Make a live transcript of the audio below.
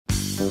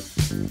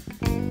I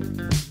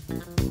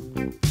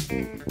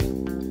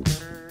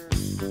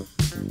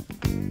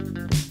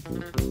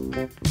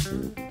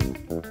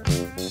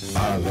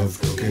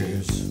love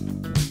cookies.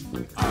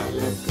 I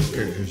love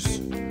cookies.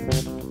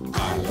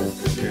 I love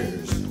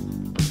cookies.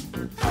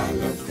 I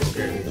love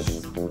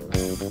cookies.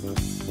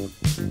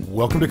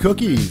 Welcome to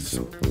Cookies,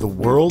 the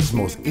world's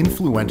most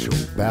influential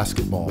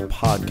basketball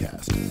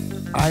podcast.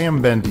 I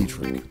am Ben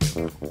Detrick.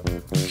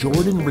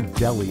 Jordan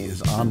Redaelli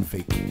is on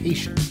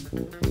vacation,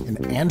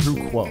 and Andrew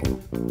Kuo,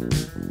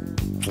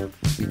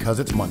 because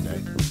it's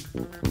Monday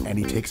and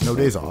he takes no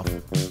days off,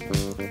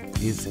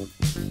 is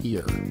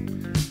here.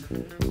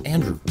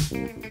 Andrew,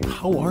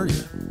 how are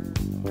you?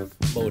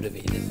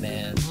 Motivated,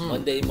 man.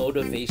 Monday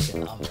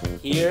motivation. I'm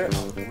here.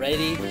 I'm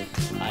ready.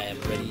 I am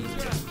ready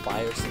to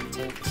fire some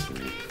tanks.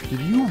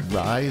 Did you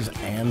rise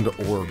and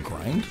or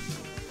grind?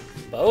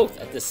 Both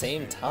at the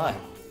same time.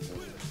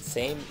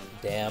 Same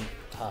damn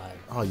time.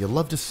 Oh, you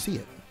love to see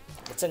it.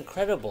 It's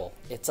incredible.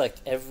 It's like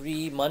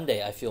every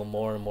Monday I feel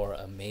more and more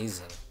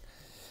amazing.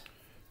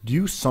 Do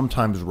you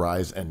sometimes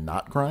rise and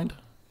not grind?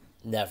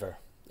 Never.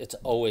 It's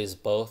always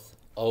both.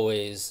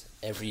 Always,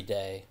 every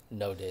day,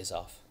 no days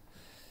off.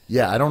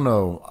 Yeah, I don't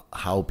know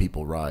how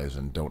people rise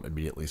and don't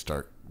immediately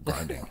start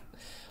grinding.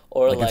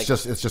 Or like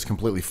it's just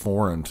completely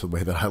foreign to the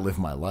way that I live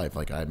my life.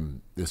 Like as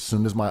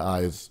soon as my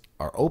eyes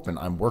are open,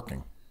 I'm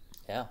working.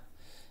 Yeah.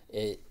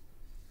 It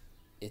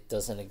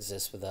doesn't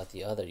exist without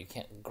the other. You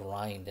can't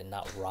grind and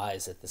not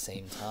rise at the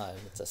same time.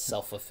 It's a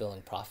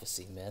self-fulfilling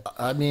prophecy, man.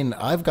 I mean,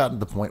 I've gotten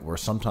to the point where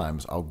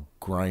sometimes I'll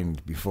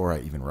grind before I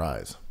even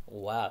rise.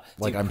 Wow.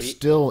 Like I'm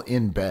still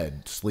in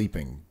bed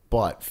sleeping,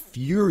 but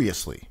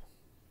furiously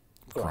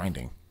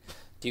grinding.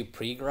 Do you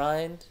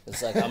pre-grind?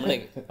 It's like I'm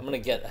gonna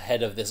get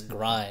ahead of this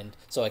grind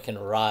so I can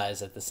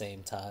rise at the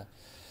same time.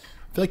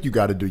 I feel like you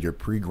got to do your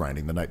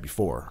pre-grinding the night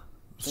before,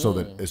 so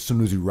that as soon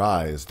as you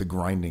rise, the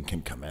grinding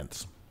can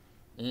commence.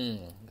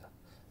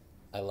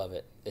 I love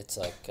it. It's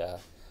like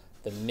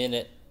the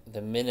minute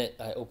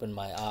I open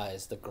my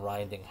eyes, the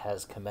grinding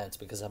has commenced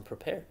because I'm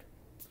prepared.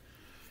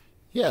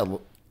 Yeah,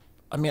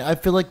 I mean, I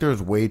feel like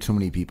there's way too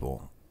many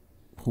people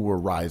who are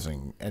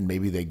rising and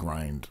maybe they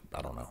grind,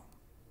 I don't know,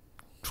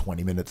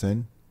 20 minutes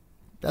in.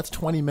 That's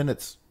 20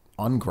 minutes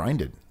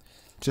ungrinded.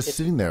 Just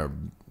sitting there,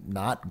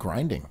 not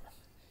grinding.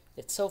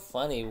 It's so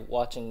funny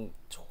watching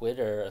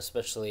Twitter,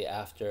 especially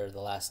after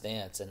The Last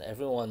Dance, and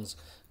everyone's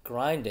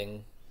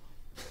grinding,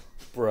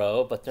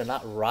 bro, but they're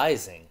not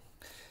rising.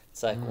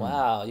 It's like,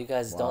 wow, you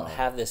guys don't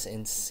have this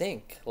in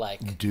sync.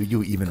 Like, do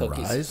you even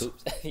cookies, rise?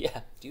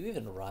 Yeah, do you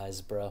even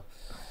rise, bro?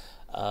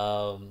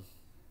 Well,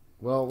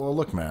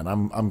 look, man,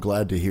 I'm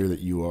glad to hear that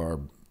you are,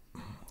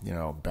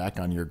 back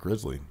on your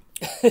Grizzly.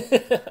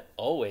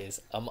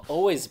 Always. I'm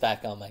always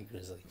back on my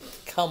Grizzly.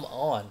 Come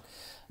on.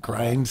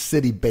 Grind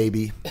City,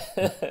 baby.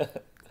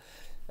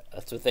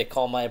 That's what they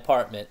call my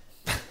apartment.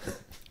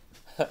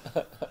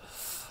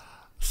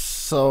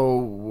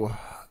 So,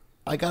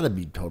 I got to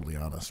be totally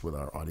honest with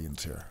our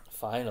audience here.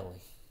 Finally.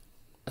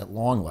 At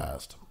long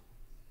last,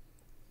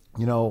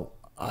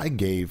 I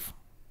gave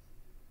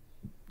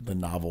the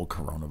novel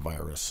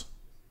coronavirus,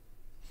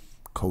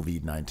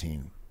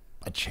 COVID-19,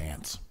 a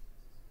chance.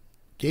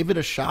 Gave it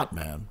a shot,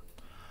 man.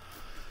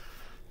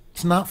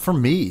 It's not for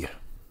me.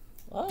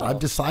 Oh. I've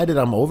decided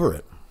I'm over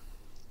it.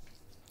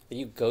 Are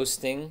you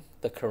ghosting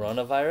the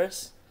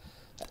coronavirus?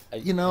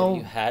 Have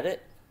you had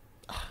it?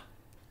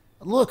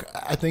 Look,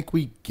 I think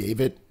we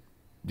gave it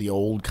the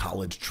old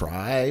college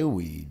try.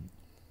 We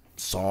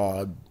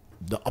saw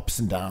the ups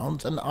and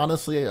downs, and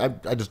honestly, I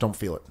just don't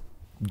feel it.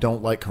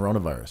 Don't like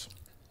coronavirus.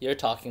 You're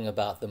talking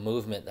about the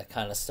movement that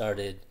kind of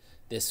started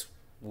this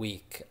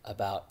week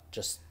about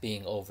just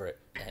being over it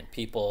and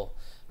people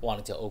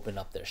wanting to open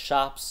up their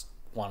shops,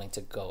 wanting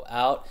to go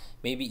out,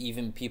 maybe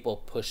even people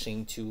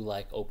pushing to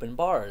like open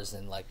bars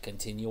and like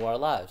continue our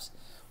lives.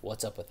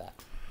 What's up with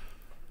that?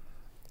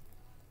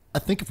 I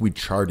think if we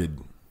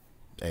charted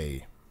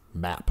a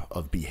map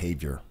of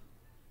behavior,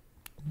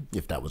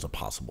 if that was a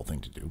possible thing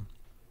to do.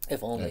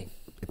 If only.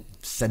 If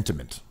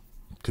sentiment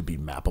could be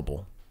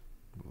mappable,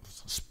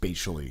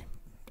 spatially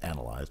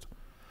analyzed.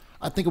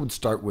 I think it would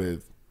start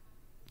with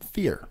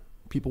fear.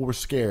 People were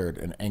scared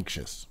and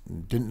anxious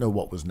and didn't know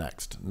what was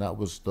next. And that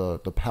was the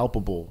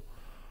palpable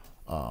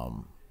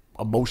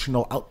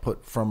emotional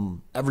output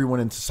from everyone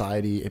in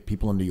society,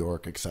 people in New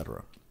York,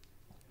 etc.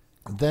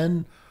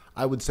 Then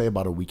I would say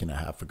about a week and a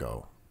half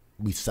ago,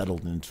 we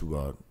settled into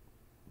a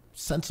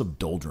sense of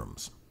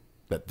doldrums,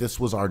 that this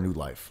was our new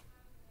life.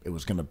 It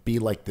was going to be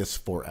like this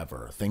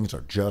forever. Things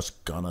are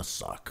just going to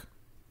suck.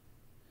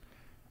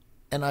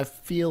 And I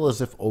feel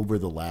as if over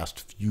the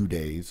last few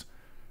days,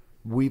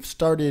 we've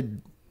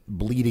started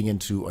bleeding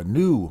into a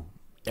new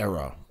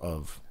era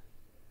of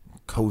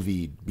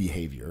COVID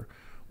behavior,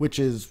 which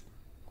is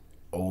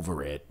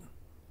over it.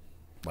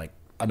 Like,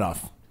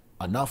 enough.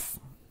 Enough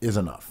is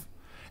enough.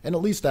 And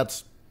at least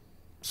that's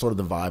sort of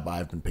the vibe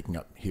I've been picking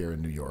up here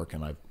in New York,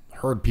 and I've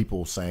heard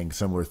people saying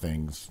similar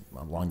things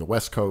along the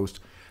West Coast.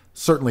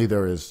 Certainly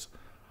there is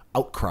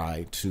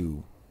outcry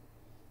to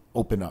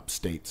open up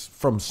states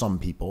from some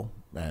people,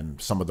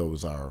 And some of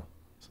those are,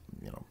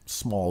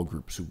 small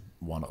groups who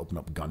want to open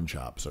up gun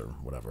shops or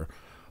whatever.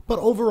 But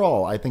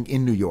overall, I think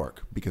in New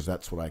York, because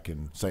that's what I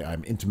can say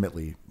I'm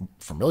intimately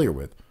familiar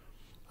with,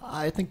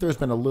 I think there's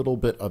been a little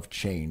bit of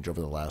change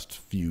over the last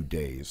few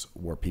days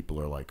where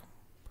people are like,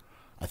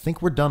 I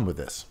think we're done with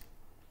this.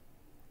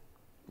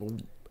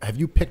 Have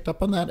you picked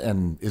up on that?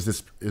 And is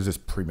this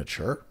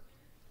premature?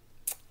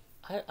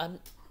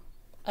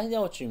 I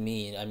know what you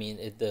mean. I mean,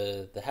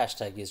 the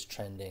hashtag is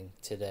trending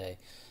today.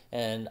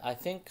 And I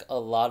think a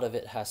lot of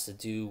it has to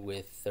do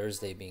with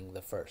Thursday being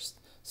the first.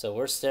 So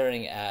we're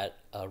staring at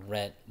a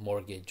rent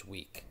mortgage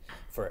week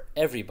for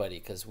everybody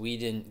because we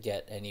didn't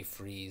get any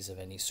freeze of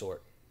any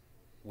sort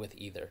with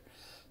either.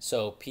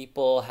 So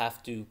people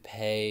have to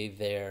pay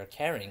their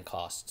carrying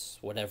costs,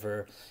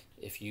 whatever.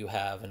 If you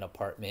have an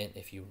apartment,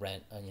 if you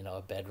rent,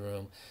 a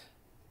bedroom,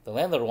 the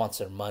landlord wants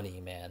their money,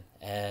 man.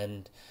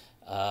 And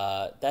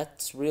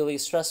that's really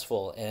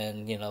stressful.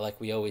 And,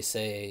 like we always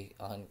say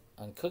on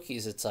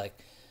cookies, it's like,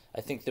 I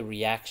think the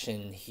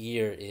reaction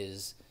here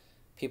is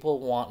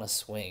people want a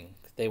swing.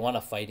 They want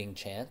a fighting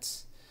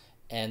chance.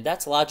 And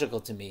that's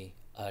logical to me.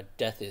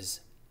 Death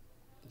is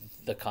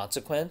the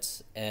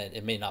consequence, and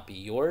it may not be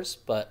yours,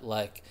 but,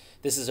 like,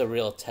 this is a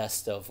real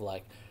test of,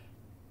 like,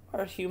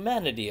 our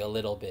humanity a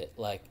little bit.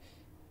 Like,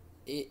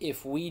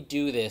 if we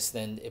do this,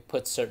 then it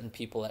puts certain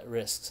people at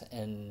risk.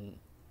 And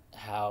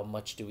how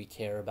much do we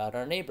care about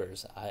our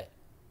neighbors?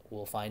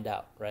 We'll find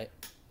out, right?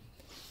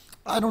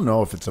 I don't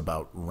know if it's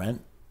about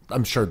rent.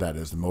 I'm sure that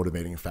is the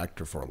motivating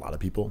factor for a lot of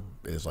people,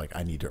 is like,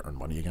 I need to earn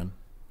money again.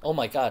 Oh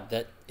my God,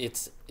 that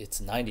it's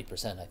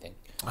 90%, I think.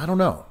 I don't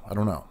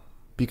know.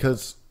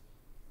 Because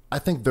I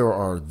think there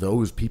are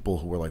those people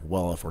who are like,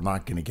 well, if we're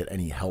not going to get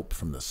any help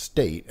from the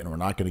state and we're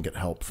not going to get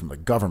help from the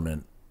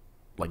government,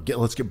 like,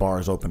 let's get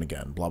bars open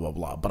again, blah, blah,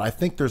 blah. But I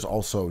think there's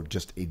also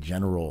just a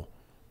general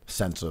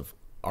sense of,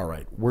 all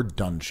right, we're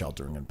done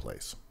sheltering in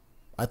place.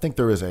 I think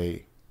there is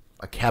a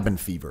cabin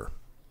fever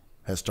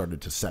has started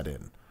to set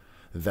in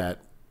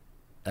that,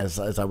 as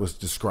I was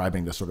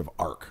describing the sort of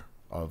arc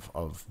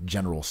of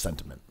general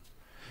sentiment.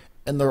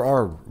 And there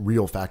are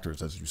real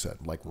factors, as you said,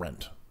 like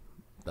rent.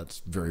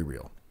 That's very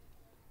real.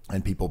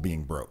 And people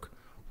being broke.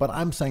 But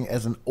I'm saying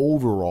as an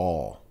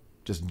overall,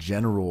 just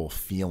general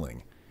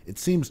feeling, it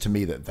seems to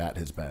me that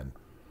has been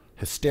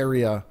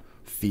hysteria,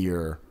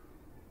 fear,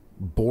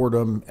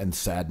 boredom and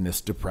sadness,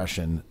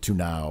 depression, to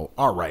now,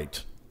 all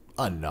right,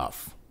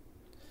 enough.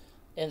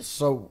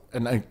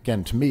 And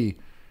again, to me,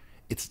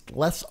 it's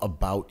less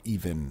about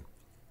even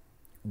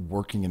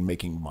working and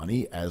making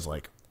money as,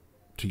 like,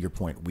 to your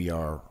point, we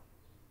are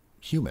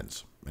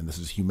humans and this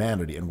is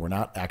humanity and we're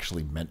not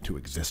actually meant to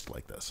exist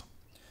like this.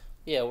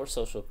 Yeah, we're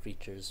social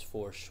creatures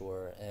for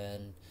sure.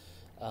 And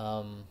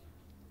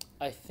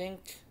I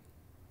think,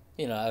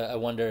 I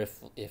wonder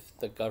if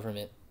the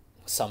government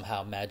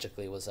somehow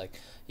magically was like,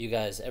 you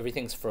guys,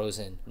 everything's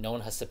frozen. No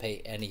one has to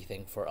pay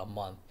anything for a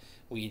month.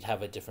 We'd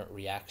have a different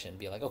reaction.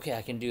 Be like, okay,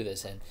 I can do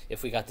this. And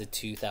if we got the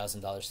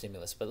 $2,000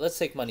 stimulus, but let's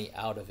take money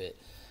out of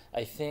it.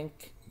 I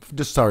think...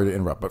 Just sorry to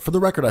interrupt, but for the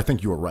record, I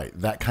think you were right.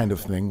 That kind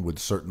of thing would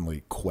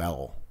certainly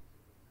quell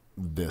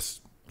this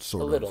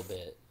sort of... A little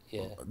bit,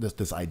 yeah.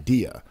 This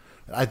idea.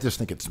 I just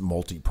think it's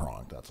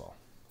multi-pronged, that's all.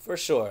 For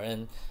sure.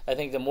 And I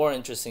think the more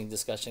interesting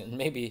discussion,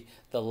 maybe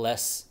the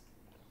less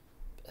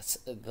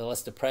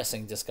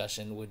depressing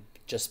discussion, would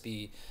just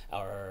be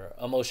our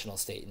emotional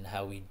state and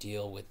how we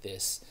deal with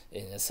this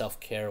in a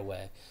self-care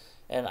way.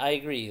 And I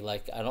agree,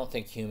 like, I don't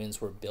think humans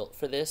were built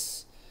for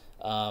this.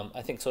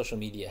 I think social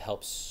media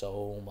helps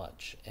so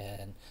much,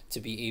 and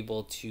to be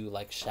able to,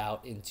 like,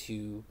 shout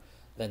into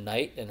the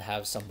night and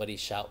have somebody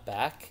shout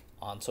back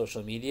on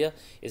social media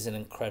is an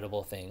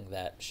incredible thing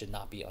that should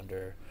not be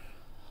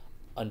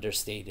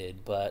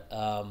understated. But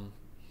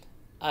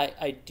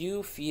I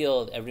do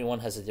feel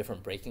everyone has a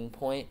different breaking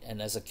point,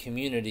 and as a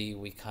community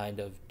we kind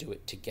of do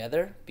it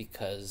together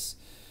because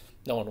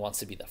no one wants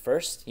to be the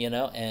first,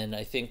 and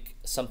I think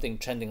something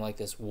trending like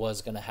this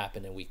was going to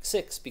happen in week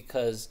 6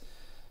 because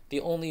the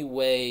only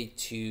way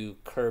to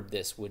curb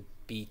this would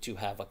be to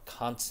have a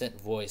constant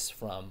voice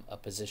from a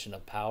position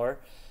of power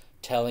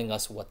telling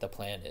us what the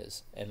plan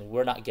is. And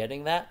we're not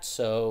getting that,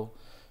 so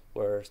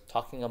we're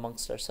talking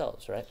amongst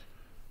ourselves, right?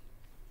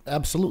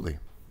 Absolutely.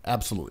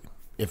 Absolutely.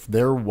 If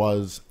there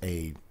was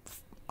a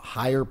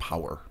higher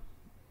power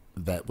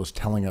that was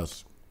telling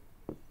us,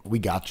 we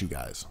got you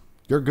guys,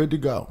 you're good to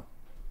go.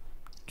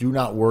 Do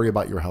not worry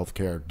about your health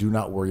care. Do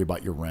not worry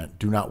about your rent.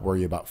 Do not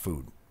worry about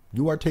food.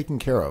 You are taken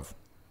care of.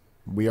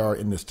 We are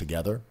in this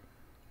together,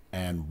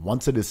 and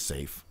once it is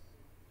safe,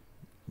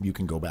 you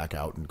can go back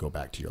out and go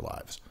back to your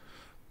lives.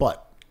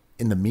 But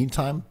in the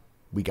meantime,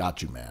 we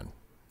got you, man.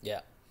 Yeah.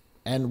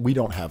 And we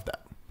don't have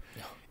that.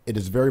 No. It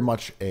is very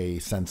much a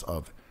sense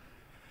of,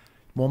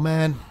 well,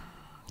 man,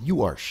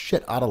 you are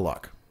shit out of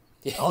luck.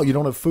 Yeah. Oh, you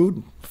don't have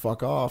food?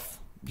 Fuck off.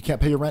 You can't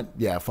pay your rent?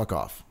 Yeah, fuck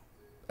off.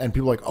 And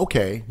people are like,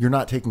 okay, you're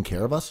not taking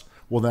care of us?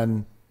 Well,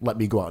 then let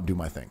me go out and do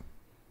my thing.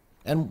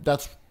 And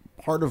that's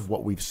part of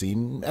what we've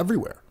seen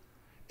everywhere,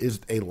 is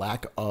a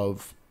lack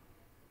of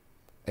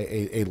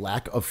a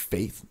lack of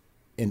faith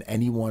in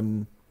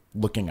anyone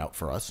looking out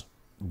for us,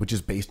 which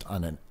is based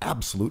on an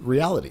absolute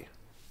reality.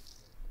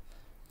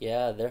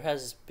 Yeah, there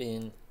has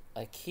been.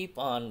 I keep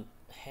on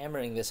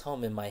hammering this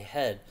home in my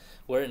head.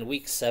 We're in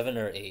week 7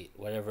 or 8,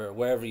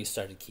 wherever you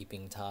started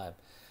keeping time,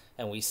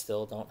 and we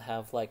still don't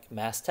have like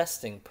mass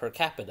testing per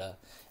capita.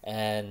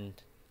 And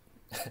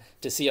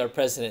to see our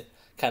president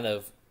kind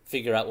of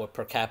figure out what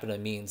per capita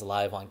means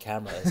live on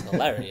camera is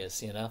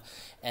hilarious, you know.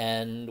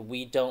 And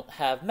we don't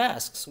have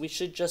masks. We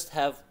should just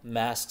have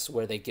masks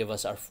where they give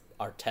us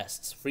our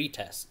tests, free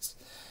tests.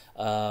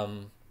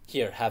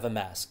 Here, have a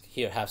mask.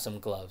 Here, have some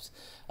gloves.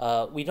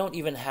 We don't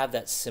even have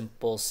that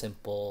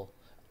simple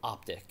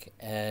optic.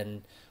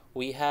 And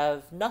we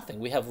have nothing.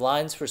 We have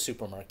lines for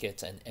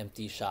supermarkets and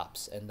empty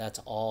shops, and that's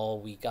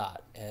all we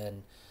got.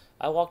 And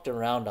I walked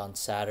around on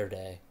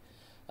Saturday.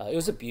 It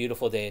was a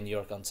beautiful day in New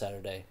York on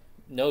Saturday.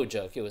 No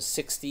joke. It was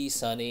 60,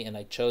 sunny, and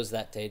I chose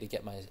that day to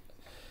get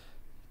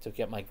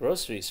my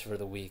groceries for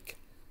the week.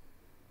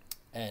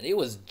 And it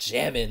was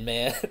jamming,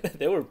 man.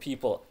 There were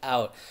people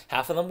out.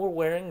 Half of them were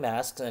wearing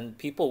masks, and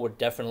people were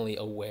definitely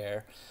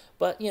aware.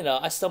 But, you know,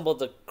 I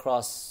stumbled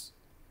across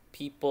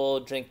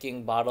people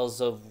drinking bottles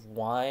of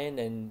wine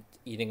and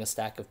eating a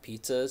stack of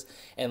pizzas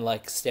and,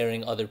 like,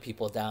 staring other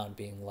people down,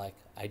 being like,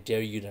 I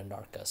dare you to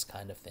narc us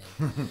kind of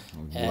thing.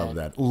 Love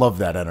that. Love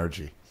that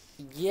energy.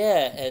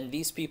 Yeah, and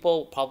these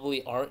people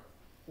probably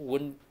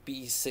wouldn't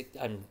be sick.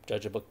 I'm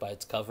judge a book by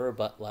its cover,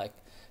 but, like,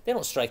 they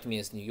don't strike me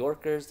as New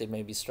Yorkers. They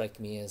maybe strike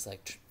me as,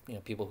 like, you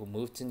know, people who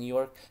moved to New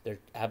York.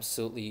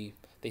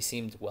 They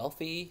seemed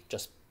wealthy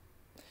just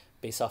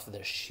based off of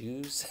their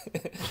shoes,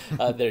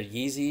 their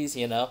Yeezys,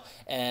 you know.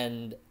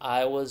 And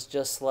I was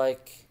just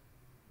like,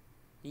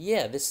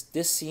 yeah,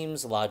 this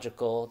seems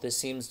logical. This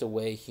seems the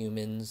way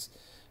humans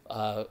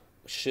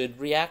should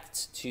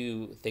react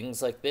to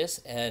things like this.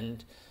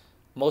 And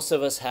most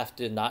of us have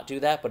to not do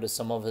that, but if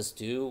some of us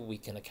do, we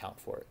can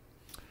account for it.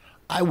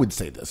 I would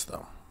say this,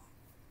 though.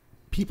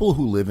 People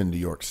who live in New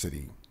York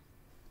City,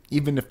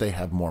 even if they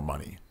have more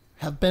money,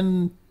 have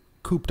been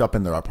cooped up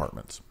in their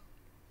apartments.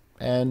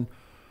 And,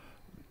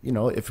 you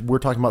know, if we're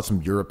talking about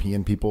some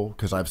European people,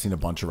 because I've seen a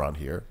bunch around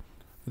here,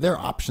 their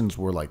options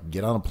were like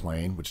get on a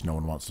plane, which no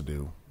one wants to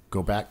do,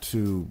 go back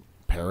to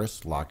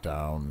Paris,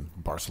 lockdown,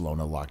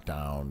 Barcelona,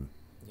 lockdown,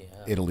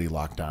 Italy,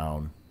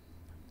 lockdown.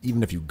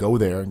 Even if you go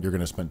there, you're going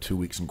to spend 2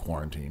 weeks in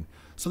quarantine.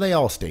 So they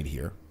all stayed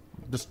here,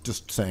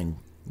 just saying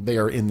they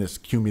are in this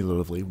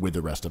cumulatively with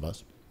the rest of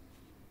us.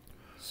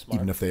 Smart.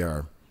 Even if they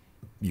are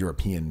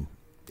European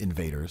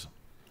invaders.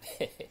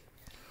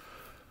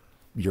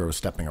 Euro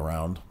stepping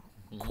around,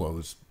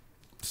 Kuo's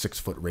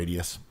 6-foot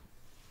radius.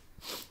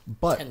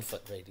 But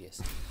 10-foot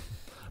radius.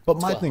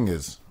 But my thing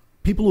is,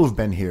 people who have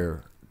been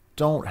here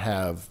don't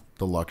have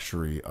the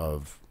luxury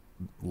of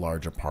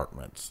large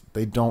apartments.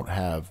 They don't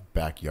have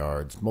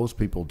backyards. Most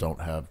people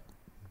don't have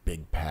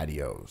big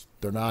patios.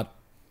 They're not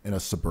in a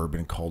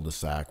suburban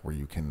cul-de-sac where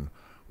you can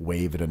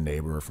wave at a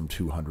neighbor from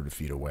 200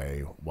 feet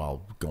away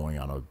while going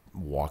on a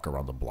walk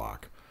around the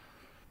block.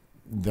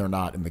 They're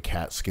not in the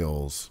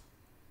Catskills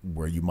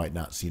where you might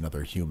not see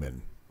another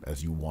human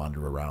as you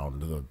wander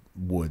around the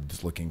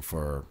woods looking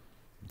for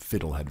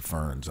fiddlehead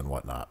ferns and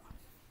whatnot.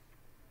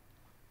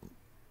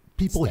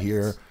 People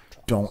here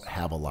don't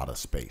have a lot of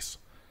space.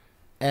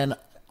 And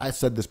I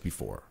said this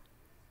before.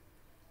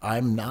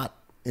 I'm not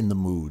in the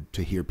mood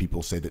to hear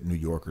people say that New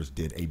Yorkers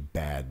did a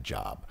bad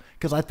job,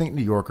 because I think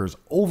New Yorkers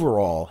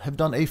overall have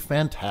done a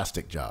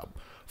fantastic job,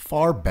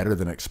 far better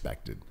than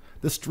expected.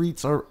 The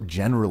streets are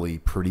generally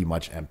pretty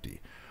much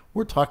empty.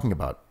 We're talking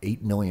about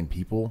 8 million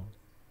people.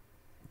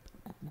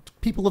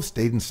 People have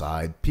stayed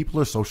inside. People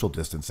are social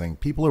distancing.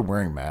 People are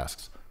wearing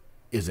masks.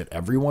 Is it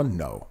everyone?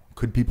 No.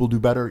 Could people do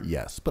better?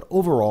 Yes. But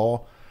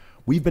overall,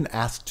 we've been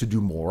asked to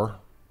do more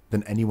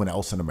than anyone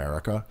else in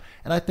America,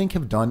 and I think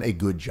have done a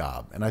good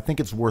job. And I think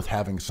it's worth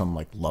having some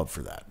love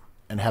for that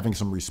and having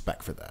some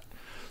respect for that.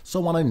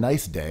 So on a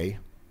nice day,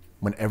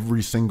 when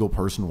every single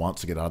person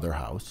wants to get out of their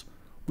house,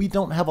 we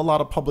don't have a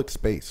lot of public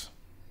space.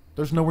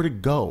 There's nowhere to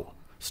go.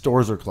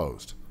 Stores are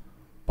closed.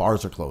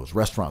 Bars are closed.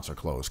 Restaurants are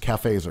closed.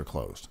 Cafes are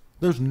closed.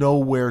 There's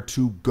nowhere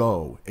to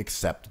go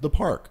except the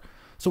park.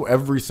 So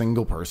every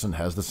single person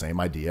has the same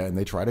idea and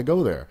they try to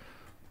go there.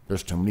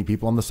 There's too many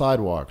people on the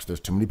sidewalks. There's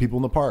too many people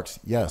in the parks.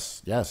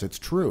 Yes, it's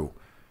true.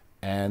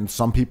 And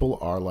some people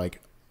are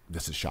like,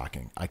 this is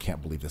shocking. I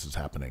can't believe this is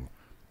happening.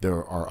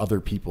 There are other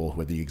people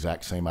with the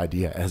exact same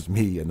idea as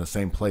me in the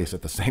same place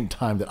at the same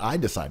time that I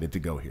decided to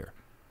go here.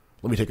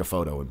 Let me take a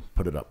photo and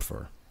put it up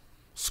for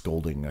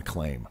scolding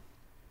acclaim.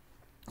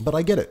 But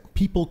I get it.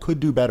 People could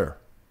do better.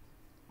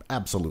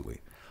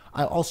 Absolutely.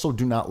 I also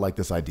do not like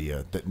this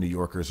idea that New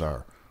Yorkers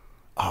are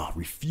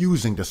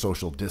refusing to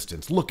social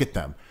distance. Look at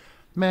them.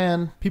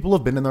 Man, people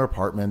have been in their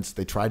apartments.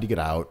 They tried to get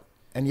out.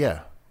 And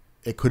yeah,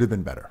 it could have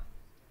been better.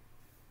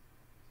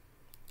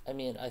 I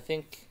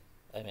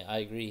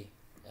agree.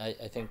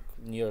 I think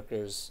New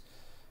Yorkers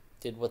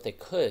did what they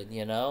could,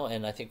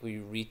 and I think we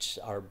reached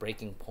our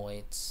breaking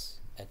points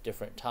at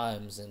different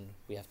times, and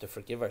we have to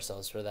forgive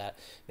ourselves for that.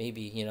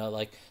 Maybe,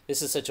 like,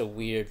 this is such a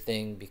weird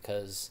thing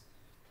because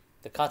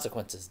the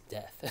consequence is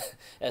death.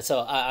 And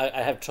so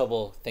I have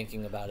trouble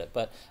thinking about it.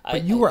 But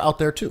you were out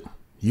there too.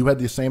 You had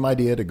the same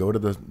idea to go to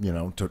the,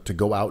 to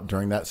go out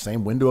during that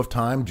same window of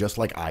time, just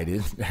like I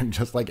did, and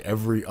just like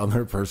every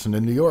other person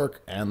in New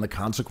York. And the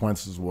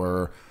consequences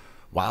were,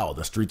 wow,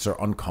 the streets are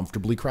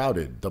uncomfortably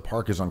crowded. The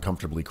park is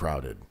uncomfortably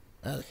crowded.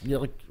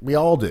 Like we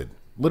all did.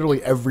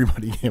 Literally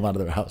everybody came out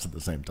of their house at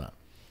the same time.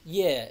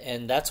 Yeah,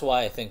 and that's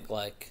why I think,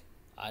 like,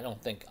 I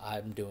don't think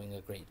I'm doing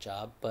a great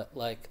job, but,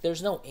 like,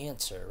 there's no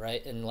answer,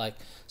 right? And, like,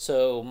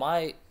 so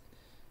my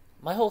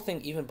whole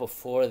thing, even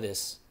before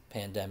this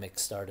pandemic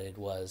started,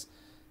 was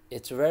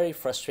it's very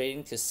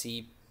frustrating to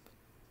see,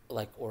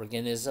 like,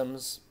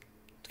 organisms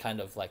kind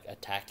of, like,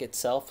 attack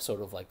itself,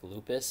 sort of like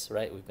lupus,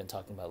 right? We've been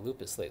talking about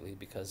lupus lately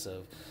because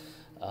of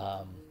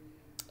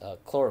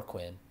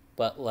chloroquine,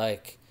 but,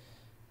 like,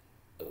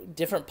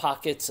 different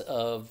pockets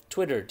of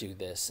Twitter do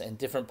this, and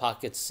different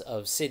pockets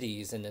of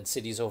cities, and then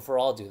cities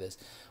overall do this.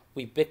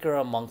 We bicker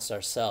amongst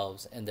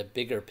ourselves, and the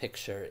bigger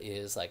picture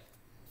is, like,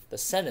 the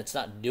Senate's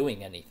not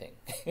doing anything.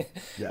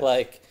 Yes.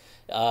 Like,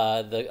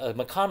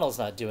 McConnell's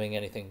not doing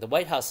anything. The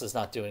White House is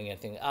not doing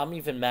anything. I'm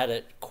even mad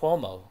at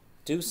Cuomo.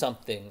 Do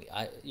something.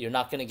 You're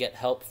not going to get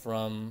help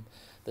from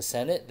the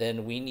Senate,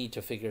 then we need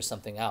to figure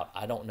something out.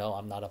 I don't know.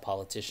 I'm not a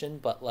politician,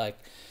 but, like,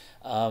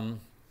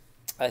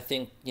 I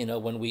think,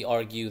 when we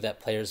argue that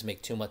players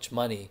make too much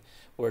money,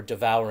 we're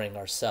devouring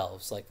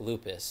ourselves like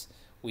lupus.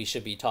 We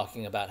should be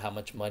talking about how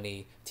much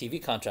money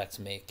TV contracts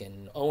make,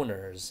 and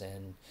owners,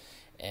 and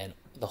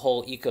the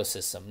whole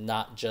ecosystem,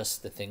 not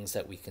just the things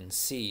that we can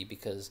see.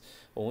 Because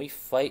when we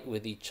fight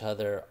with each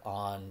other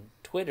on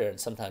Twitter, and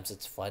sometimes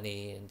it's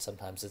funny and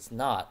sometimes it's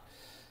not,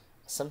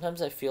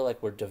 sometimes I feel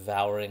like we're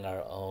devouring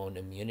our own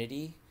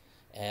immunity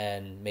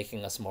and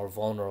making us more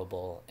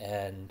vulnerable.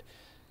 And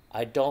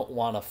I don't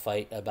want to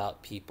fight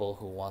about people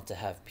who want to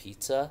have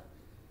pizza.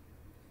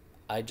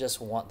 I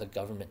just want the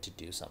government to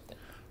do something.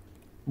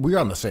 We're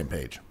on the same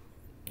page,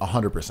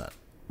 100%.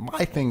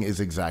 My thing is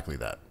exactly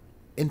that.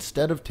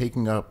 Instead of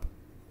taking up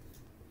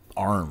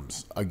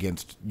arms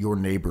against your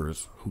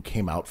neighbors who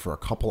came out for a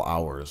couple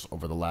hours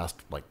over the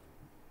last,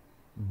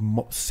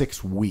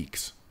 6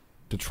 weeks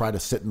to try to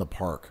sit in the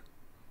park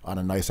on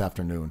a nice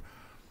afternoon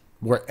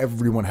where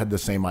everyone had the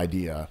same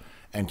idea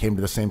and came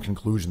to the same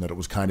conclusion that it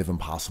was kind of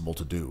impossible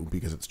to do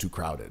because it's too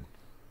crowded.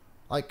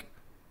 Like,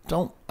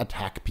 don't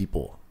attack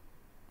people.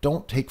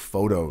 Don't take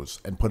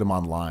photos and put them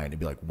online and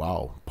be like,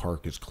 wow,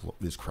 park is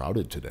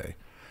crowded today.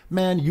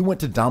 Man, you went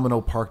to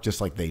Domino Park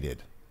just like they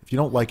did. If you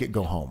don't like it,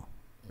 go home.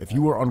 If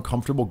you were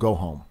uncomfortable, go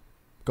home.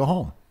 Go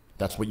home.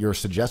 That's what you're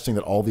suggesting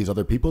that all these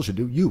other people should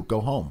do. You,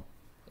 go home.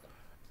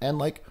 And,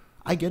 like,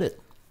 I get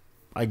it.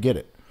 I get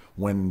it.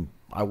 When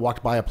I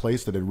walked by a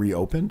place that had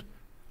reopened,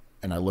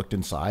 and I looked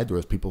inside, there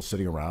was people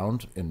sitting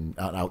around in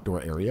an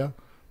outdoor area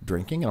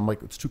drinking, and I'm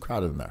like, it's too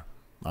crowded in there.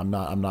 I'm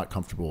not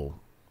comfortable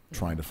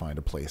trying to find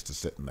a place to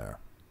sit in there.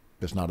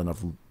 There's not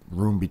enough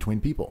room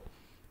between people.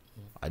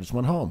 I just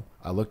went home.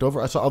 I looked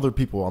over. I saw other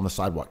people on the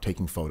sidewalk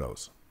taking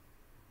photos.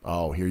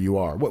 Oh, here you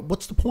are.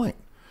 What's the point?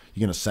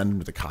 You going to send them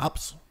to the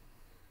cops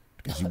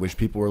because you wish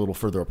people were a little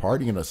further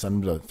apart? You going to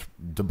send them to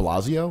de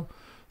Blasio?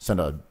 Send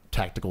a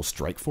tactical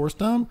strike force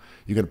down?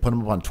 You going to put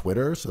them up on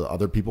Twitter so that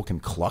other people can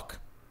cluck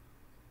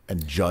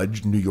and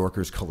judge New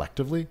Yorkers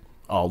collectively?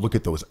 Oh, look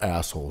at those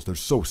assholes. They're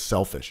so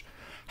selfish.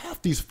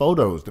 Half these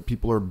photos that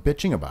people are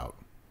bitching about,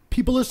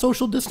 people are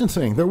social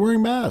distancing. They're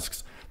wearing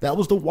masks. That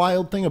was the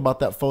wild thing about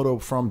that photo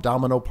from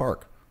Domino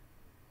Park.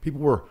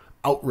 People were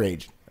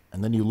outraged.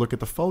 And then you look at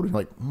the photo and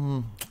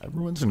you're like,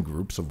 everyone's in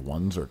groups of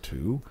ones or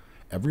two.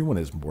 Everyone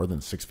is more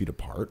than 6 feet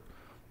apart.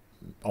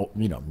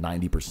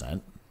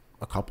 90%.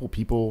 A couple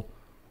people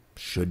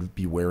should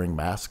be wearing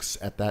masks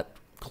at that,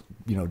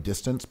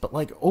 distance. But,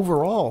 like,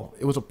 overall,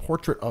 it was a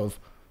portrait of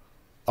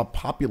a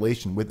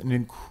population with an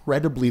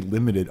incredibly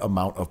limited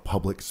amount of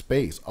public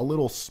space. A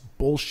little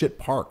bullshit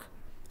park.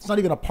 It's not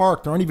even a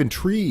park. There aren't even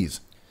trees.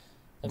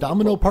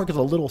 Domino Park is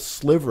a little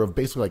sliver of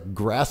basically like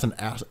grass and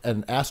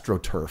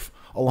astroturf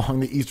along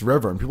the East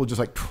River, and people just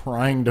like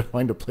trying to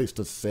find a place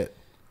to sit.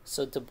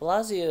 So de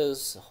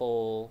Blasio's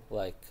whole,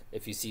 like,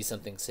 if you see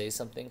something, say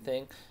something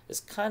thing is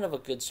kind of a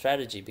good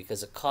strategy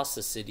because it costs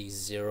the city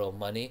zero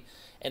money,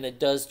 and it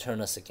does turn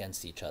us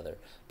against each other.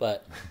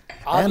 But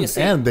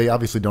obviously, and they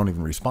obviously don't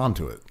even respond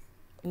to it.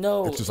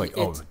 No, it's just like,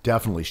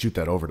 definitely shoot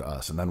that over to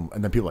us, and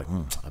then people are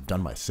like, I've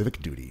done my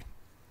civic duty.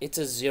 It's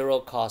a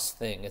zero cost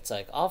thing. It's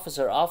like,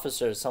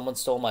 officer, someone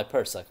stole my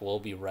purse. Like, we'll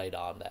be right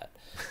on that.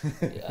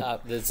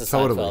 It's a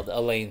Seinfeld,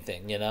 Elaine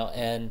thing,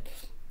 And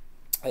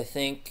I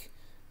think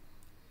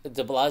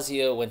de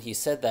Blasio, when he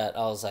said that,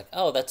 I was like,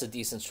 oh, that's a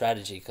decent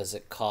strategy because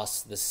it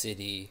costs the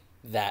city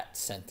that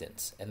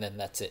sentence. And then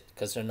that's it.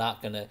 Because they're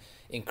not going to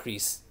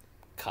increase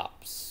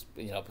cops,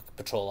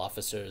 patrol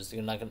officers.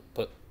 You're not going to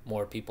put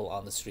more people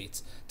on the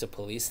streets to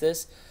police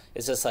this.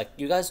 It's just like,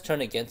 you guys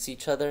turn against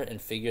each other and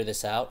figure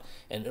this out,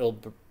 and it'll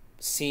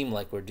seem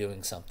like we're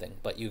doing something,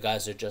 but you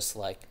guys are just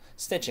like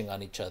snitching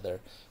on each other,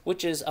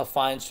 which is a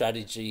fine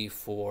strategy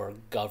for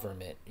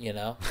government, you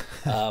know.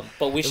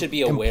 But we should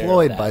be aware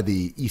employed of that. by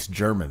the East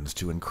Germans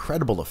to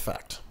incredible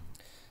effect.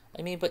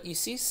 I mean, but you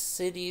see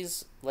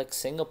cities like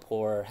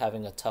Singapore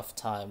having a tough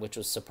time, which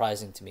was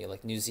surprising to me.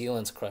 Like New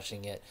Zealand's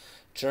crushing it.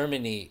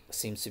 Germany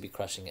seems to be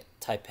crushing it.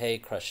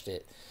 Taipei crushed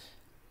it.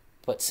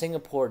 But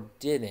Singapore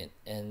didn't.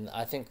 And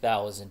I think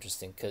that was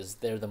interesting because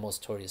they're the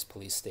most notorious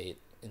police state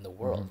in the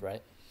world,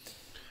 right?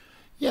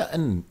 Yeah,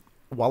 and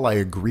while I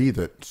agree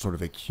that sort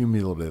of a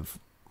cumulative,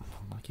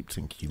 I keep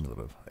saying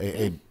cumulative,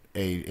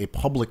 a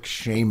public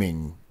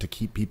shaming to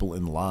keep people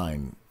in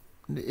line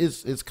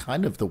is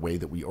kind of the way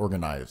that we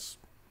organize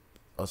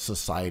a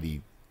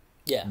society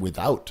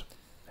without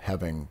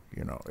having,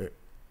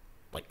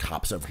 like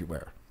cops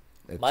everywhere.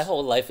 My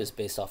whole life is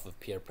based off of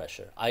peer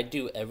pressure. I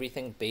do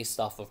everything based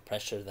off of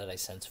pressure that I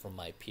sense from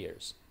my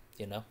peers,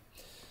 you know?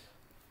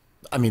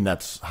 I mean,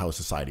 that's how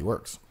society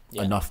works.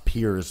 Yeah. Enough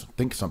peers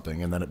think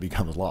something and then it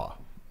becomes law.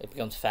 It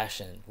becomes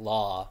fashion,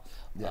 law,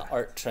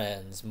 art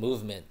trends,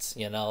 movements,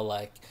 you know,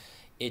 like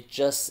it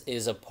just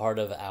is a part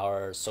of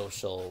our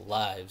social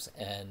lives.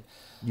 And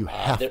you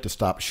have to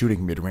stop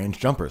shooting mid-range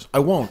jumpers. I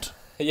won't.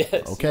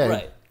 Yes.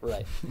 Okay.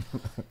 Right.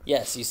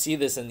 Yes, you see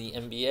this in the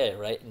NBA,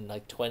 right? In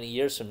like 20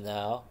 years from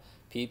now,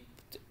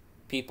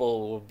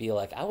 people will be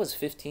like, I was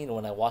 15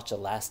 when I watched The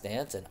Last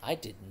Dance, and I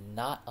did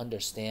not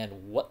understand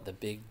what the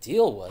big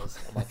deal was.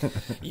 I'm like,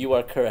 you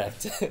are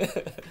correct.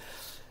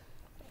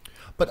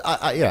 But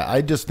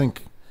I just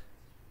think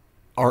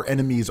our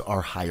enemies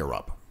are higher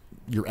up.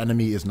 Your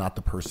enemy is not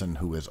the person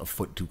who is a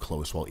foot too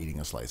close while eating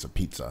a slice of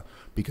pizza.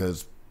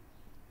 Because,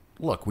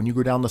 look, when you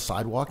go down the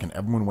sidewalk and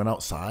everyone went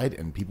outside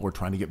and people were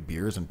trying to get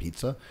beers and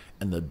pizza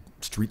and the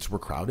streets were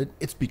crowded,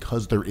 it's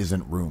because there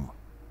isn't room.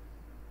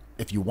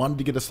 If you wanted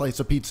to get a slice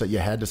of pizza, you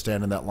had to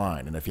stand in that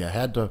line. And if you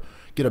had to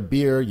get a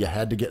beer, you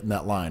had to get in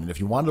that line. And if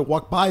you wanted to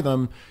walk by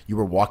them, you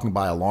were walking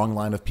by a long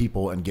line of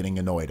people and getting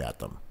annoyed at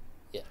them.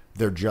 Yeah.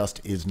 There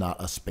just is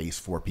not a space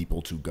for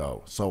people to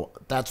go. So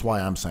that's why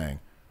I'm saying,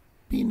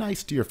 be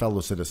nice to your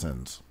fellow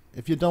citizens.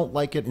 If you don't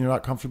like it and you're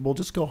not comfortable,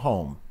 just go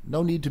home.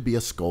 No need to be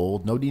a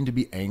scold. No need to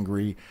be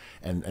angry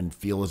and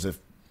feel as if,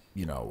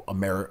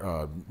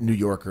 New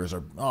Yorkers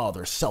are,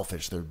 they're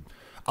selfish. They're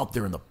out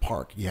there in the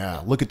park.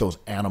 Yeah, look at those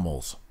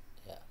animals.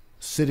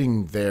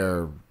 Sitting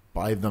there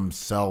by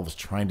themselves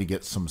trying to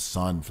get some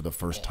sun for the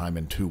first time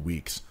in 2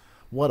 weeks.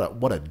 What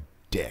a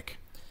dick.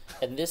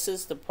 And this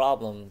is the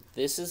problem.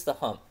 This is the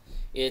hump.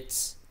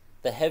 It's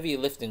the heavy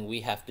lifting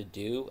we have to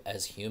do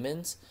as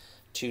humans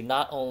to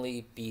not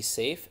only be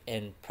safe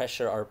and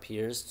pressure our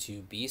peers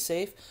to be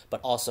safe, but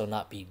also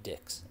not be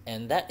dicks.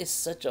 And that is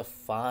such a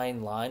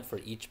fine line for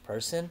each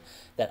person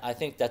that I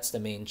think that's the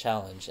main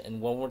challenge. And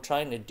when we're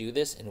trying to do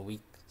this in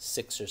week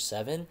 6 or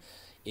 7,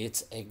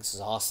 it's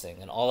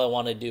exhausting, and all I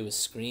want to do is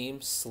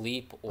scream,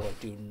 sleep, or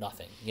do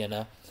nothing, you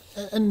know?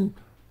 And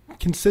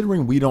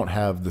considering we don't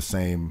have the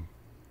same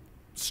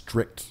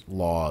strict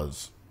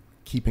laws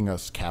keeping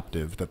us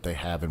captive that they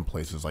have in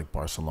places like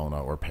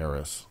Barcelona or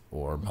Paris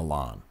or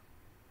Milan,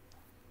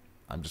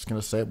 I'm just going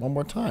to say it one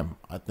more time.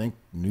 I think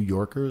New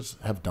Yorkers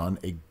have done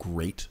a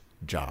great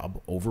job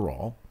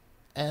overall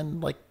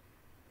and,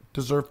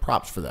 deserve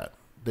props for that.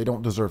 They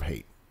don't deserve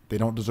hate. They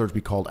don't deserve to be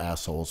called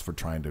assholes for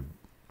trying to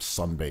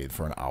sunbathe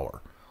for an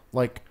hour.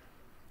 Let's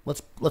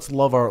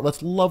love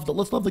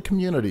the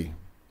community.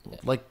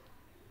 Yeah.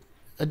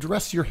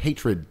 Address your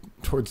hatred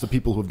towards the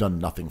people who have done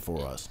nothing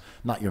for us,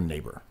 not your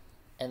neighbor.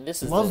 And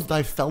this is love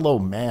thy fellow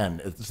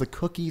man. It's the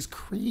cookies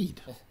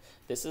creed.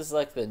 This is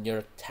like the New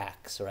York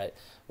tax, right?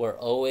 We're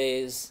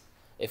always,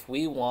 if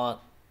we want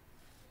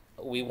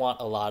a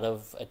lot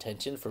of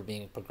attention for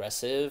being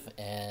progressive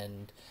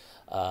and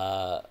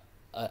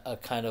a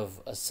kind of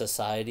a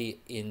society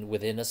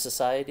within a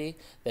society,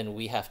 then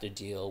we have to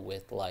deal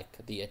with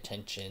the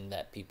attention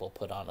that people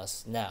put on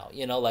us now.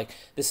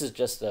 This is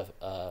just the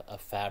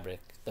fabric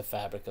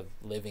of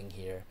living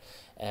here,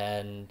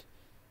 and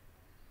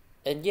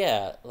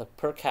yeah,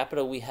 per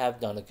capita we have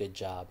done a good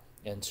job,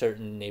 and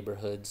certain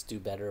neighborhoods do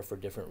better for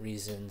different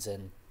reasons,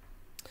 and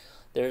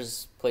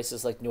there's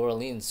places like New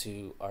Orleans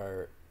who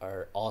are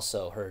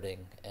also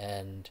hurting,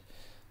 and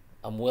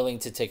I'm willing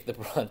to take the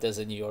brunt as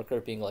a New Yorker,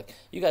 being like,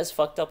 you guys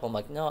fucked up. I'm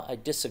like, no, I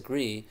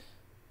disagree,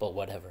 but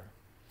whatever.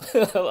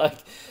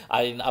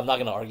 I'm not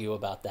going to argue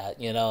about that,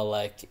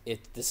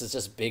 this is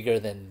just bigger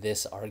than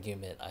this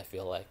argument, I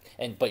feel like.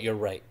 But you're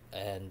right.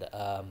 And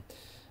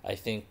I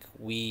think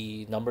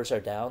numbers are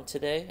down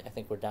today. I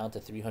think we're down to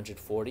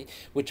 340,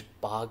 which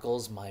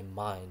boggles my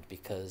mind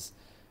because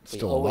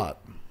still a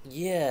lot.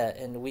 Yeah,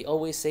 and we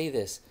always say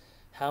this.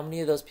 How many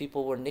of those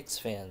people were Knicks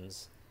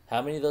fans?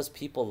 How many of those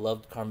people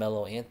loved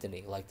Carmelo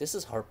Anthony? This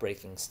is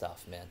heartbreaking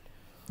stuff, man.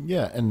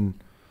 Yeah, and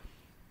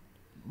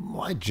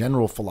my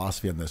general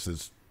philosophy on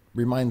this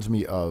reminds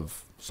me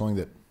of something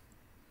that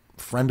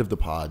a friend of the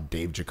pod,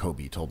 Dave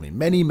Jacoby, told me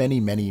many, many,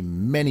 many,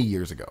 many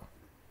years ago.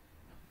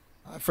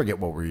 I forget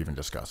what we were even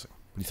discussing.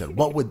 He said,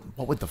 what would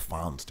the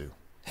Fonz do?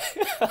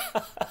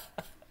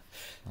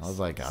 I was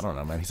like, I don't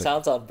know, man.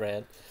 Sounds on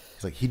brand.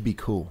 He's like, he'd be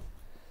cool.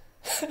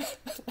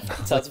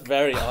 Sounds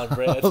very on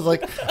brand. I was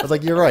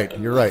like, you're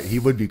right. He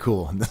would be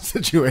cool in this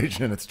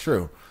situation. It's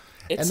true.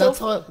 It's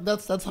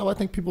That's how I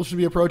think people should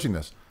be approaching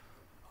this.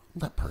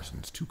 That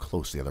person's too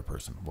close to the other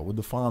person. What would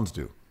the Fonz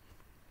do?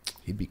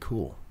 He'd be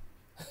cool.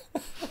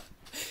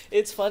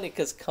 It's funny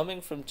because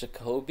coming from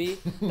Jacoby,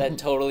 that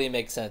totally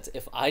makes sense.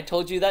 If I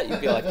told you that, you'd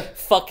be like,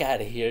 fuck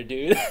out of here,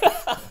 dude.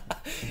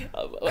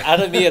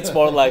 Out of me, it's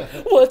more like,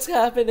 what's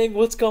happening?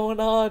 What's going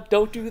on?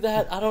 Don't do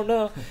that. I don't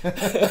know.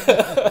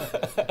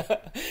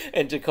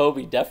 And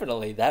Jacoby,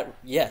 definitely.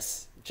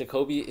 Yes,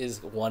 Jacoby is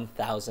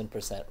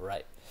 1,000%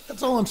 right.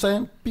 That's all I'm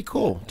saying. Be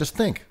cool. Just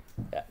think.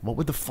 Yeah. What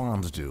would the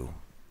Fonz do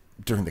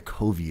during the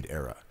COVID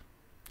era?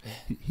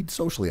 He'd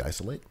socially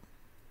isolate,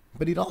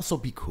 but he'd also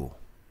be cool.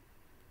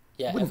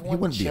 Yeah, He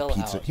wouldn't be a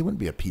pizza. Out. He wouldn't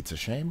be a pizza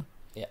shame.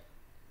 Yeah,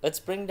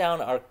 let's bring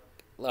down our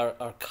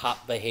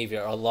cop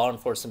behavior, our law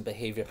enforcement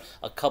behavior,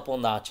 a couple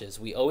notches.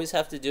 We always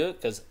have to do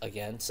it because,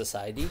 again,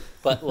 society.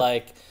 But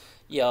like,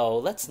 yo,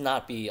 let's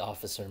not be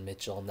Officer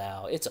Mitchell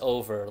now. It's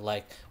over.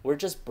 Like, we're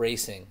just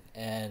bracing,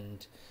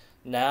 and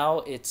now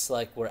it's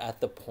like we're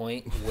at the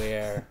point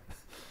where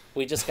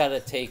we just gotta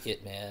take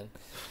it, man.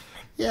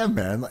 Yeah,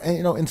 man.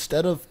 And,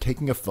 instead of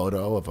taking a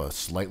photo of a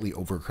slightly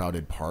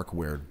overcrowded park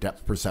where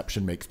depth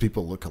perception makes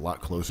people look a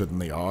lot closer than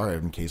they are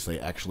in case they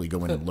actually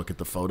go in and look at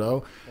the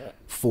photo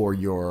for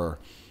your,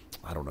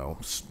 I don't know,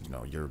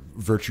 your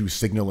virtue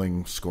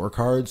signaling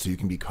scorecard so you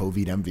can be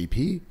COVID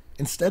MVP,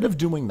 instead of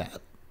doing that,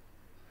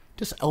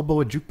 just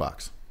elbow a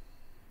jukebox.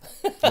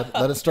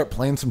 Let it start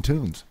playing some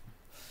tunes.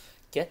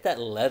 Get that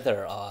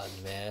leather on,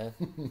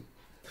 man.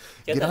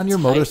 Get on your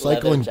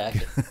motorcycle and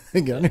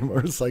get on your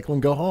motorcycle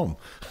and go home.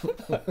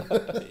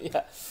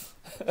 Yeah.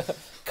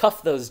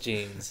 Cuff those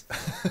jeans,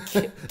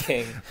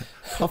 King.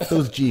 Cuff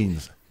those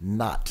jeans,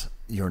 not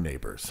your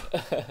neighbors.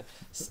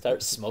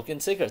 Start smoking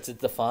cigarettes. Did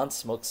the Fonz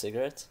smoke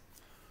cigarettes?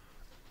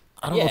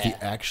 I don't know if he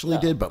actually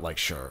did, but like,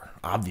 sure,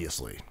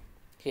 obviously.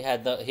 He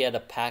had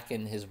a pack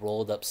in his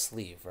rolled up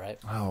sleeve, right?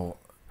 Oh,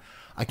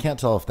 I can't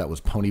tell if that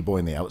was Ponyboy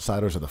and the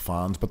Outsiders or the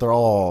Fonz, but they're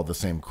all the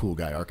same cool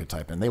guy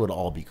archetype, and they would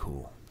all be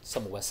cool.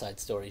 Some West Side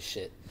Story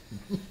shit.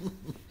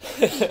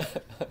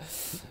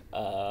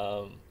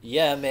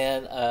 Yeah,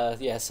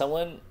 man.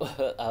 Someone,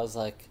 I was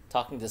like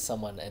talking to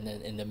someone, and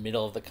then in the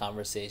middle of the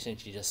conversation,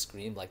 she just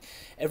screamed like,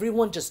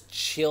 everyone just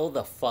chill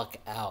the fuck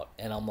out.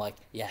 And I'm like,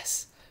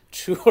 yes,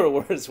 truer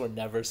words were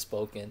never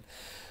spoken.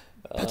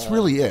 That's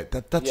really it.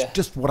 That's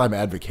just what I'm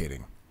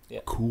advocating. Yeah.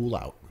 Cool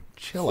out.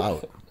 Chill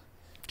out.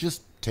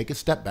 Just take a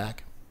step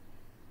back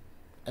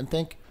and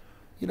think,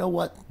 you know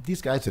what?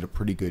 These guys did a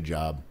pretty good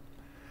job.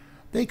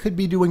 They could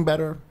be doing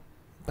better,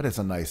 but it's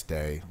a nice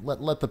day.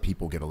 Let the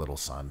people get a little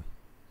sun.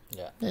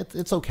 Yeah.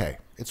 It's okay.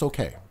 It's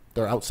okay.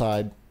 They're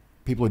outside.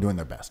 People are doing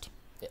their best.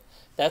 Yeah.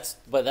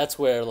 That's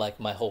where like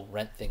my whole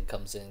rent thing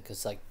comes in,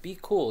 because like, be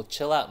cool,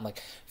 chill out. I'm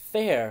like,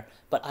 fair,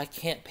 but I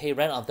can't pay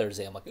rent on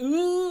Thursday. I'm like,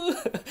 ooh,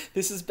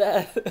 this is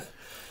bad.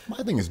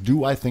 My thing is,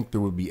 do I think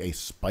there would be a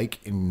spike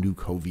in new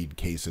COVID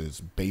cases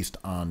based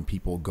on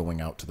people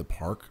going out to the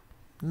park?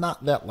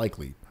 Not that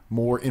likely.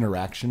 More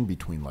interaction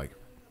between like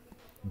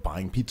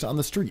buying pizza on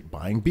the street,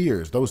 buying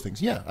beers, those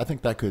things. Yeah, I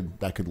think that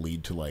could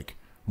lead to like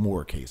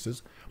more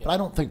cases. But I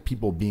don't think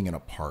people being in a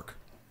park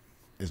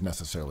is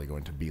necessarily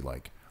going to be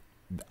like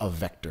a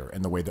vector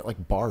in the way that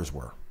like bars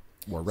were,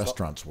 or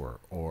restaurants were,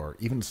 or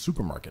even a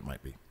supermarket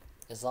might be.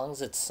 As long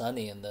as it's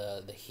sunny and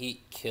the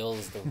heat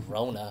kills the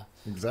Rona,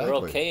 Exactly. we're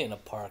okay in a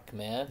park,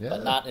 man. Yeah.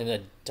 But not in a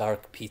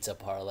dark pizza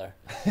parlor.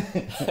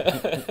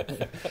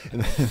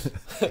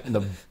 in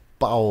the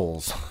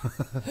bowels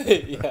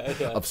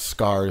of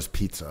Scar's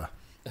Pizza.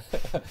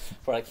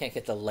 Where I can't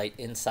get the light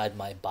inside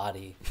my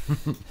body.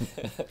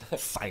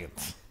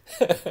 Science.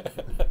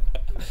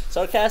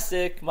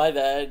 Sarcastic, my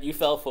bad. You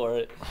fell for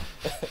it.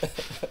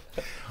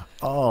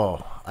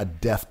 Oh, a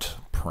deft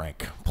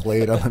prank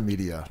played on the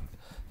media.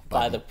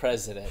 By the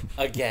president.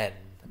 Again.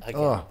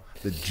 Oh,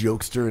 the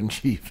jokester in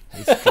chief.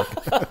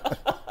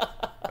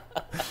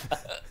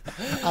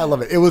 I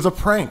love it. It was a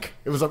prank.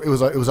 It was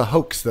a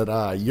hoax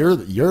that you're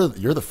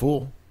the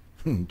fool,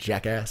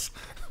 jackass.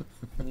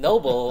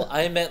 Noble,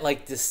 I meant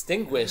like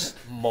distinguished,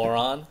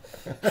 moron.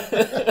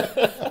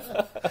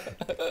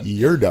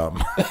 You're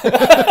dumb.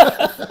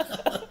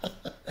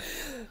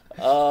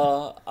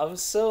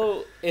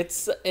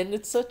 It's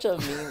such a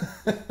mean.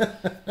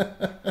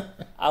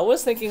 I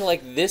was thinking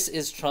like, this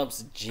is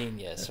Trump's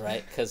genius,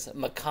 right? Because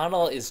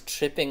McConnell is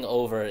tripping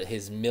over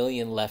his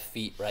million left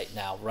feet right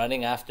now,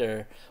 running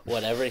after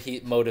whatever he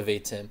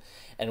motivates him,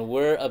 and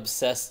we're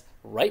obsessed,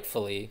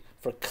 rightfully,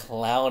 for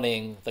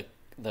clowning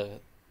the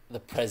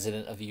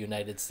president of the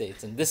United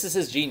States, and this is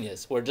his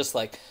genius. We're just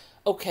like,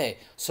 okay,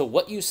 so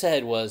what you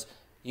said was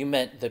you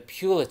meant the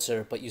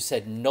Pulitzer, but you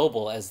said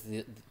noble as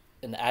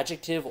an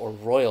adjective or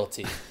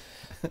royalty.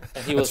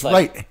 And he was That's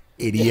like, right,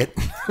 idiot.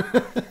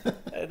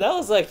 that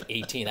was like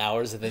 18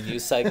 hours of the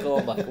news cycle.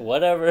 I'm like,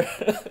 whatever.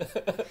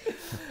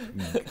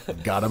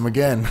 Got him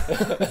again.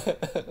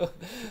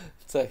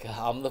 It's like,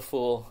 I'm the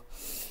fool.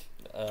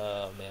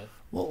 Oh man.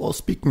 Well,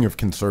 speaking of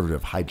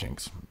conservative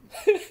hijinks,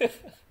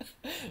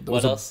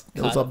 What else?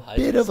 there was a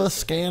bit of a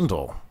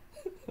scandal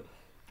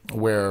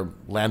where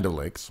Land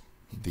O'Lakes,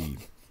 the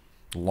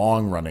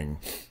long-running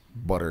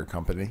butter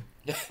company,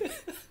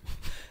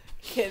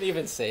 Can't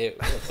even say it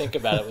or think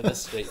about it with a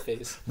straight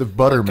face. the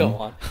Butterman, Go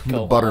on. the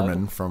Go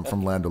Butterman on.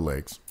 from Land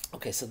O'Lakes,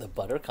 Okay, so the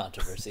butter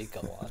controversy.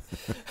 Go on.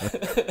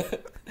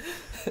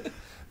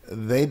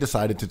 they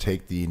decided to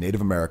take the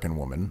Native American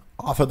woman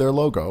off of their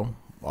logo,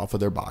 off of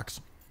their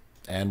box,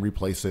 and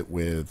replace it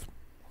with,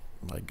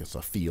 I guess,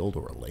 a field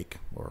or a lake,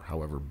 or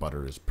however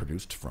butter is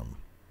produced from,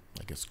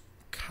 I guess,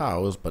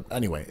 cows. But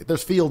anyway,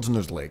 there's fields and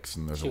there's lakes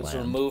and there's She a was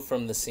land. removed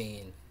from the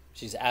scene.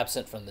 She's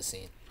absent from the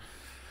scene.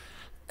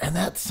 And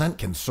that sent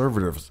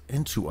conservatives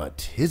into a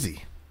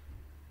tizzy.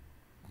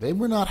 They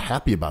were not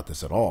happy about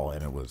this at all,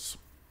 and it was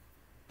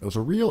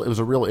a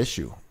real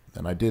issue.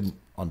 And I did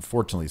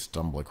unfortunately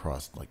stumble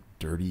across like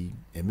dirty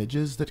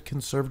images that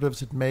conservatives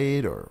had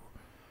made, or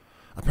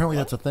apparently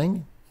that's a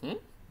thing.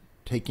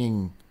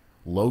 Taking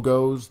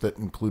logos that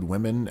include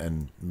women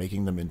and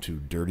making them into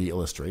dirty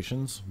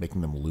illustrations,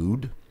 making them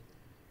lewd.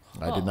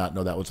 I did not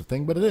know that was a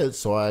thing, but it is.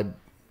 So I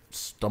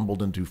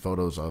stumbled into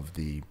photos of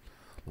the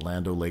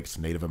Land O'Lakes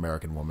Native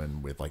American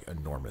woman with like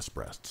enormous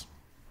breasts.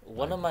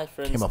 One of my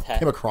friends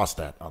Came across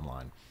that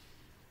online.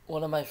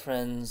 One of my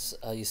friends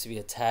used to be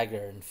a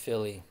tagger in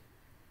Philly,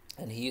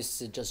 and he used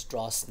to just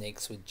draw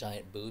snakes with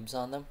giant boobs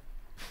on them,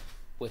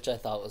 which I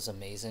thought was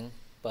amazing,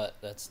 but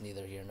that's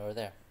neither here nor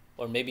there.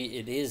 Or maybe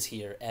it is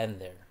here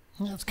and there.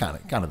 Yeah, it's kind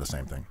of the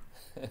same thing.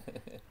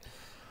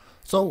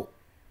 So,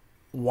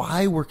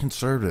 why were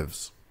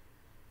conservatives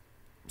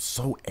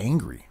so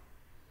angry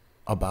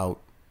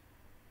about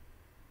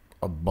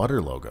a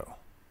butter logo?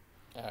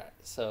 All right,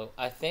 so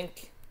I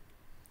think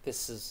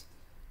this is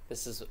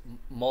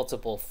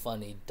multiple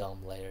funny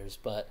dumb layers,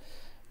 but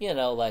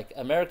like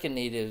American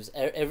natives,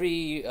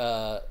 every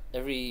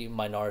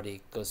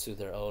minority goes through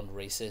their own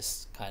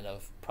racist kind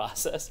of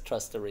process,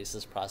 trust the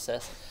racist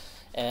process,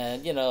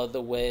 and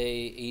the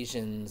way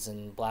Asians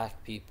and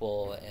black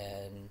people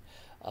and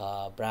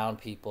brown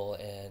people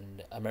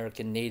and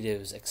American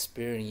natives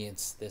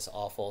experience this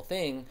awful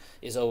thing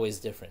is always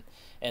different,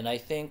 and I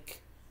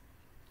think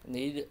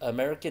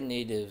American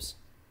natives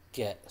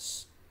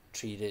get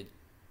treated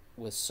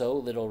with so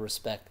little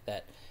respect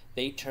that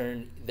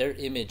their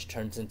image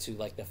turns into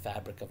like the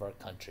fabric of our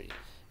country,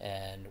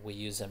 and we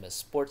use them as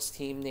sports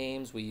team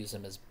names, we use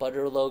them as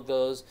butter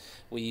logos,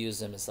 we use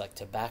them as like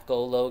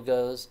tobacco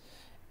logos,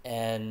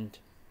 and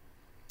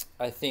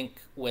I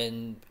think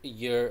when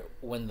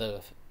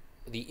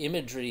the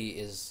imagery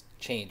is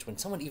changed, when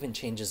someone even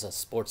changes a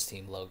sports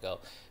team logo,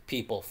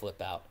 people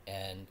flip out,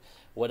 and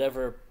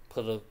whatever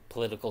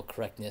political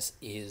correctness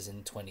is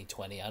in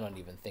 2020, I don't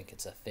even think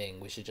it's a thing.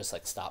 We should just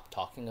like stop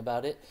talking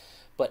about it,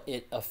 but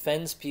it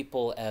offends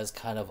people as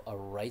kind of a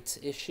rights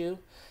issue,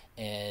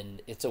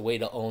 and it's a way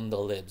to own the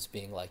libs,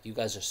 being like, you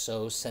guys are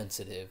so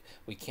sensitive,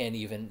 we can't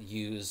even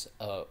use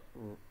a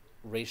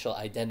racial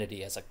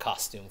identity as a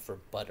costume for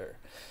butter,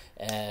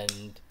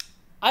 and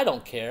I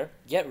don't care.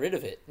 Get rid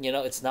of it.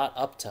 It's not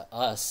up to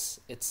us.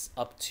 It's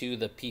up to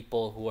the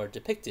people who are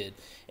depicted.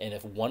 And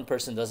if one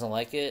person doesn't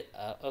like it,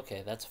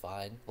 okay, that's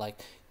fine. Like,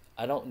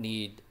 I don't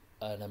need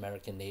an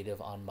American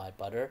native on my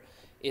butter.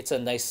 It's a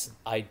nice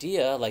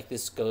idea. Like,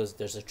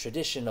 there's a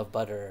tradition of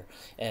butter,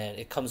 and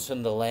it comes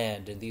from the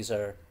land, and these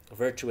are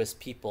virtuous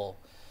people.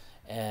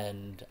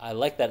 And I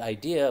like that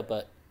idea,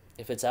 but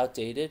if it's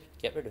outdated,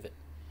 get rid of it.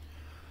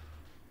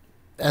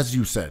 As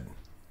you said,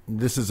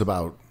 this is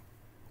about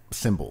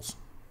symbols.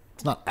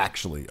 It's not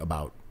actually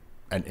about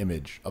an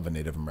image of a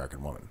Native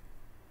American woman.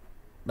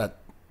 That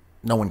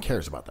no one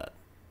cares about that.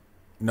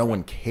 No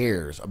one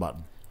cares about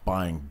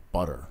buying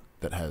butter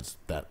that has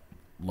that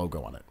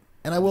logo on it.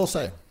 And I will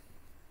say,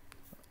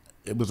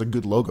 it was a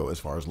good logo as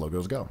far as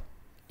logos go.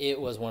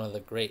 It was one of the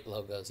great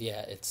logos.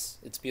 Yeah, it's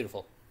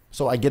beautiful.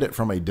 So I get it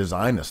from a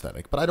design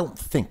aesthetic, but I don't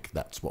think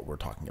that's what we're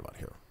talking about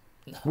here.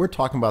 No. We're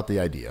talking about the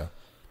idea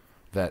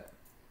that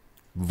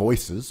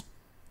voices,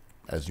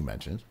 as you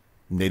mentioned,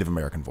 Native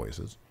American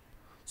voices,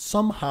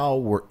 somehow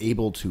were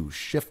able to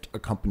shift a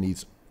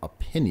company's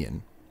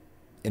opinion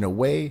in a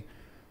way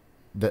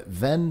that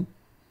then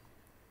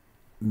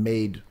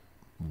made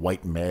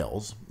white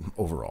males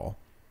overall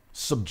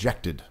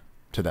subjected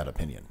to that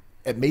opinion.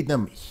 It made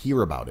them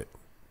hear about it,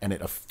 and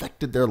it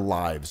affected their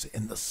lives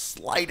in the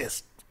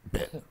slightest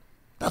bit.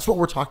 That's what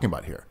we're talking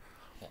about here.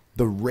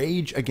 The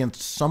rage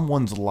against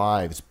someone's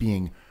lives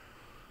being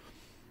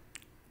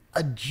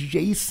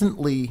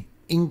adjacently,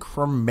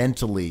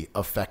 incrementally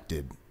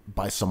affected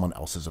by someone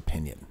else's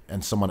opinion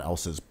and someone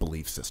else's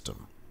belief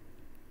system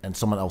and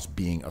someone else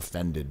being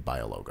offended by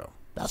a logo.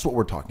 That's what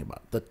we're talking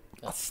about.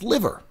 A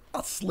sliver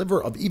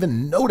of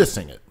even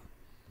noticing it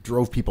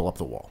drove people up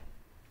the wall.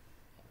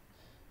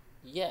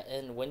 Yeah,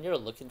 and when you're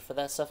looking for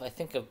that stuff, I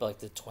think of like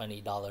the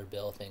 $20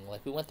 bill thing.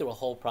 Like, we went through a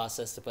whole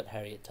process to put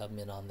Harriet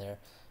Tubman on there.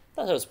 I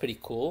thought that was pretty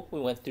cool.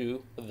 We went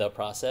through the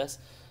process,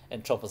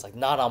 and Trump was like,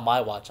 not on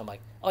my watch. I'm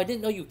like, oh, I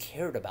didn't know you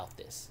cared about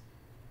this.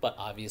 but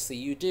obviously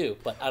you do.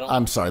 But I don't.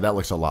 I'm sorry, that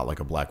looks a lot like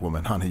a black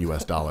woman on a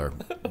U.S. dollar.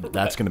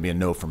 That's going to be a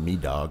no from me,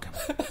 dog.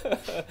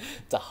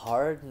 It's a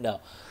hard no.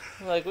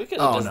 Like, we could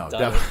Oh, have no, just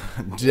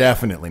done it.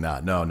 definitely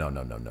not. No.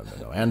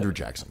 Andrew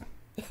Jackson.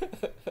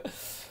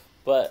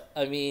 But,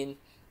 I mean,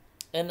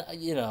 and,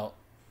 you know,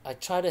 I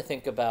try to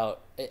think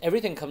about,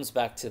 everything comes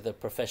back to the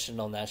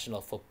Professional National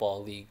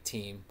Football League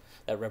team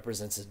that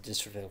represents the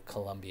District of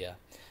Columbia,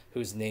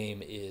 whose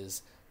name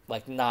is,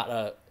 like, not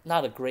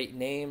a great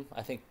name.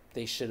 I think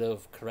they should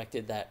have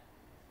corrected that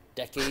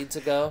decades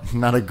ago.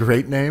 Not a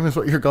great name is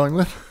what you're going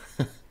with?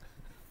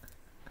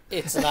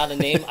 It's not a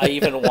name I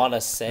even want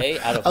to say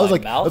out of my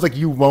mouth. I was like,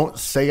 you won't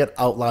say it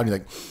out loud. You're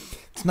like,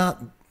 it's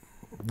not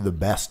the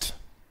best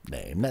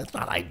name. That's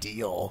not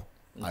ideal.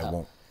 No. I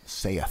won't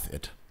saith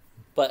it.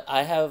 But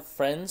I have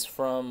friends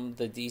from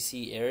the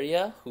DC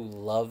area who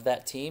love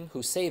that team,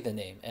 who say the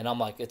name. And I'm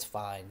like, it's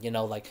fine. You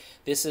know, like,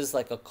 this is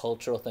like a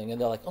cultural thing.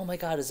 And they're like, oh my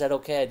God, is that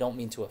okay? I don't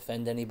mean to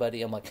offend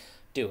anybody. I'm like,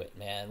 do it,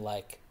 man.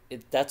 Like,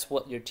 that's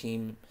what your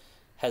team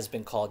has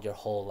been called your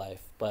whole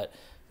life. But,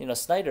 you know,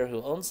 Snyder,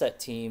 who owns that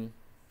team,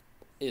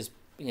 is,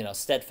 you know,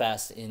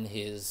 steadfast in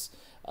his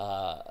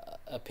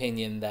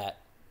opinion that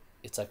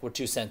it's like, we're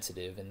too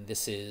sensitive, and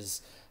this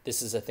is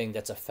a thing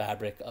that's a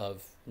fabric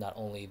of not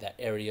only that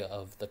area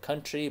of the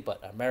country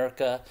but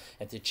America,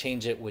 and to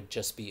change it would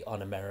just be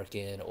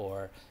un-American.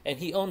 And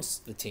he owns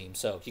the team,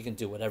 so he can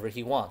do whatever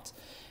he wants,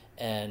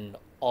 and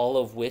all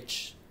of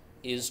which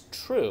is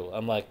true.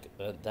 I'm like,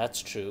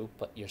 that's true,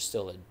 but you're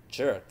still a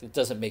jerk. It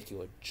doesn't make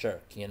you a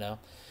jerk, you know.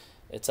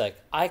 It's like,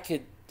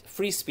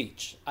 free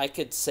speech, I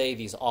could say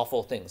these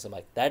awful things. I'm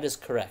like, that is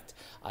correct.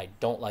 I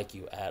don't like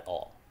you at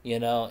all, you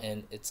know?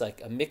 And it's like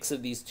a mix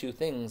of these two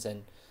things,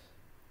 and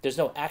there's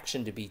no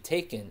action to be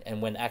taken. And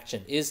when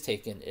action is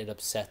taken, it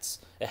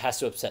has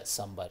to upset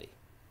somebody.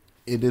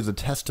 It is a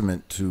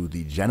testament to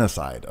the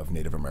genocide of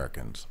Native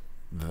Americans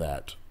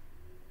that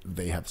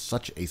they have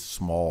such a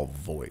small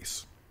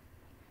voice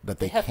that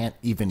they can't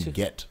even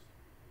get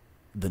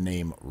the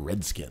name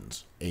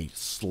Redskins, a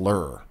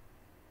slur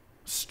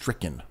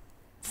stricken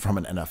from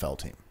an NFL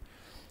team.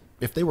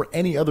 If they were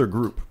any other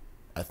group,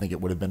 I think it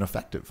would have been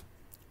effective.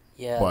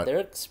 Yeah, but their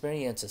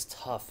experience is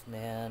tough,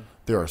 man.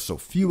 There are so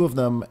few of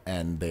them,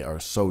 and they are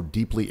so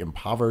deeply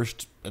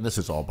impoverished, and this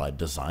is all by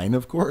design,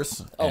 of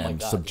course, and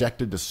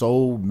subjected to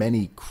so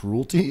many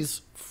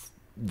cruelties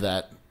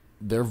that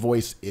their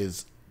voice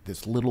is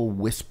this little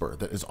whisper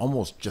that is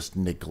almost just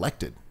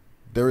neglected.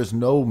 There is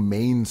no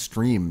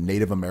mainstream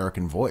Native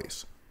American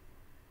voice,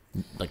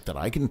 like, that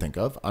I can think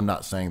of. I'm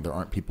not saying there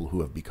aren't people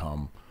who have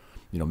become,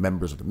 you know,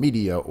 members of the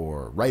media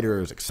or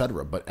writers,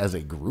 etc. But as a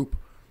group,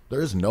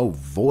 there is no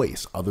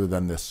voice other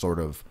than this sort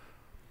of,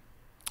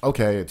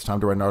 okay, it's time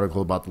to write an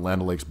article about the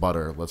Land O'Lakes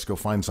butter. Let's go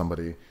find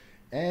somebody.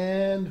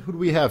 And who do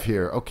we have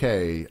here?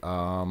 Okay,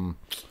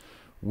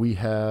 we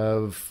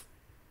have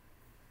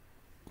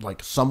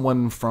like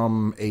someone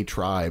from a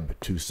tribe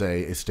to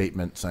say a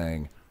statement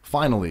saying,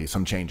 finally,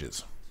 some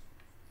changes.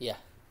 Yeah.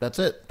 That's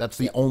it. That's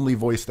the only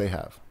voice they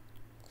have.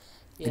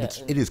 Yeah,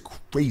 it is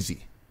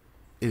crazy.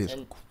 It is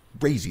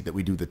crazy that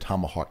we do the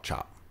tomahawk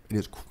chop. It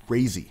is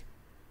crazy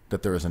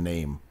that there is a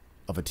name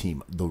of a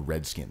team, the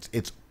Redskins.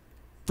 It's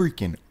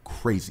freaking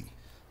crazy.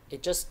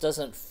 It just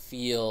doesn't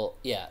feel...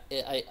 Yeah,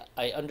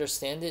 I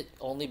understand it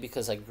only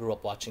because I grew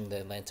up watching the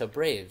Atlanta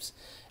Braves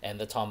and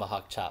the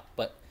tomahawk chop.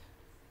 But,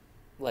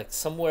 like,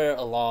 somewhere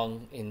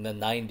along in the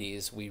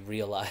 90s, we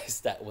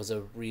realized that was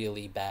a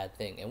really bad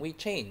thing. And we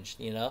changed,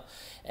 you know?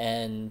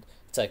 And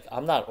it's like,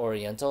 I'm not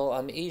Oriental,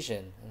 I'm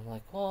Asian. And I'm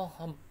like, well,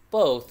 I'm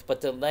both,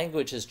 but the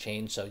language has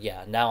changed, so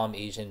yeah, now I'm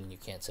Asian and you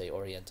can't say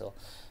Oriental.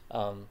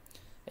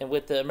 And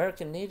with the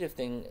American Native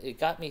thing, it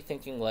got me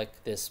thinking,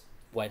 like, this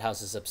White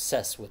House is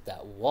obsessed with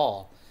that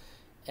wall.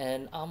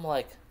 And I'm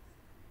like,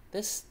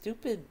 this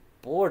stupid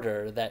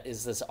border that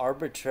is this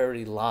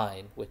arbitrary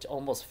line, which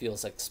almost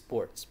feels like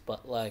sports,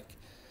 but like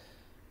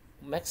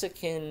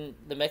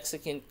the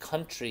Mexican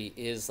country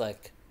is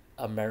like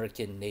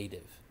American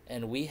Native.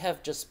 And we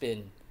have just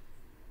been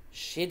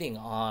shitting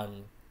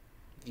on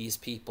these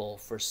people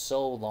for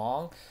so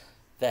long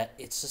that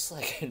it's just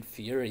like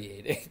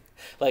infuriating.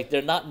 Like,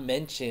 they're not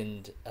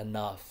mentioned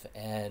enough,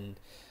 and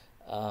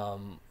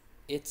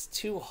it's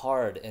too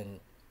hard.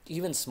 And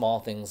even small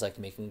things like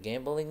making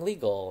gambling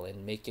legal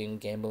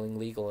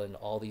in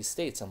all these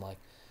states, I'm like,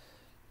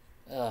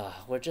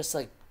 we're just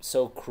like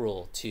so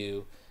cruel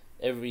to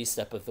every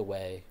step of the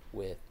way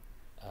with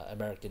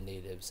American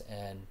natives.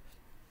 And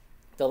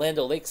the Land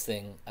O'Lakes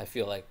thing, I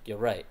feel like you're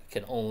right,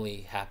 can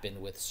only happen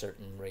with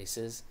certain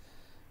races,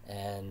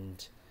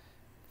 and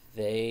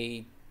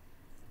they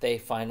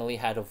finally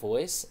had a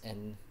voice,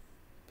 and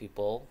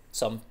people,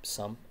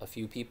 a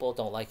few people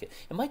don't like it.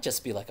 It might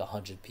just be like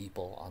 100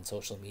 people on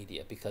social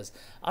media, because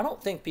I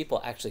don't think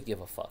people actually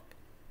give a fuck.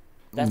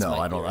 I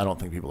don't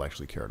think people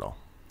actually care at all.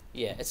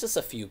 Yeah, it's just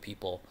a few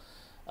people.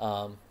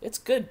 It's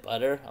good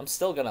butter. I'm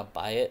still gonna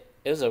buy it.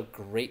 It was a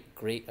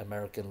great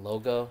American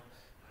logo,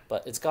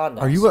 but it's gone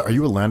now. Are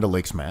you a Land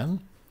O'Lakes man?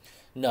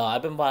 No,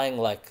 I've been buying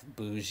like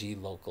bougie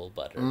local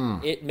butter.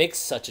 It makes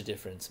such a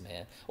difference,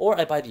 man. Or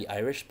I buy the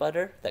Irish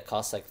butter that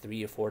costs like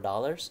 $3 or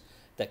 $4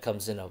 that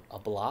comes in a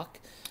block.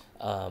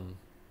 A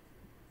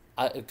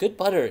good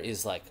butter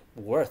is like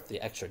worth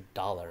the extra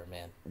dollar,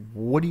 man.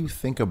 What do you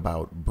think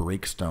about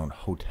Breakstone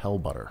Hotel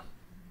Butter?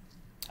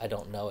 I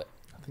don't know it.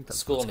 I think that's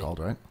School what it's me. called,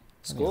 right?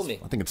 School me.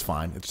 I think it's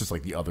fine. It's just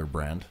like the other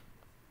brand.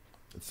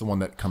 It's the one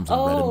that comes in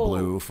red and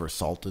blue for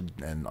salted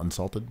and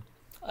unsalted.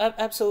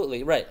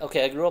 Absolutely right.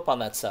 Okay, I grew up on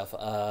that stuff.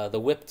 The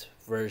whipped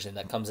version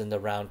that comes in the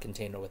round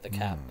container with the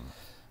cap.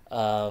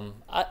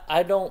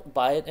 I don't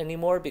buy it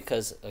anymore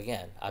because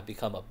again I've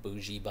become a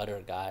bougie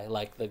butter guy.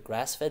 Like the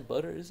grass-fed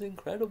butter is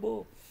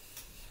incredible.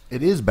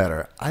 It is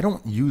better. I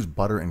don't use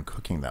butter in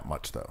cooking that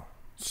much though,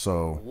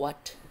 so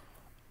What?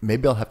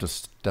 maybe I'll have to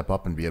step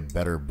up and be a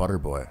better butter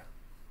boy.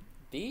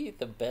 Be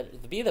the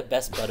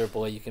best butter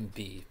boy you can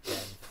be, Ben.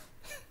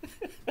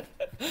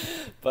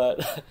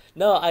 But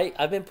no,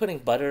 I've been putting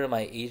butter in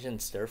my Asian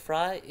stir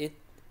fry.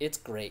 It's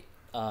great.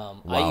 I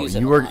Wow, use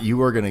it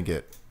you are gonna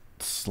get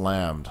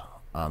slammed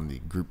on the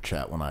group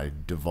chat when I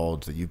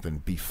divulge that you've been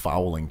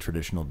befouling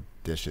traditional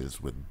dishes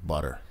with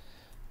butter.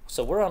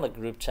 So we're on a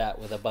group chat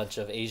with a bunch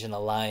of Asian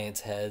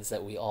Alliance heads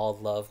that we all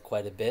love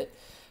quite a bit,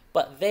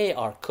 but they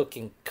are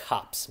cooking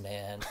cops,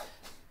 man.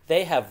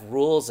 They have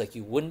rules like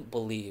you wouldn't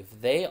believe.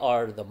 They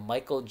are the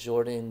Michael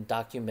Jordan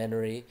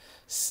documentary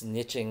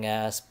snitching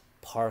ass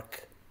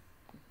park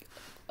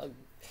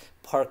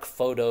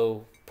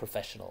photo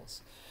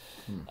professionals.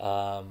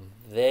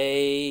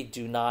 They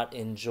do not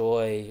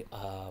enjoy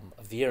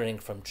veering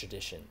from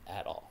tradition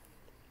at all.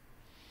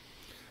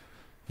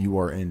 You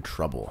are in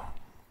trouble.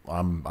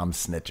 I'm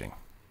snitching.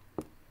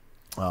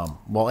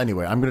 Well,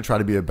 anyway, I'm going to try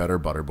to be a better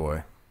butter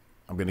boy.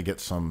 I'm going to get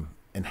some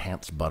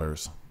enhanced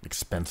butters,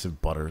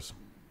 expensive butters.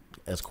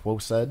 As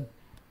Kuo said,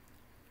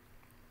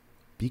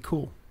 be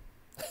cool.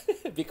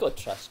 Be cool.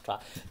 Just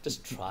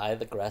try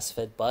the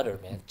grass-fed butter,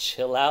 man.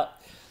 Chill out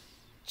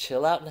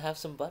and have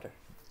some butter.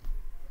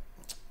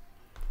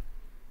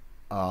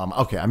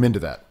 Okay, I'm into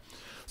that.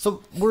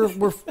 So we're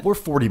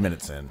 40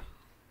 minutes in.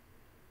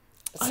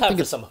 It's time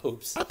for some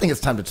hoops. I think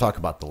it's time to talk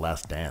about The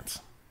Last Dance.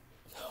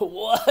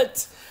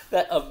 What?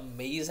 That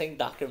amazing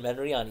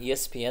documentary on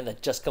ESPN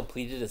that just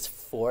completed its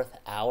 4th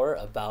hour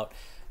about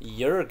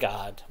your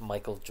god,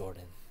 Michael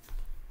Jordan.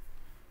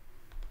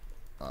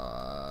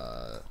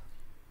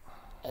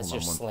 As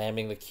you're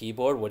slamming the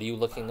keyboard, what are you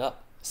looking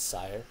up,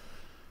 sire?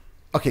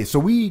 Okay, so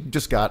we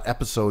just got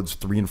episodes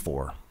 3 and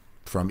 4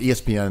 from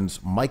ESPN's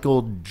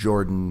Michael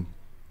Jordan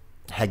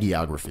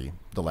hagiography,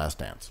 The Last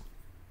Dance.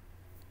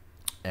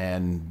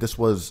 And this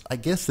was, I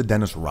guess, the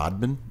Dennis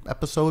Rodman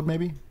episode,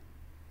 maybe?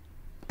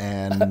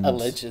 And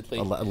Allegedly.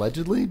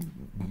 Allegedly,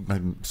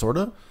 sort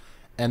of.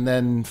 And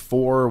then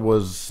 4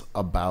 was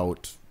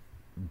about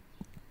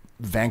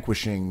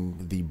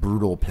vanquishing the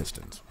brutal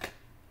Pistons.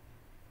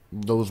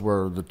 Those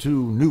were the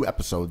 2 new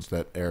episodes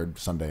that aired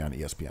Sunday on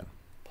ESPN.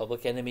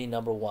 Public Enemy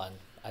number 1,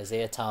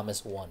 Isaiah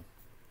Thomas 1.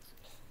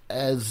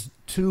 As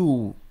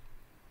 2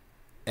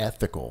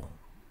 ethical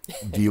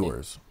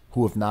viewers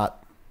who have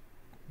not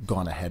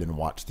gone ahead and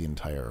watched the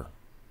entire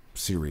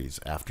series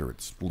after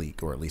its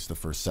leak, or at least the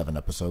first 7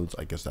 episodes,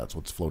 I guess that's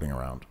what's floating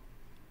around,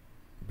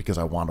 because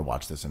I want to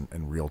watch this in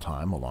real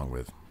time along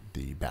with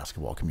the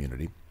basketball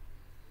community.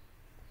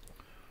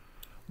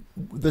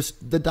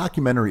 The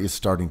documentary is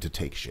starting to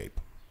take shape.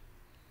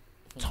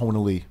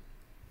 Tonally,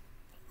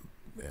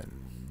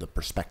 and the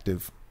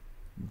perspective,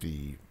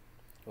 the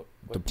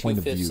point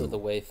of view. 2/5 of the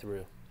way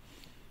through.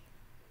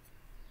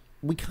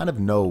 We kind of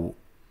know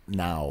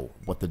now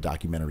what the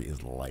documentary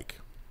is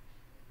like.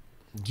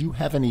 Do you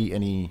have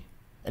any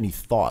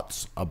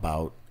thoughts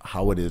about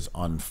how it is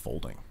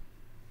unfolding?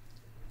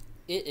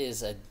 It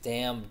is a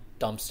damn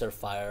dumpster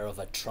fire of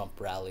a Trump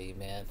rally,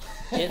 man.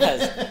 It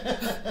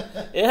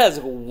has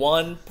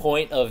one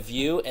point of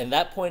view, and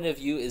that point of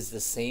view is the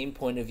same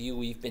point of view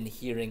we've been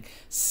hearing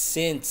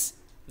since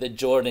the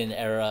Jordan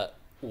era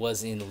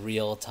was in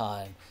real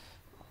time.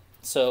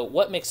 So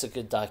what makes a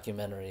good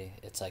documentary?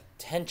 It's like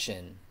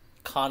tension,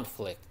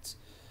 conflict,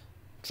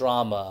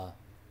 drama,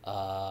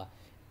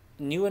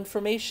 new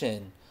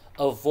information,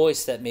 a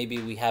voice that maybe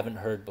we haven't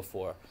heard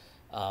before.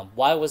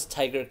 Why was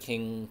Tiger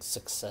King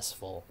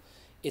successful?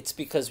 It's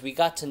because we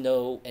got to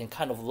know and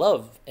kind of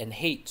love and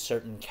hate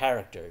certain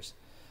characters.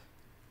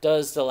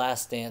 Does The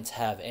Last Dance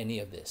have any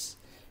of this?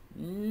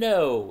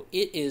 No,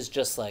 it is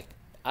just like,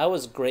 I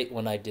was great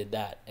when I did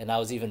that, and I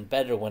was even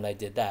better when I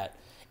did that,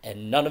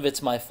 and none of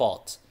it's my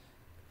fault.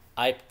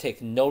 I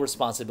take no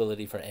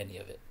responsibility for any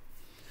of it.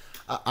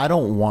 I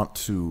don't want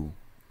to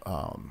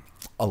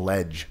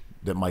allege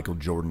that Michael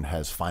Jordan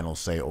has final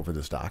say over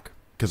this doc,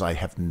 because I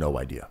have no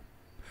idea.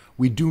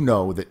 We do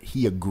know that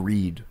he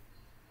agreed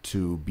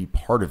to be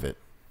part of it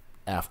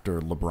after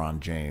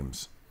LeBron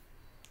James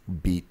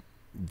beat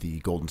the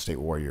Golden State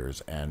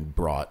Warriors and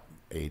brought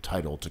a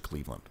title to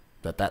Cleveland.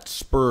 That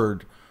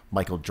spurred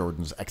Michael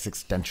Jordan's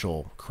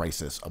existential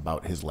crisis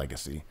about his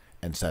legacy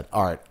and said,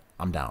 all right,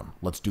 I'm down.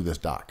 Let's do this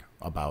doc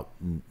about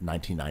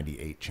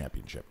 1998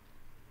 championship.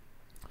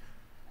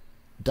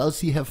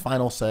 Does he have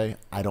final say?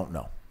 I don't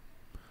know.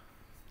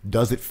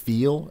 Does it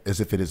feel as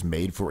if it is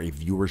made for a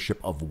viewership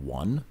of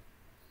one?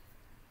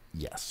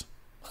 Yes.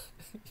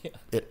 Yeah.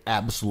 It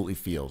absolutely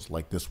feels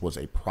like this was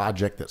a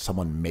project that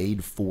someone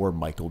made for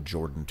Michael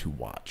Jordan to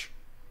watch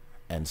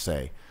and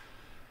say,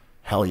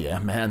 hell yeah,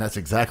 man, that's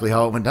exactly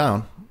how it went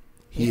down.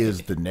 He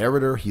is the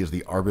narrator. He is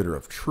the arbiter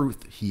of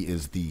truth. He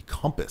is the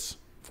compass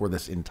for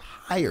this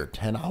entire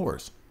 10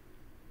 hours.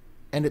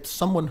 And it's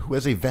someone who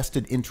has a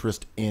vested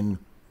interest in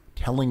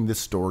telling this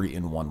story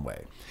in one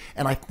way.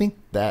 And I think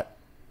that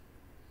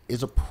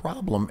is a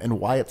problem and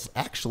why it's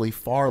actually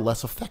far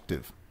less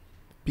effective.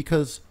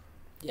 Because,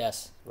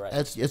 yes, right.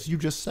 as you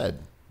just said,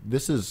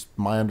 this is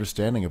my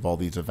understanding of all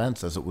these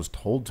events as it was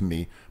told to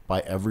me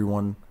by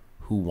everyone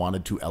who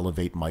wanted to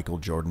elevate Michael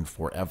Jordan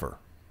forever.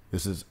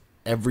 This is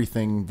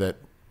everything that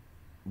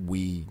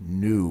we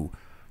knew.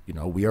 You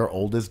know, we are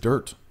old as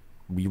dirt.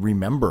 We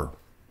remember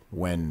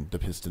when the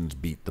Pistons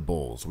beat the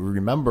Bulls. We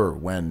remember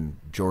when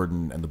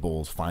Jordan and the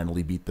Bulls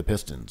finally beat the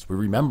Pistons. We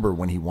remember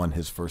when he won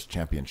his first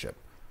championship.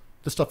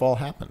 This stuff all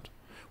happened.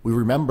 We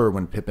remember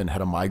when Pippen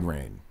had a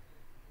migraine.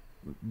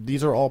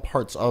 These are all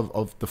parts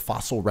of the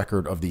fossil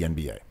record of the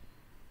NBA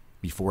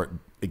before it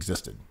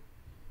existed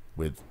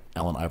with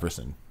Allen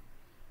Iverson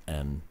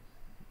and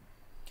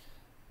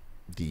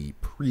the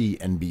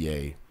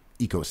pre-NBA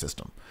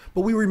ecosystem.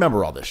 But we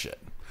remember all this shit.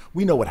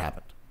 We know what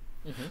happened.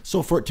 Mm-hmm.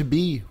 So for it to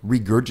be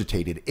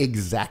regurgitated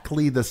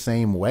exactly the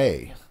same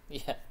way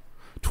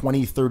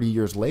 20, 30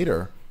 years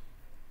later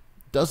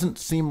doesn't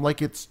seem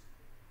like it's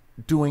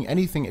doing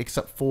anything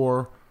except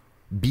for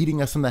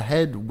beating us in the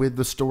head with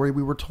the story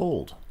we were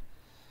told.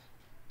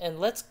 And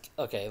let's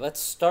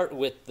start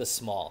with the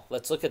small.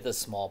 Let's look at the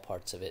small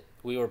parts of it.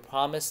 We were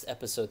promised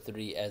episode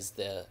 3 as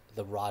the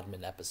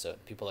Rodman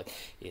episode. People are like,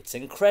 it's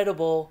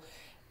incredible.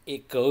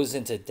 It goes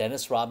into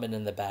Dennis Rodman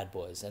and the Bad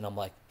Boys. And I'm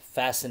like,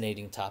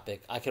 fascinating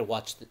topic. I could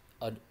watch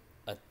a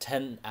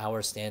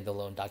 10-hour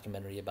standalone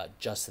documentary about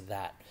just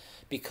that,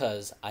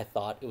 because I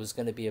thought it was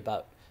going to be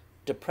about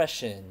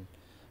depression,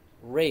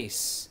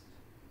 race,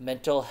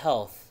 mental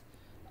health,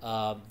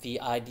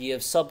 the idea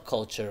of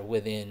subculture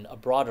within a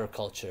broader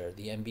culture,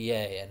 the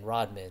NBA and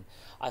Rodman.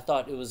 I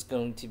thought it was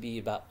going to be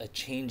about a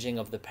changing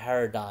of the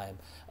paradigm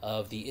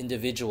of the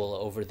individual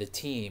over the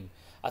team.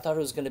 I thought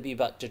it was going to be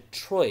about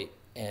Detroit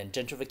and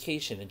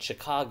gentrification in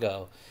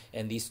Chicago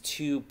and these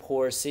two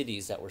poor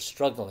cities that were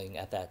struggling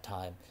at that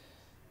time.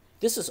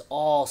 This is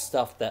all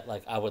stuff that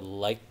I would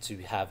like to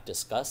have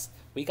discussed.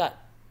 We got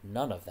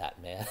none of that,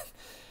 man.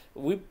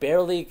 We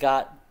barely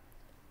got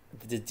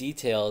the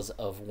details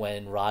of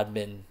when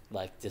Rodman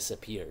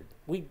disappeared.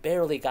 We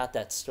barely got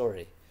that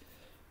story.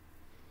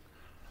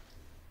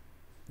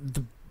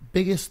 The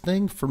biggest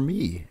thing for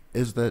me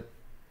is that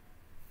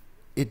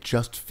it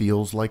just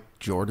feels like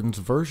Jordan's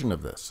version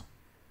of this.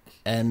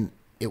 And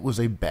it was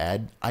a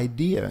bad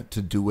idea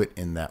to do it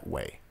in that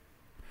way.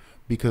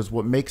 Because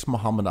what makes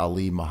Muhammad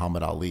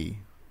Ali,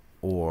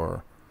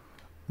 or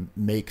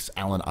makes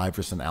Allen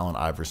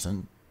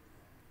Iverson,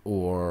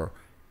 or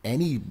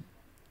any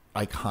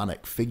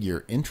iconic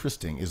figure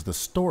interesting is the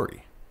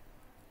story.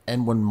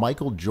 And when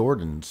Michael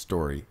Jordan's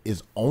story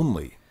is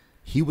only,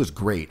 he was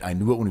great, I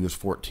knew it when he was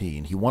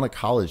 14, he won a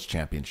college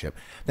championship,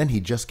 then he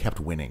just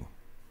kept winning.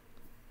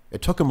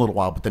 It took him a little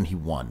while, but then he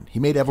won. He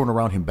made everyone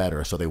around him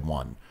better, so they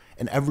won.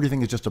 And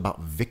everything is just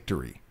about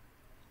victory.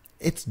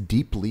 It's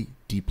deeply,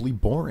 deeply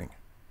boring.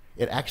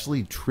 It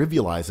actually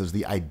trivializes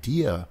the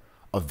idea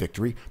of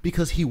victory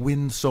because he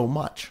wins so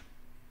much.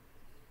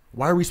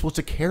 Why are we supposed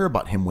to care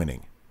about him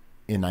winning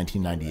in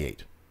 1998?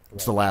 Right.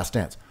 It's the last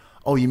dance.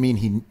 Oh, you mean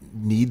he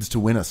needs to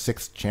win a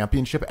 6th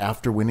championship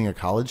after winning a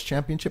college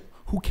championship?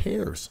 Who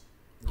cares?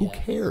 Who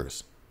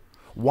cares?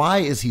 Why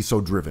is he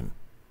so driven?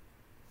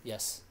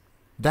 Yes.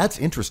 That's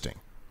interesting.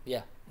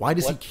 Yeah. Why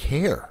does he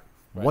care?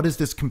 Right. What is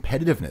this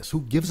competitiveness?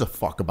 Who gives a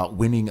fuck about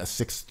winning a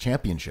 6th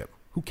championship?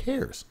 Who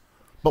cares?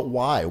 But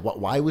why?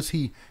 Why was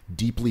he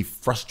deeply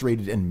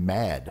frustrated and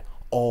mad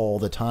all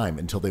the time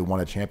until they won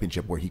a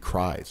championship where he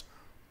cries?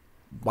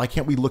 Why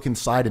can't we look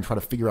inside and try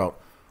to figure out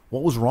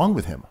what was wrong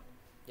with him?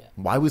 Yeah.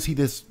 Why was he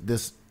this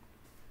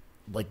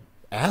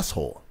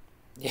asshole?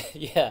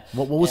 Yeah.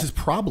 What was his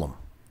problem?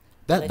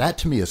 That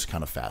to me is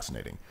kind of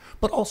fascinating.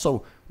 But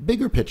also,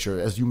 bigger picture,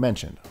 as you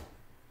mentioned,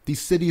 these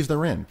cities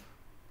they're in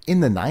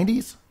the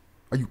 90s?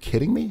 Are you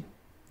kidding me?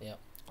 Yeah.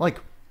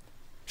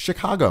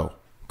 Chicago,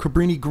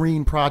 Cabrini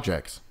Green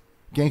projects,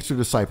 Gangster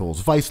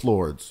Disciples, Vice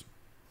Lords,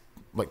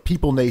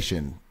 People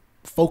Nation,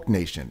 Folk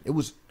Nation. It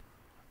was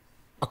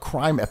a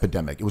crime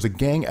epidemic. It was a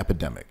gang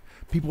epidemic.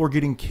 People were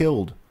getting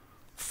killed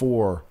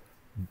for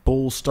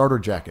Bulls starter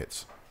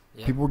jackets.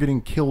 Yeah. People were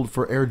getting killed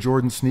for Air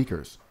Jordan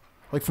sneakers.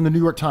 From the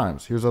New York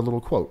Times, here's a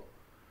little quote.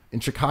 In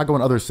Chicago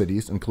and other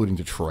cities, including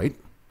Detroit,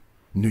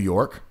 New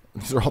York,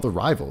 these are all the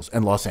rivals,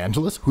 and Los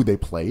Angeles, who they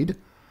played,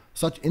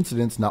 such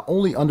incidents not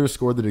only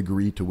underscore the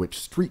degree to which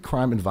street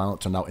crime and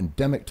violence are now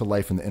endemic to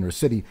life in the inner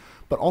city,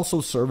 but also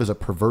serve as a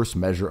perverse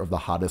measure of the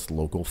hottest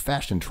local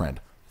fashion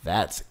trend.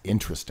 That's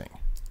interesting.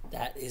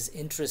 That is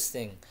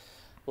interesting.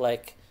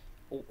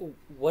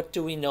 What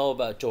do we know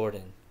about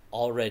Jordan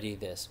already?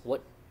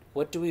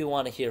 What do we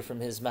want to hear from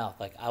his mouth?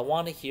 Like, I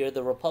want to hear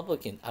the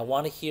Republican. I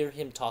want to hear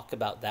him talk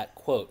about that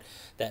quote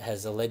that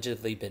has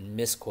allegedly been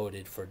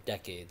misquoted for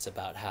decades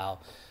about how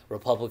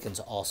Republicans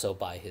also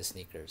buy his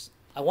sneakers.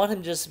 I want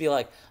him just to be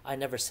like, I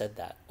never said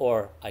that,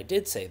 or I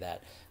did say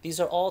that. These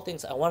are all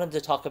things. I want him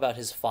to talk about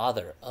his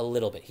father a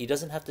little bit. He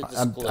doesn't have to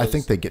disclose. I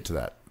think they get to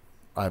that.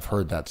 I've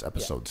heard that's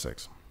episode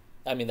 6.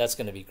 I mean, that's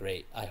going to be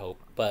great, I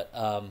hope. But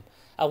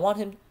I want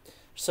him.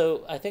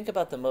 So I think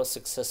about the most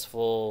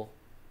successful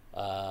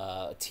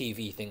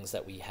TV things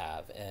that we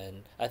have,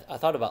 and I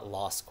thought about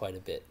Lost quite a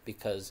bit,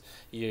 because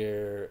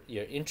you're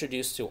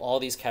introduced to all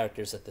these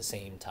characters at the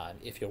same time.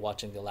 If you're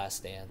watching The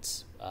Last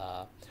Dance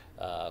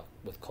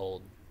with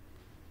Cold,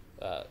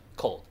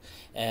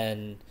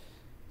 and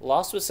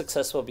Lost was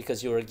successful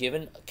because you were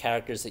given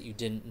characters that you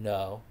didn't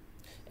know,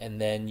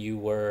 and then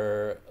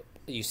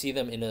you see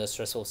them in a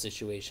stressful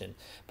situation.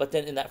 But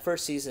then in that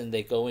first season,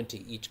 they go into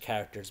each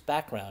character's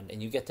background,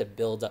 and you get to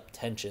build up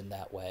tension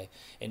that way.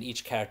 And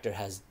each character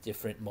has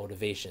different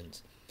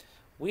motivations.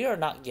 We are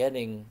not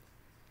getting,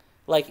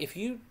 like, if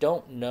you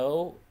don't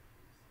know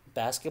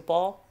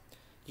basketball,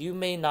 you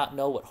may not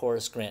know what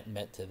Horace Grant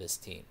meant to this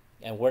team.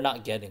 And we're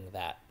not getting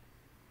that.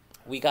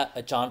 We got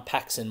a John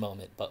Paxson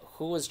moment, but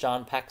who was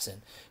John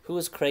Paxson? Who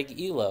was Craig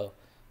Elo?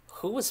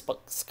 Who was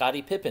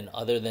Scottie Pippen,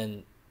 other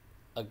than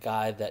a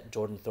guy that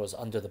Jordan throws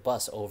under the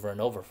bus over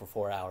and over for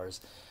 4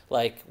 hours?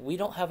 Like, we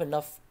don't have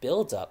enough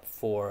build up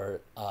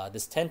for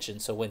this tension.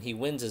 So when he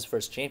wins his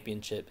first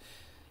championship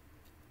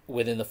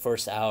within the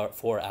first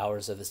 4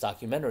 hours of this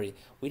documentary,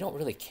 we don't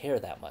really care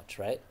that much,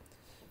 right?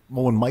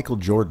 Well, when Michael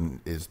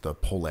Jordan is the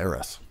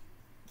Polaris,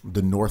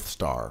 the North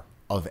Star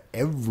of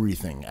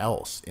everything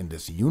else in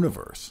this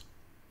universe,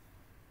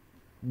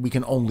 we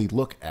can only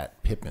look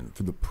at Pippen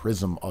through the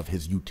prism of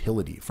his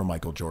utility for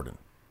Michael Jordan.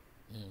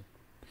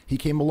 He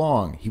came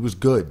along. He was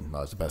good. That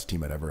was the best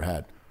team I'd ever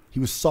had. He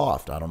was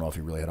soft. I don't know if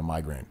he really had a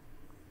migraine.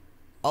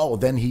 Oh,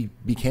 then he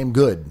became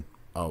good.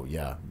 Oh,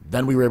 yeah.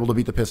 Then we were able to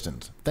beat the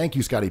Pistons. Thank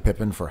you, Scottie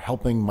Pippen, for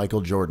helping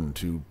Michael Jordan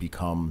to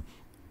become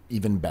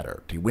even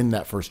better, to win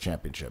that first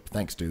championship.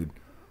 Thanks, dude.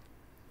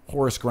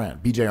 Horace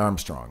Grant, B.J.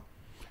 Armstrong.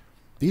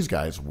 These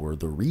guys were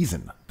the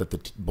reason that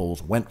the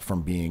Bulls went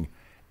from being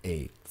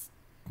a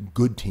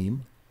good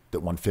team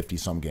that won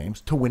 50-some games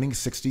to winning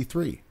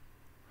 63.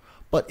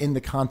 But in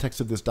the context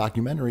of this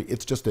documentary,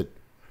 it's just that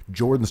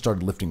Jordan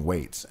started lifting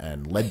weights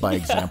and led by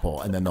example,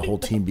 and then the whole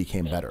team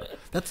became better.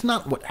 That's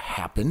not what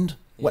happened.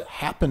 What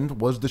happened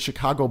was the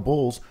Chicago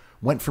Bulls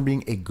went from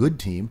being a good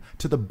team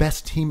to the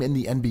best team in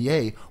the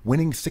NBA,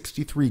 winning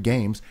 63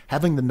 games,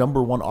 having the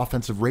number 1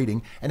 offensive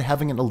rating, and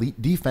having an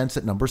elite defense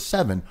at number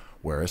 7,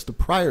 whereas the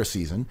prior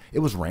season, it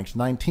was ranked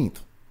 19th.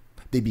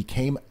 They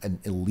became an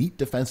elite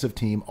defensive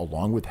team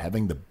along with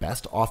having the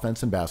best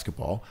offense in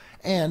basketball,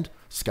 and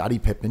Scottie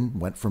Pippen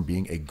went from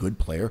being a good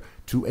player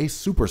to a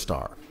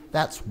superstar.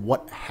 That's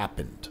what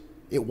happened.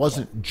 It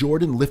wasn't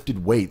Jordan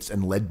lifted weights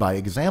and led by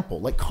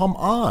example. Like, come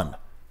on.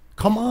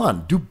 Come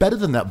on. Do better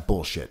than that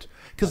bullshit.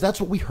 Because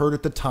that's what we heard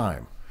at the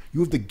time.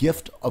 You have the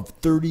gift of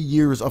 30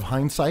 years of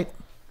hindsight.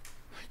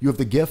 You have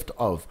the gift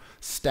of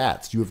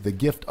stats. You have the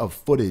gift of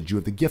footage. You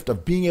have the gift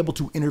of being able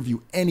to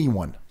interview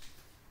anyone.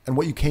 And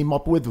what you came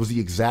up with was the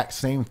exact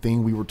same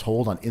thing we were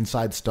told on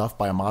Inside Stuff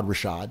by Ahmad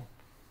Rashad.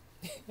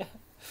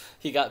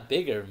 He got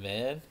bigger,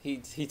 man. He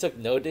took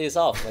no days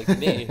off like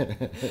me.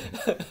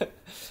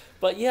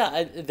 But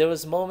yeah, there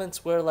was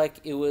moments where, like,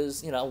 it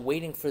was,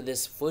 waiting for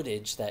this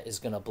footage that is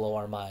going to blow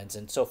our minds.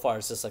 And so far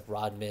it's just like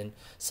Rodman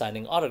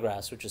signing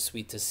autographs, which is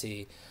sweet to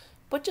see.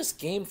 But just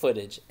game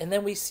footage. And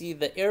then we see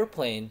the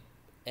airplane,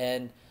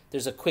 and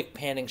there's a quick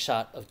panning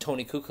shot of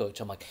Tony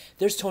Kukoc. I'm like,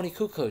 there's Tony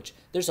Kukoc.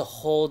 There's a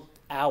whole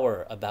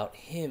hour about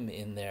him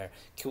in there.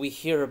 Can we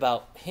hear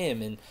about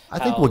him? And I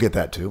think we'll get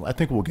that too. I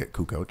think we'll get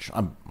Kukoc.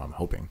 I'm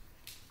hoping.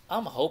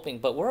 I'm hoping,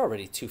 but we're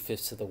already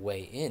 2/5 of the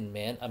way in,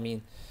 man. I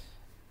mean,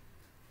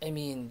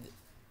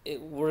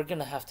 we're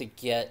gonna have to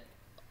get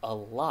a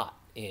lot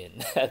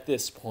in at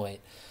this point,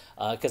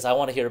 because I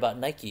want to hear about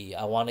Nike.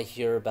 I want to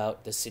hear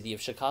about the city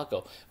of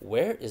Chicago.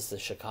 Where is the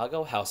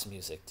Chicago house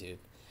music, dude?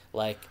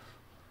 Like,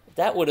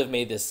 that would have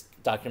made this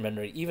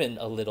documentary even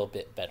a little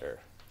bit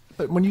better.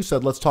 But when you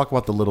said, let's talk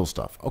about the little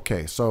stuff.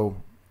 Okay, so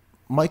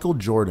Michael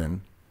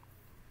Jordan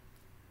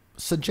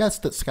suggests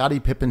that Scottie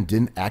Pippen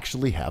didn't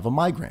actually have a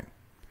migraine.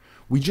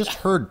 We just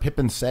heard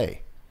Pippen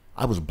say,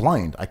 I was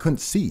blind. I couldn't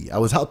see. I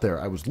was out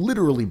there. I was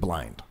literally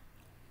blind.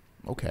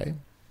 Okay.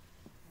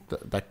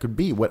 That could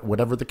be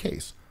whatever the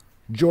case.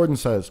 Jordan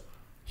says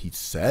he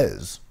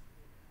says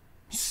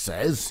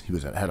he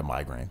had a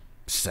migraine.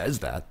 Says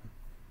that.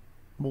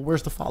 Well,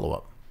 where's the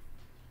follow-up?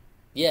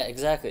 Yeah,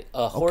 exactly.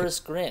 Horace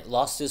Grant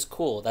lost his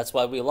cool. That's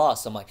why we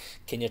lost. I'm like,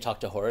 can you talk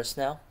to Horace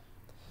now?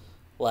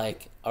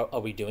 Like, are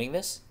we doing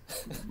this?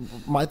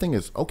 My thing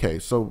is, okay,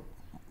 so,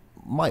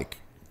 Mike,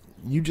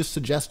 you just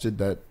suggested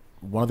that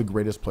one of the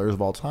greatest players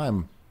of all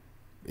time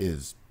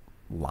is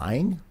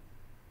lying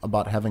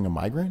about having a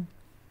migraine?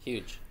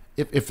 Huge.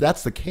 If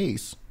that's the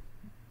case,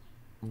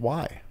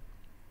 why?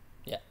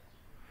 Yeah.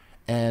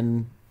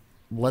 And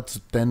let's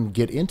then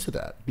get into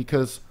that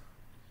because,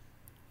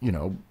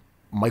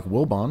 Mike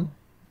Wilbon,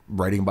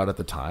 writing about it at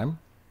the time,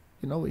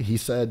 he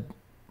said,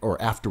 or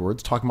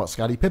afterwards, talking about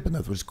Scottie Pippen,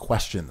 there was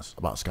questions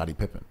about Scottie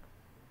Pippen.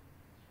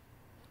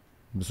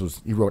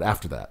 He wrote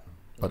after that,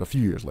 but a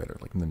few years later,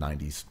 like in the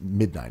 90s,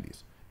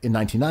 mid-90s. In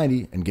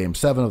 1990, in Game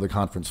 7 of the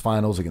conference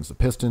finals against the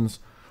Pistons,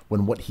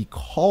 when what he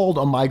called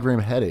a migraine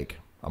headache,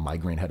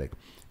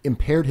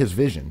 impaired his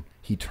vision,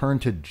 he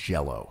turned to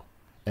Jell-O,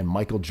 and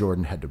Michael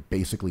Jordan had to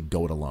basically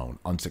go it alone,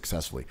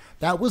 unsuccessfully.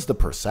 That was the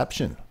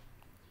perception,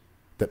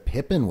 that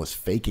Pippen was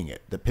faking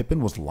it, that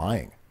Pippen was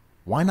lying.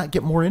 Why not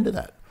get more into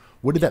that?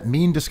 What did that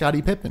mean to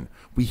Scottie Pippen?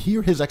 We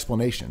hear his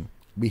explanation.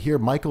 We hear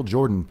Michael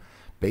Jordan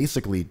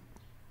basically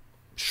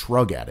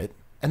shrug at it,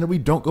 and then we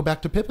don't go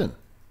back to Pippen.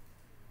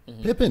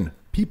 Mm-hmm. Pippen,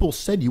 people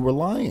said you were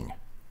lying.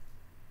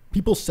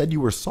 People said you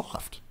were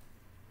soft.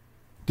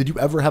 Did you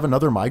ever have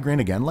another migraine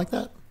again like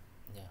that?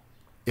 Yeah.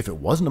 If it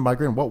wasn't a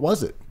migraine, what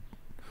was it?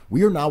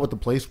 We are now at the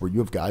place where you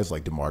have guys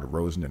like DeMar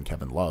DeRozan and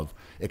Kevin Love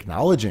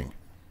acknowledging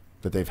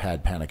that they've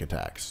had panic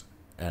attacks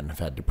and have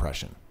had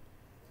depression.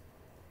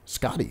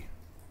 Scottie,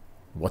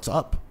 what's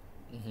up?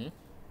 Mm-hmm.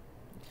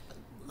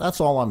 That's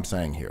all I'm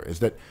saying here, is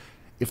that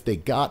if they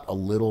got a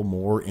little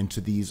more into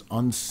these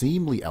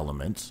unseemly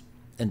elements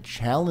and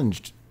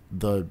challenged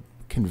the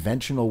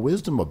conventional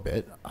wisdom a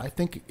bit, I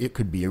think it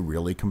could be a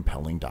really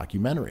compelling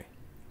documentary.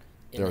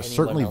 There are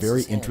certainly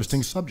very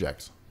interesting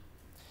subjects.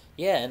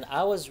 Yeah, and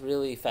I was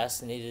really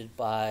fascinated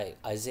by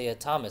Isaiah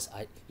Thomas.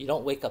 You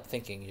don't wake up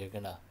thinking you're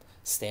going to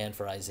stand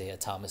for Isaiah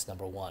Thomas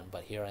 #1,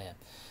 but here I am.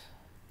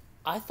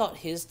 I thought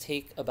his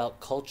take about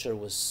culture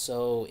was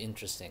so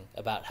interesting,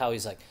 about how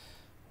he's like,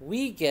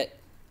 we get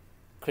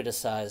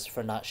criticized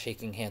for not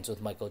shaking hands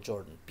with Michael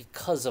Jordan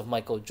because of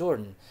Michael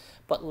Jordan,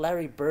 but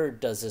Larry Bird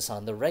does this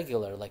on the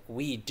regular. Like,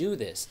 we do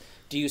this.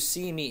 Do you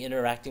see me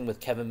interacting with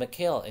Kevin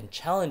McHale and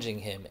challenging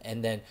him,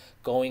 and then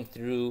going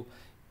through,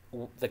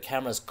 the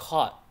cameras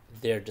caught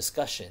their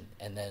discussion,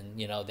 and then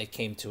they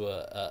came to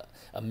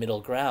a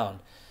middle ground,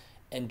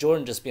 and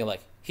Jordan just being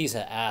like, he's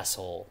an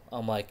asshole.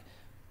 I'm like,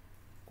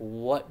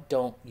 what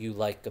don't you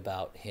like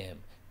about him?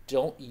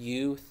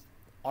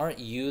 Aren't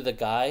you the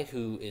guy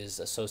who is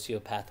a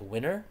sociopath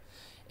winner?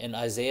 And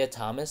Isaiah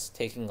Thomas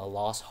taking a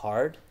loss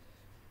hard,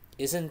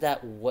 isn't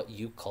that what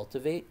you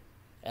cultivate?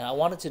 And I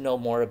wanted to know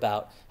more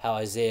about how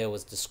Isaiah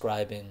was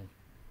describing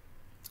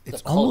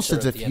it's almost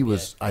as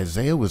if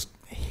Isaiah was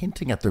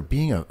hinting at there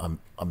being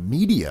a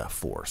media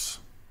force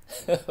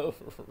right.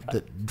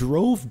 that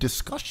drove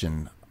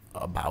discussion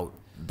about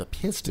the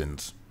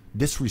Pistons'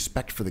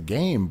 disrespect for the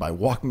game by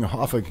walking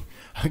off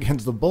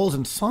against the Bulls,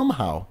 and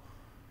somehow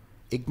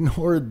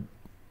ignored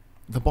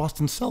the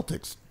Boston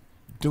Celtics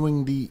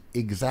doing the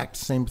exact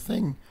same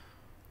thing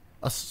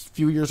a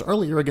few years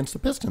earlier against the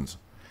Pistons.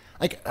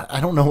 Like,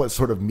 I don't know what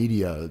sort of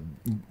media,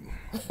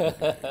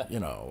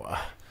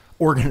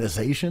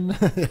 organization,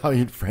 how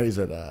you'd phrase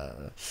it,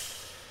 a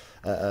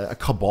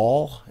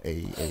cabal,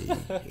 a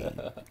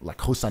La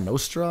Cosa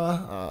Nostra,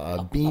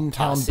 a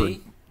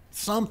Beantown,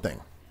 something.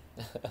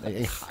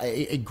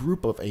 A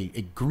group of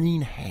a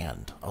green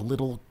hand, a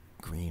little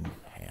green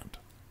hand.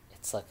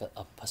 It's like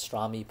a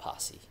pastrami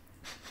posse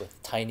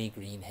with tiny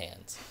green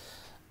hands.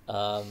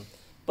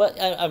 But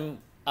I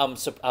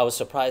was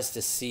surprised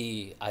to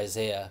see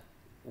Isaiah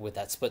with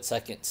that split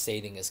second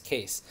stating his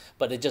case,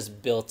 but it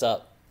just built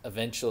up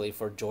eventually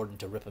for Jordan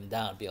to rip him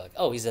down, be like,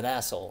 oh, he's an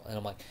asshole. And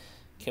I'm like,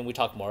 can we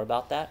talk more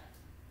about that?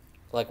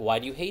 Like, why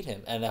do you hate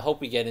him? And I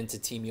hope we get into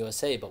Team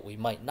USA, but we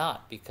might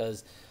not,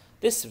 because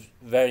this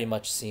very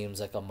much seems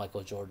like a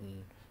Michael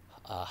Jordan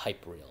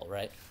hype reel,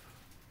 right?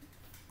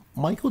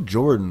 Michael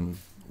Jordan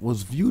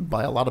was viewed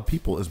by a lot of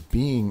people as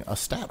being a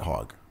stat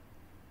hog.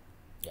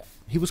 Yeah.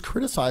 He was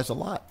criticized a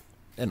lot,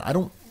 and I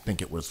don't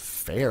think it was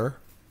fair.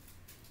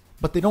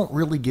 But they don't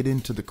really get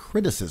into the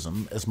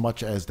criticism as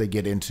much as they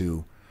get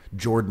into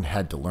Jordan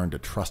had to learn to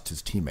trust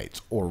his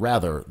teammates, or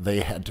rather,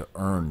 they had to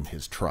earn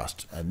his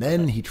trust. And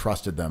then he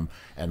trusted them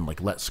and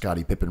let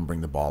Scottie Pippen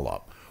bring the ball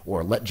up,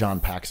 or let John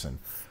Paxson,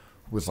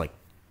 who was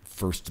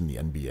first in the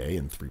NBA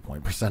in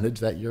 3-point percentage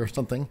that year or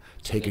something,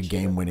 take a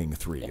game-winning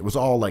three. Yeah. It was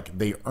all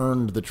they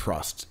earned the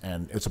trust,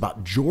 and it's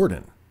about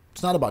Jordan.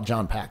 It's not about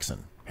John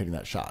Paxson hitting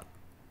that shot.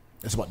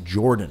 It's about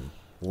Jordan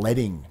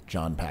letting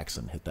John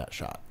Paxson hit that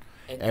shot.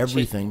 And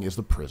everything is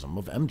the prism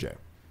of MJ.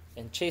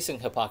 And chasing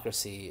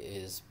hypocrisy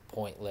is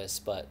pointless,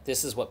 but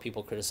this is what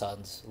people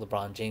criticize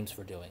LeBron James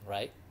for doing,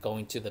 right?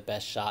 Going to the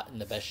best shot and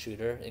the best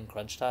shooter in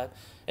crunch time.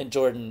 And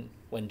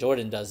when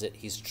Jordan does it,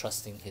 he's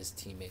trusting his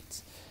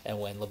teammates. And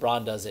when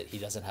LeBron does it, he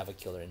doesn't have a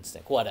killer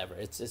instinct. Whatever.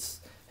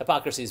 It's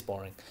hypocrisy is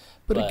boring.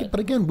 But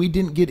again, we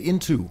didn't get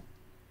into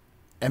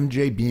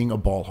MJ being a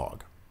ball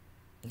hog.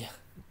 Yeah.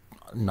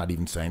 I'm not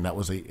even saying that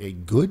was a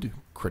good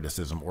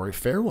criticism or a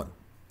fair one.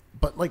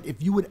 But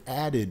if you had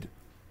added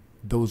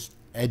those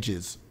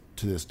edges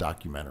to this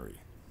documentary,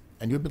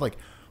 and you'd be like,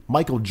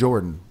 Michael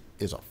Jordan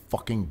is a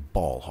fucking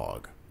ball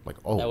hog.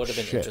 Oh, that would have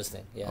been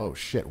interesting. Yeah. Oh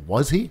shit,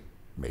 was he?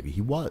 Maybe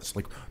he was.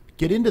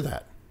 Get into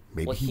that.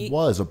 Maybe he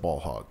was a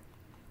ball hog.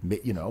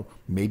 You know,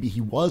 maybe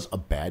he was a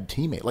bad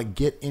teammate. Like,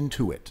 get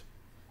into it.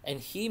 And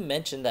he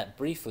mentioned that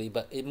briefly,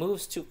 but it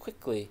moves too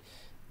quickly,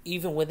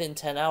 even within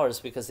 10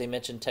 hours, because they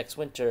mentioned Tex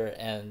Winter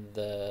and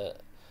the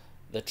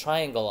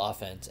triangle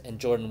offense. And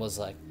Jordan was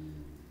like,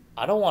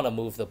 I don't want to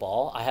move the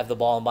ball. I have the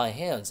ball in my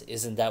hands.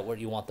 Isn't that where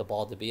you want the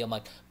ball to be? I'm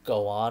like,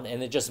 go on.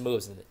 And it just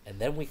moves. And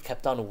then we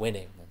kept on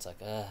winning. It's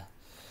like,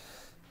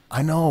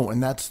 I know.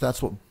 And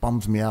that's what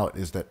bums me out,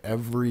 is that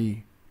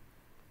every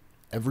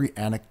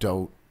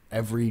anecdote,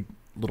 every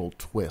little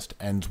twist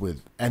ends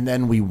with, and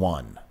then we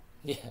won.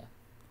 Yeah.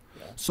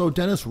 So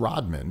Dennis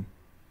Rodman,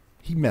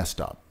 he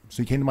messed up.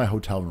 So he came to my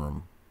hotel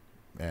room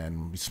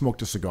and we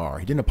smoked a cigar.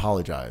 He didn't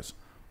apologize,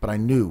 but I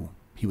knew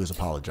he was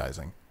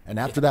apologizing. And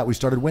after that, we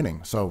started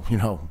winning. So, you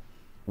know,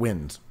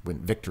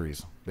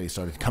 victories, they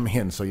started coming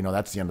in. So, you know,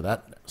 that's the end of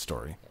that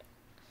story.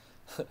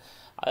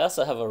 I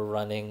also have a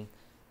running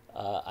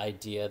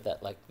idea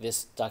that, like,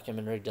 this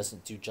documentary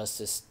doesn't do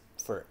justice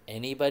for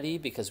anybody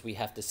because we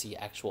have to see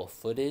actual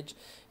footage.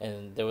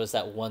 And there was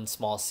that one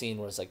small scene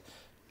where it's like,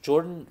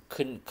 Jordan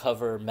couldn't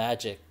cover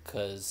Magic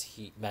because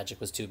Magic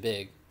was too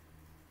big,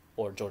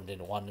 or Jordan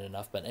didn't want it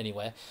enough. But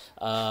anyway,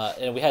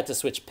 and we had to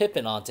switch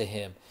Pippen onto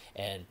him,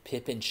 and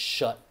Pippen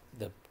shut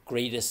the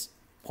greatest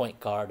point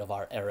guard of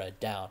our era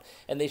down.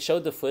 And they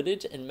showed the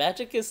footage, and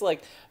Magic is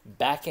like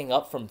backing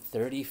up from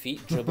 30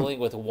 feet, dribbling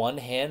with one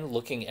hand,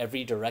 looking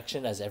every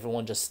direction as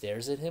everyone just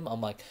stares at him. I'm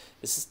like,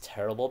 this is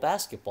terrible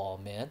basketball,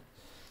 man.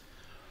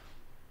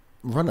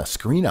 Run a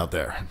screen out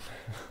there.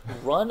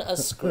 Run a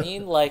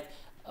screen. Like,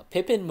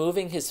 Pippen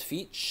moving his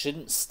feet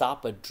shouldn't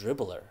stop a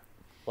dribbler.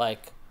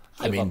 Like,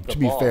 I mean, to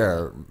be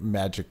fair,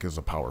 Magic is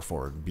a power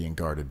forward being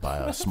guarded by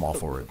a small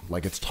forward.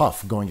 Like, it's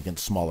tough going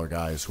against smaller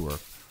guys who are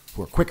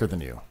quicker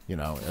than you, you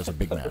know, as a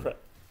big man.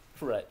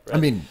 Right. I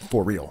mean,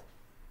 for real.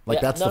 Like,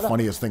 Yeah, that's the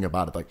funniest thing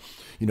about it. Like,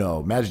 you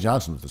know, Magic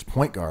Johnson was this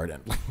point guard,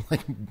 and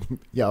like,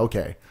 yeah,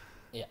 okay.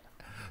 Yeah.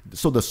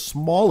 So the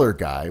smaller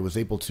guy was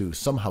able to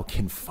somehow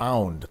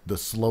confound the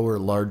slower,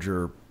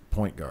 larger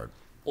point guard.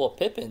 Well,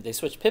 Pippen, they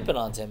switched Pippen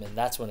onto him, and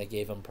that's when it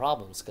gave him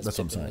problems because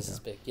Pippen saying, was this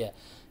big. Yeah.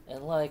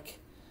 And, like,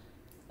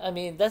 I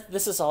mean,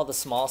 this is all the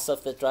small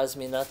stuff that drives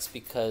me nuts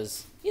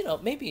because, you know,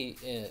 maybe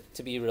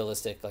to be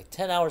realistic, like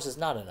 10 hours is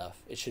not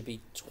enough. It should be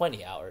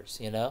 20 hours,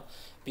 you know,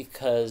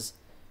 because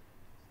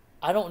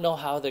I don't know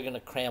how they're going to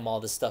cram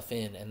all this stuff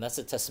in, and that's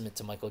a testament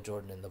to Michael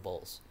Jordan and the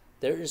Bulls.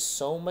 There's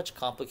so much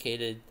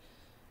complication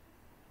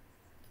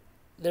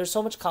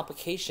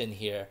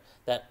here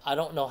that I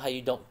don't know how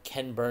you don't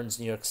Ken Burns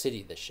New York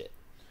City this shit.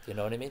 You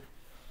know what I mean?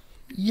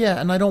 Yeah,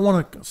 and I don't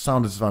want to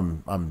sound as if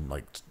I'm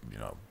like, you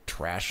know,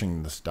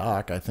 trashing this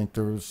doc. I think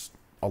there's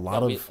a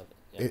lot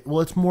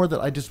it's more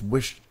that I just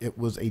wish it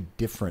was a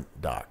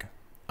different doc.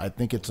 I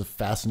think it's a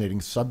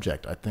fascinating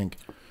subject. I think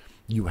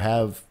you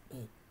have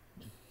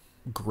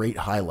great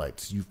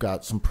highlights. You've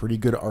got some pretty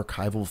good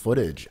archival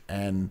footage,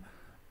 and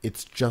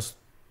it's just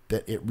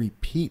that it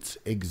repeats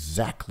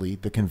exactly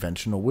the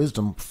conventional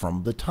wisdom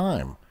from the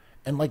time.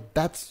 And, like,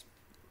 that's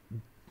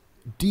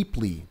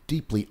deeply,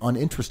 deeply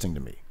uninteresting to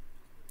me.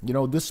 You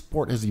know, this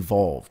sport has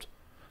evolved.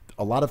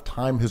 A lot of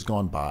time has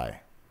gone by.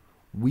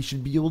 We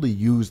should be able to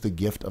use the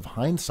gift of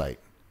hindsight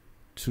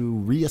to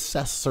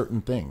reassess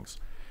certain things.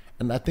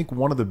 And I think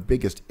one of the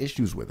biggest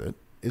issues with it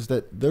is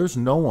that there's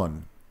no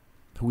one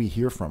who we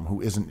hear from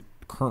who isn't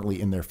currently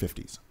in their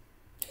 50s.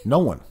 No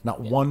one. Not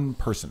one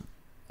person.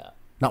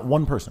 Not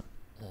one person.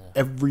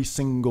 Every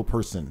single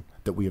person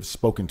that we have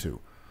spoken to,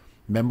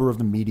 member of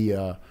the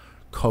media,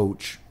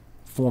 coach,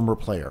 former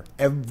player,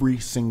 every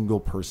single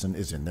person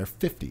is in their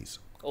 50s.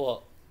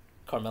 Well,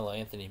 Carmelo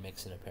Anthony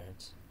makes an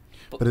appearance.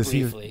 But is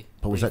briefly.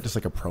 Was that just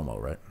like a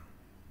promo, right?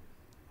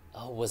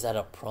 Oh, was that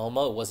a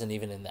promo? It wasn't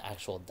even in the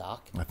actual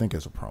doc? I think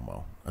it's a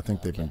promo. I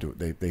think they've been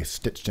doing. They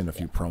stitched in a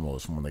few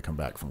promos from when they come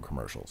back from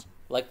commercials.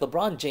 Like,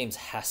 LeBron James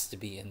has to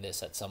be in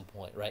this at some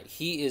point, right?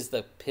 He is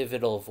the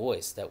pivotal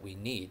voice that we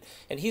need.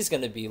 And he's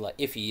going to be like,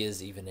 if he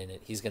is even in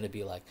it, he's going to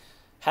be like,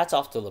 hats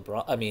off to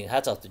LeBron. I mean,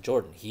 hats off to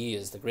Jordan. He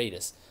is the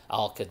greatest.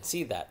 I'll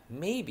concede that.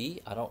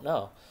 Maybe. I don't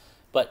know.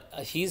 But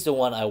he's the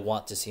one I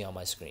want to see on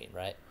my screen,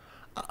 right?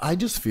 I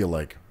just feel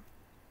like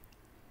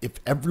if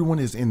everyone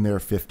is in their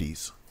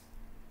 50s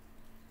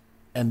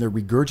and they're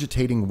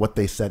regurgitating what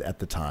they said at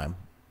the time,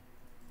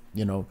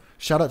 you know,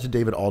 shout out to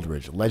David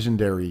Aldridge,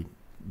 legendary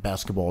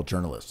basketball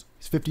journalist.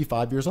 He's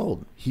 55 years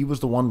old. He was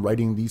the one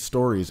writing these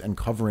stories and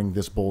covering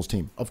this Bulls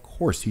team. Of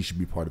course, he should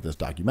be part of this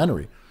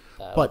documentary.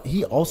 But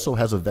he also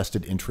has a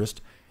vested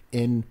interest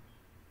in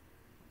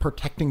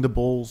protecting the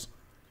Bulls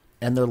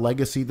and their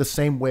legacy the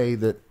same way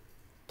that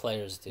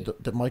players do.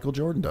 That Michael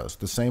Jordan does,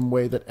 the same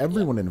way that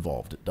everyone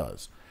involved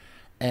does.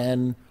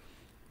 And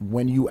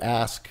when you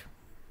ask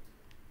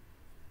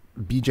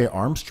B.J.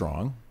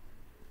 Armstrong,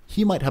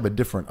 he might have a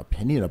different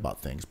opinion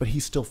about things, but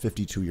he's still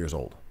 52 years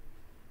old.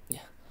 Yeah.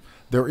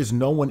 There is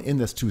no one in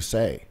this to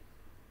say,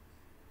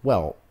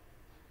 well,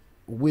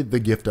 with the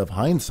gift of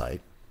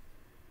hindsight,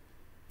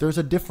 there's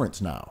a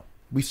difference now.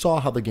 We saw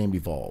how the game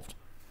evolved.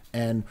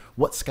 And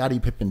what Scottie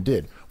Pippen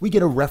did, we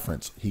get a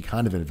reference. He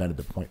kind of invented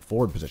the point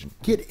forward position.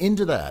 Get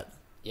into that.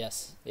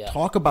 Yes. Yeah.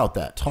 Talk about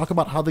that. Talk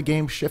about how the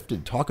game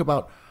shifted. Talk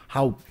about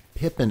how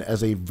Pippen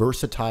as a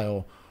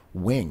versatile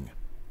wing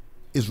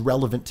is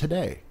relevant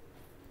today.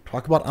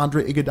 Talk about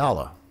Andre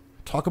Iguodala.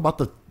 Talk about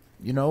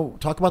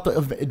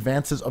the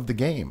advances of the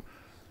game.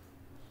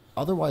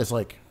 Otherwise,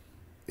 like,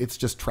 it's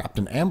just trapped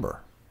in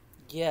amber.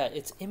 Yeah,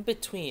 it's in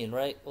between,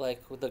 right?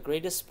 Like, the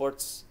greatest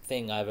sports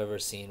thing I've ever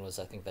seen was,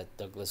 I think, that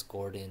Douglas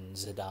Gordon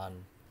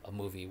Zidane a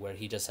movie where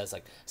he just has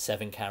like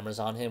 7 cameras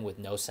on him with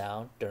no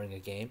sound during a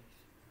game.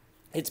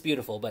 It's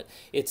beautiful, but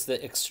it's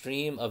the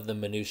extreme of the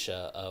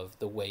minutia of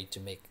the way to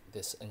make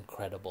this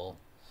incredible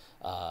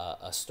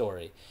a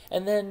story.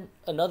 And then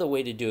another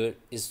way to do it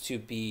is to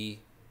be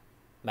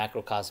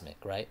macrocosmic,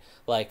 right?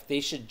 Like, they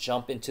should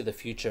jump into the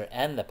future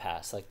and the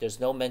past. Like, there's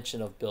no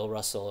mention of Bill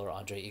Russell or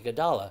Andre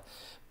Iguodala,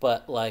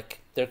 but like,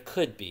 there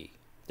could be.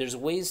 There's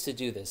ways to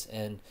do this.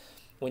 And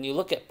when you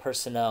look at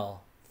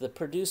personnel, the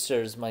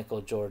producers,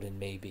 Michael Jordan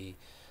maybe,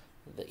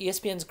 the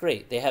ESPN's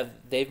great.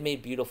 They've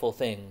made beautiful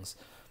things.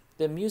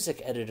 The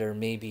music editor,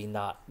 maybe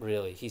not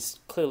really. He's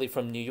clearly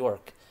from New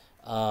York.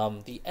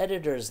 The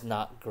editor's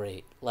not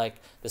great. Like,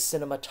 the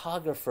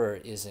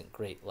cinematographer isn't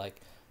great.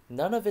 Like,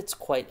 none of it's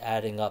quite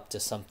adding up to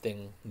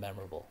something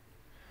memorable.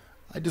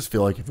 I just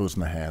feel like if it was in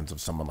the hands of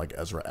someone like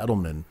Ezra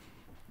Edelman,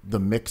 the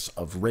mix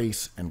of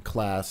race and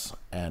class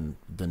and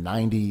the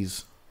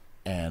 90s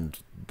and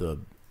the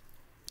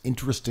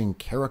interesting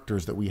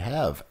characters that we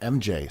have,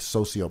 MJ,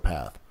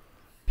 sociopath,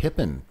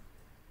 Pippen,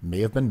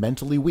 may have been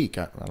mentally weak.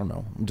 I don't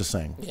know. I'm just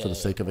saying, for the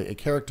sake of a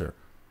character.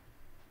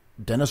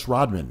 Dennis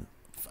Rodman,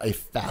 a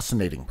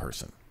fascinating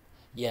person.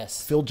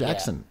 Yes. Phil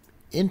Jackson,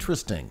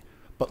 interesting.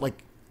 But,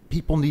 like,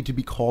 people need to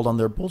be called on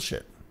their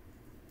bullshit.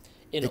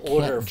 It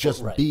can't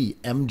just be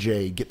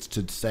MJ gets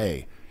to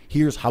say,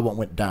 here's how it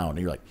went down. And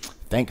you're like,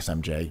 thanks,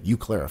 MJ. You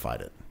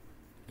clarified it.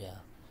 Yeah.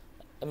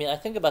 I mean, I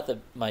think about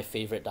my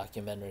favorite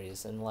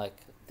documentaries, and, like,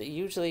 they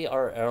usually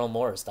are Errol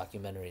Morris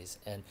documentaries.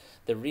 And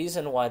the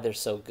reason why they're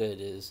so good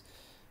is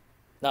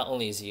not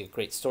only is he a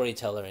great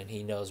storyteller and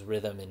he knows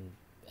rhythm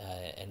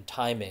and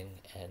timing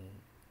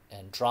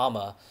and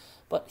drama,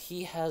 but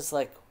he has,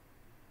 like,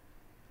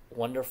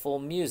 wonderful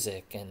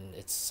music, and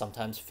it's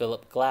sometimes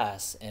Philip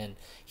Glass, and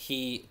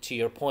he, to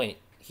your point,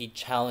 he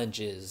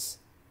challenges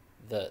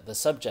the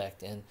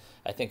subject. And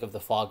I think of The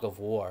Fog of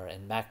War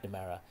and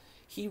McNamara.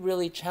 He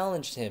really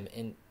challenged him,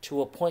 and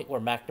to a point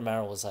where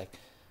McNamara was like,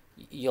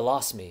 you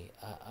lost me.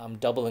 I'm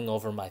doubling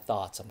over my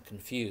thoughts. I'm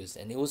confused.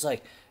 And it was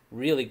like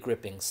really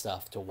gripping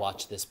stuff to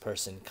watch this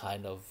person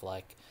kind of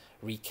like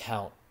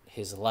recount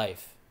his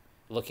life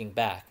looking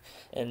back.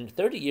 And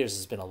 30 years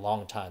has been a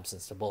long time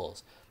since the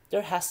Bulls.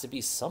 There has to be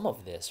some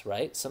of this,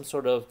 right? Some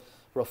sort of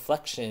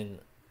reflection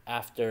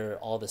after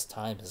all this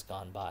time has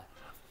gone by.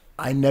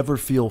 I never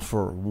feel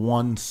for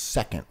 1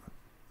 second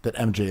that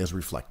MJ is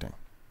reflecting.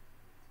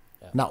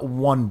 Yeah. Not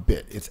one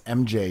bit. It's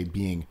MJ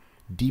being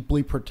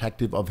deeply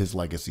protective of his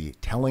legacy,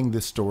 telling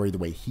this story the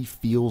way he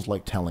feels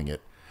like telling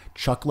it,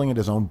 chuckling at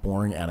his own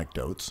boring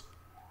anecdotes,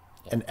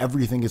 and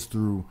everything is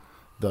through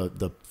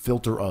the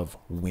filter of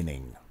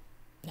winning.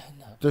 No.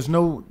 There's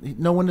no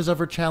one is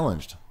ever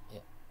challenged. Yeah.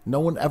 No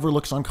one ever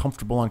looks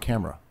uncomfortable on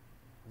camera.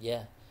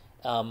 Yeah.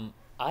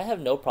 I have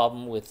no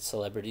problem with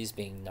celebrities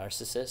being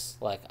narcissists.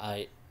 Like,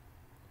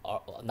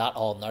 not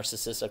all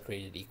narcissists are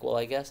created equal,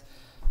 I guess.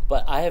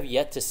 But I have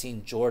yet to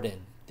see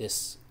Jordan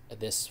this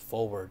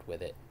forward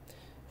with it.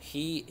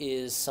 He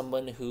is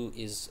someone who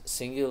is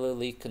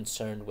singularly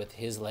concerned with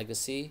his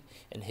legacy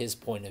and his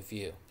point of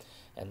view.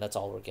 And that's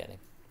all we're getting.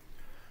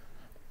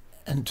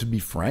 And to be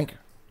frank,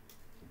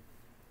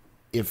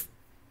 if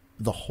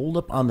the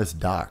holdup on this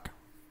doc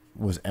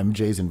was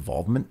MJ's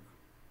involvement,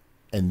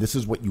 and this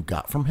is what you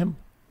got from him,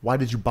 why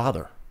did you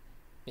bother?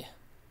 Yeah.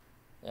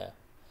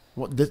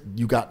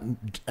 You got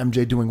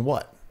MJ doing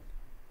what?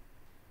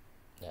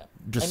 Yeah.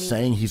 Just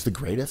saying he's the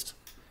greatest?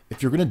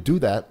 If you're going to do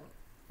that,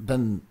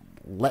 then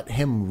let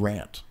him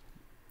rant.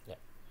 Yeah.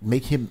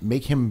 Make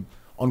him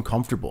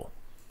uncomfortable.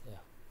 Yeah.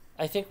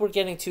 I think we're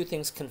getting two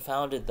things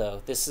confounded,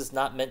 though. This is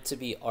not meant to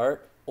be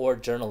art or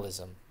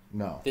journalism.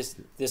 No.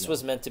 This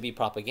was meant to be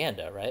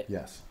propaganda, right?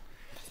 Yes.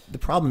 The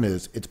problem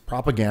is it's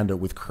propaganda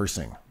with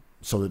cursing,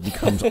 so it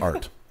becomes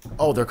art.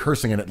 Oh, they're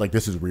cursing in it like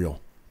this is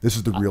real. This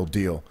is the real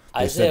deal.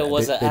 Isaiah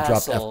was an asshole. They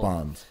dropped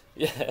F-bombs.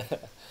 Yeah.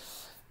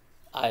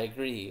 I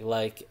agree.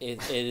 Like,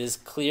 it is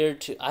clear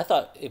to... I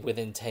thought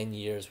within 10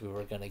 years we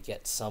were going to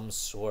get some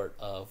sort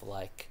of,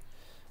 like,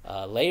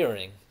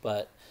 layering.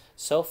 But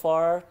so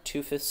far,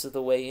 2/5 of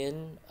the way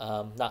in,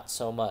 not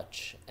so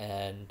much.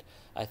 And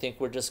I think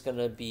we're just going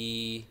to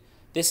be...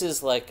 This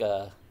is like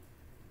the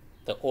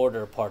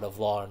order part of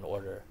Law and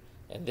Order.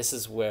 And this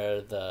is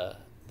where the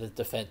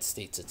defense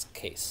states its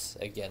case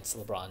against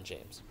LeBron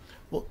James.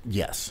 Well,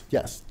 yes.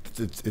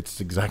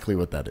 It's exactly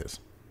what that is.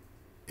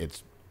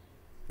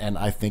 And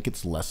I think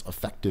it's less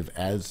effective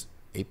as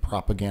a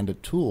propaganda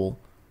tool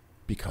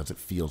because it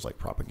feels like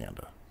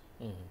propaganda.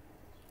 Mm-hmm.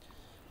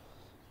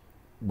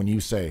 When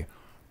you say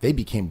they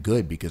became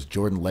good because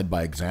Jordan led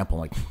by example,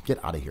 like,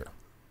 get out of here.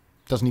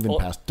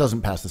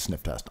 Doesn't pass the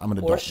sniff test. I'm an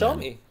adult. Or show man.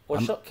 me.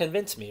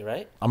 Convince me,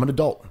 right? I'm an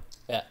adult.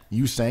 Yeah.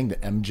 You saying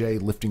that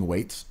MJ lifting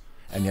weights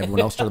and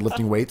everyone else started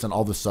lifting weights and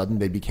all of a sudden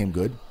they became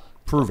good?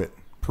 Prove it.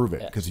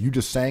 Because you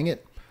just saying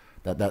it,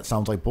 that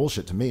sounds like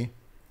bullshit to me.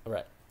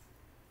 Right.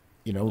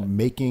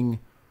 Making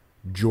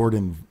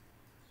Jordan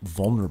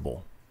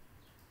vulnerable.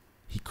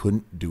 He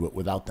couldn't do it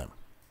without them.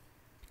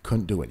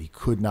 Couldn't do it. He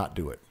could not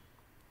do it.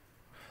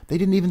 They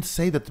didn't even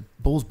say that the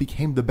Bulls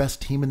became the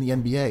best team in the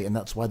NBA, and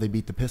that's why they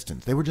beat the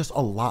Pistons. They were just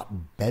a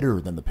lot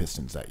better than the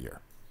Pistons that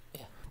year.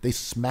 Yeah. They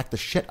smacked the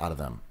shit out of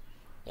them.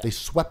 Yeah. They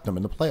swept them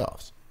in the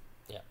playoffs.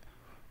 Yeah.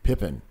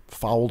 Pippen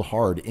fouled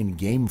hard in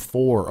Game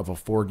 4 of a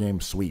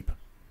 4-game sweep.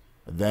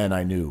 Then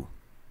I knew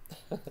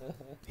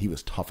he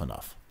was tough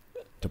enough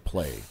to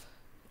play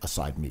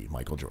aside me,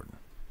 Michael Jordan.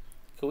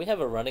 Could we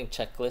have a running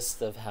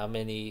checklist of how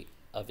many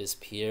of his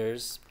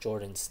peers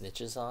Jordan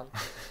snitches on?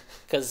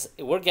 Because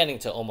we're getting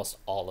to almost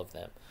all of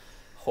them.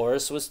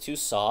 Horace was too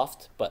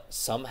soft, but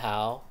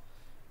somehow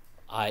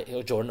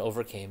Jordan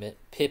overcame it.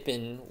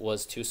 Pippen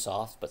was too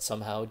soft, but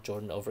somehow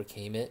Jordan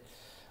overcame it.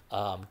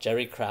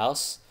 Jerry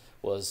Krause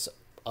was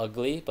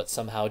ugly, but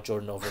somehow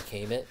Jordan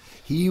overcame it.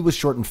 He was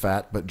short and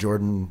fat, but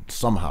Jordan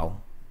somehow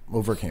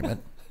overcame it.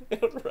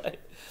 Right.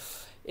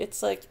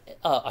 It's like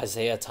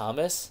Isaiah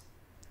Thomas,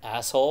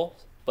 asshole,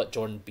 but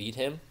Jordan beat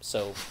him,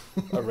 so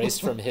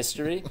erased from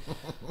history.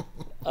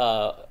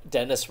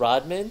 Dennis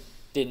Rodman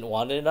didn't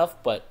want it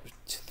enough, but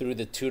through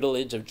the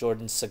tutelage of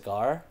Jordan's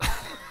cigar,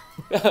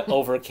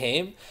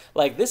 overcame.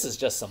 Like, this is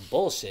just some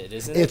bullshit,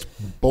 isn't it? It's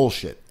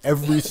bullshit.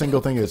 Every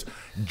single thing is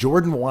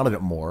Jordan wanted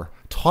it more,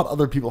 taught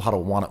other people how to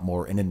want it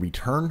more, and in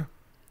return,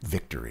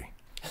 victory.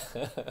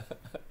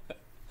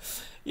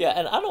 Yeah,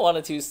 and I don't want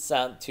it to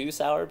sound too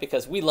sour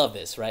because we love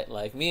this, right?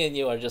 Like, me and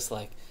you are just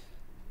like,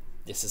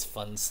 this is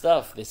fun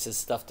stuff. This is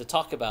stuff to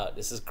talk about.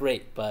 This is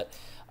great. But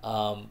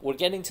we're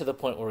getting to the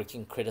point where we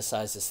can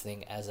criticize this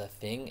thing as a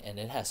thing, and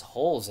it has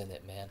holes in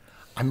it, man.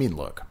 I mean,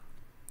 look,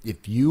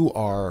 if you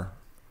are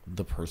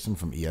the person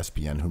from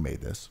ESPN who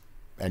made this,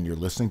 and you're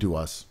listening to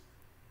us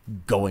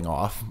going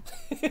off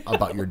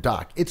about your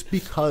doc, it's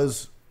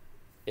because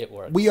it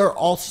works. We are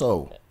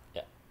also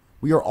Yeah.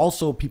 we are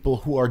also people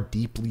who are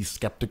deeply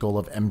skeptical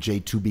of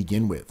MJ to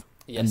begin with,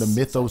 and the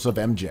mythos of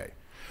MJ.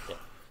 Yeah.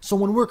 So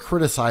when we're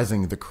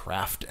criticizing the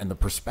craft and the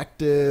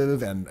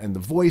perspective and the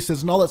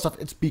voices and all that stuff,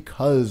 it's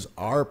because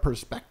our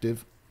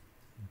perspective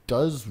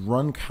does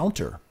run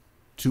counter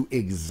to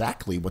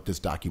exactly what this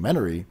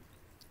documentary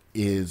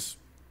is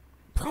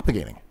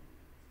propagating.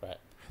 Right.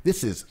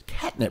 This is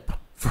catnip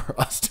for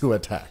us to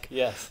attack.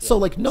 Yes. So,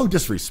 like, no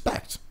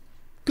disrespect.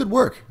 Good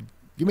work.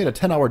 You made a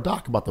 10-hour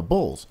doc about the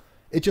Bulls.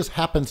 It just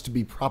happens to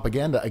be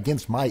propaganda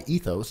against my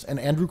ethos and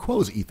Andrew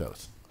Kuo's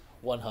ethos.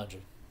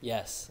 100.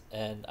 Yes.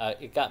 And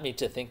it got me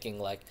to thinking,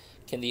 like,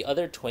 can the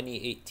other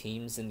 28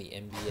 teams in the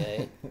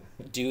NBA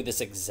do this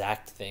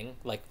exact thing?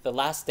 Like The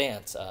Last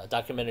Dance, a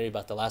documentary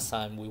about the last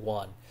time we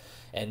won,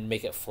 and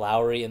make it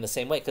flowery in the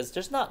same way, because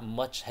there's not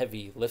much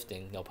heavy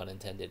lifting, no pun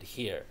intended,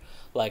 here.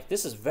 Like,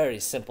 this is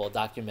very simple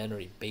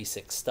documentary,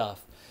 basic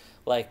stuff.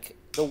 Like,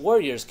 the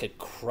Warriors could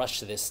crush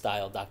this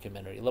style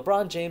documentary.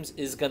 LeBron James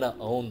is going to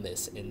own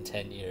this in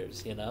 10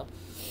 years, you know?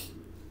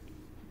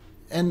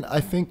 And I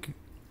think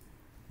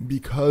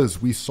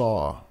because we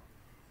saw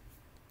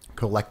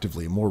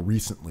collectively, more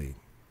recently,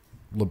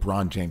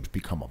 LeBron James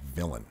become a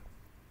villain,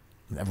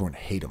 and everyone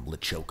hate him,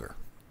 LeChoker.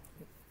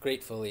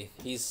 Gratefully.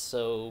 He's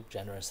so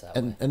generous that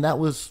way. And that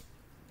was,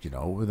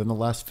 within the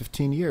last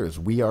 15 years.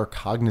 We are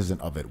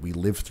cognizant of it. We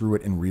live through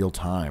it in real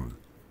time.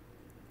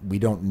 We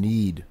don't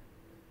need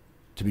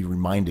to be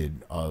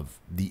reminded of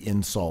the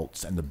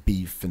insults and the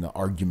beef and the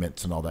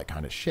arguments and all that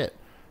kind of shit.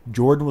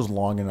 Jordan was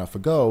long enough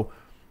ago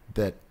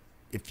that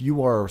if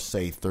you are,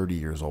 say, 30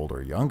 years old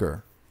or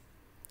younger,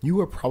 you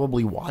are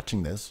probably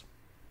watching this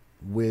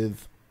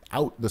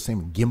without the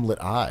same gimlet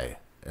eye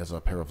as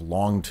a pair of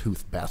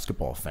long-toothed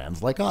basketball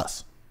fans like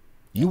us.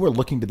 You were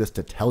looking to this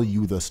to tell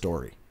you the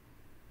story.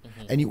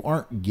 Mm-hmm. And you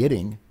aren't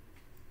getting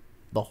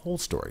the whole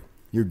story.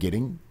 You're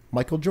getting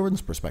Michael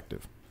Jordan's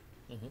perspective.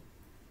 Mm-hmm.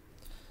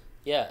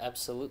 Yeah,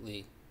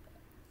 absolutely.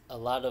 A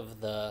lot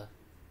of the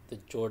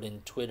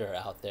Jordan Twitter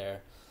out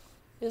there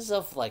is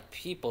of, like,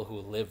 people who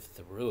live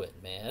through it,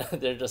 man.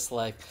 They're just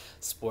like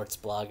sports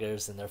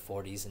bloggers in their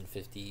 40s and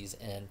 50s.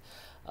 And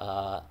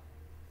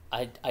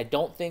I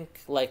don't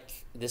think,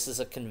 like, this is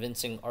a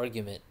convincing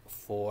argument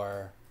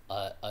for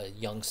a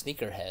young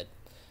sneakerhead,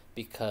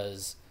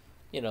 because,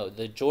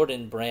 the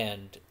Jordan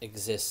brand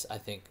exists, I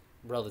think,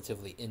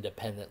 relatively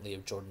independently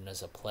of Jordan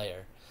as a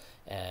player.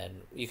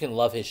 And you can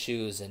love his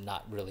shoes and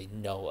not really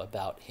know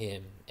about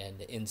him and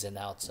the ins and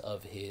outs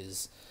of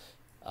his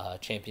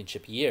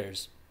championship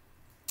years.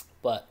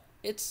 But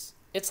it's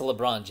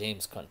LeBron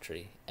James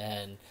country,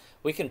 and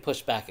we can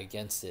push back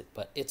against it,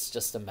 but it's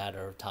just a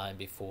matter of time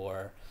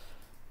before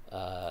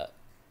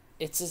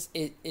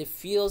it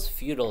feels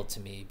futile to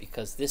me,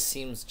 because this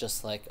seems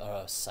just like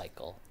a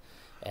cycle.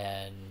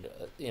 And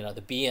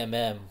the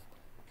BMM,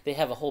 they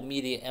have a whole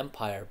media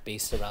empire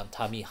based around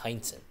Tommy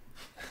Heinsohn.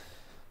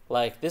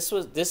 Like this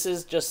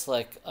is just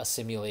like a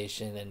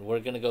simulation, and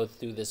we're gonna go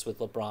through this with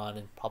LeBron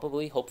and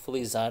probably,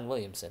 hopefully, Zion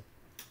Williamson.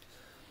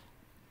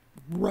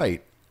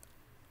 Right.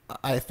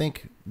 I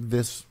think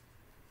this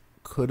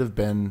could have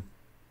been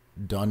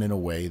done in a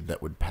way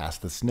that would pass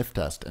the sniff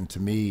test, and to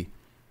me,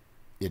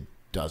 it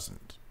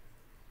doesn't.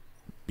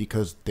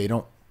 Because they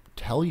don't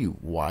tell you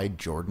why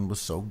Jordan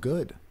was so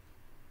good.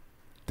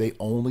 They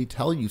only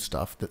tell you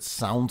stuff that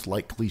sounds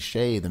like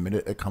cliche the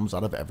minute it comes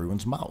out of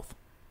everyone's mouth.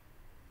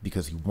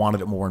 Because he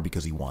wanted it more and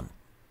because he won.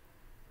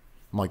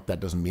 I'm like, that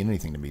doesn't mean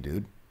anything to me,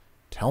 dude.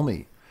 Tell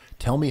me.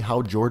 Tell me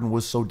how Jordan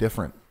was so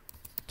different.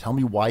 Tell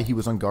me why he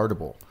was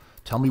unguardable.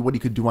 Tell me what he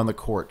could do on the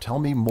court. Tell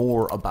me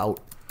more about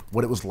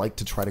what it was like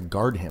to try to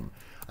guard him.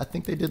 I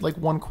think they did like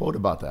one quote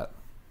about that.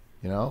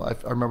 You know,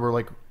 I remember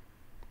like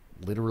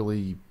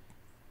literally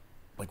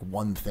like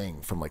one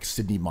thing from like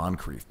Sidney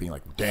Moncrief being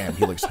like, damn,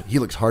 he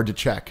looks hard to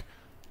check.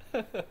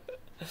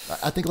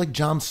 I think like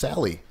John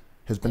Sally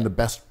has been the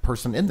best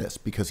person in this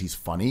because he's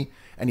funny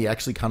and he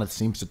actually kind of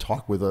seems to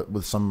talk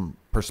with some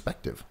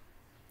perspective.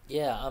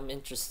 Yeah, I'm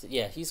interested.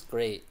 Yeah, he's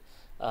great.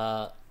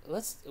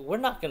 We're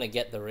not gonna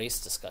get the race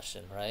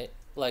discussion, right?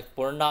 Like,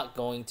 we're not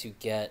going to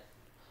get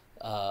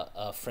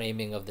a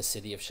framing of the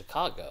city of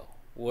Chicago.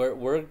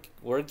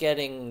 We're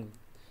getting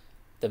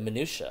the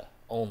minutia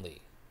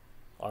only,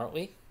 aren't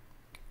we?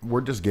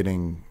 We're just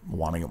getting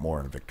wanting it more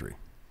in a victory.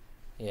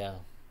 Yeah,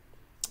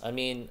 I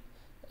mean,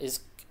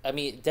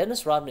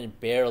 Dennis Rodman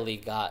barely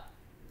got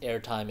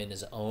airtime in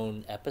his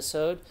own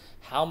episode.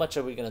 How much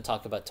are we going to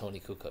talk about Tony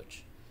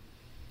Kukoc?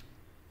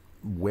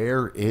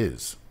 Where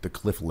is the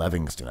Cliff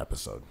Levingston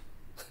episode?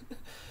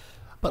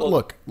 But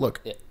well,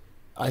 look. Yeah.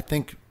 I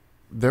think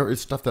there is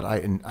stuff that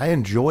I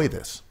enjoy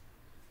this.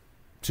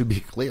 To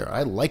be clear,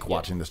 I like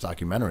watching this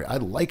documentary. I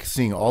like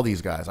seeing all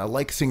these guys. I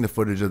like seeing the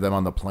footage of them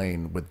on the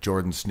plane with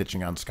Jordan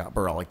snitching on Scott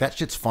Burrell. Like, that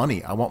shit's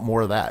funny. I want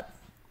more of that.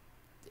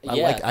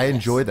 I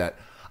enjoy that.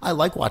 I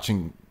like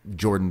watching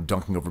Jordan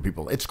dunking over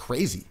people. It's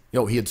crazy.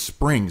 He had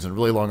springs and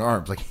really long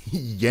arms. Like,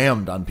 he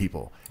yammed on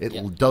people.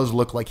 It does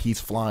look like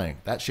he's flying.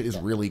 That shit is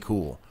really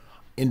cool.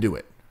 Into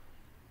it.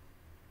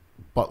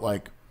 But,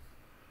 like,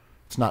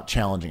 it's not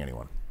challenging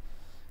anyone.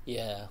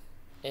 Yeah.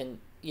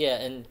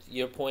 And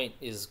your point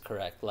is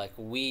correct. Like,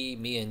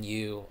 me and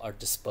you are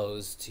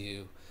disposed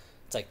to,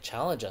 it's like,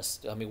 challenge us.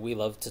 I mean, we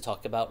love to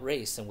talk about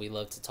race and we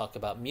love to talk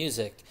about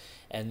music,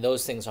 and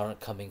those things aren't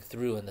coming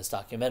through in this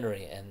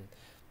documentary, and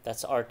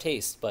that's our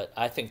taste. But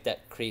I think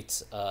that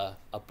creates a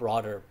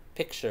broader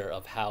picture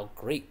of how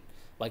great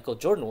Michael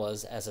Jordan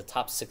was as a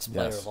top 6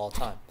 player of all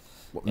time.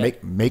 Well,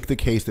 make the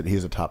case that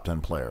he's a top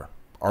 10 player.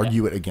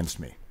 Argue it against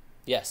me.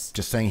 Yes.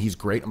 Just saying he's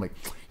great. I'm like,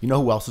 you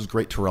know who else is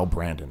great? Terrell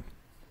Brandon.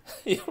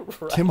 Right.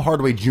 Tim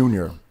Hardaway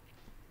Jr.,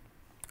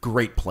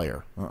 great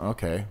player.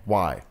 Okay,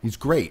 why? He's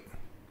great.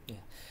 Yeah.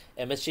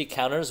 MSG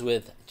counters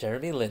with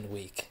Jeremy Lin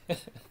week.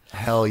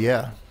 Hell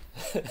yeah.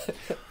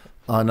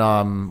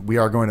 And we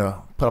are going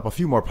to put up a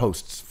few more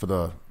posts for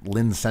the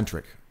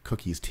Lin-centric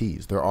cookies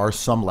teas. There are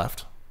some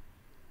left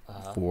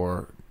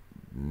for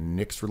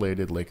Knicks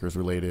related, Lakers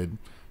related,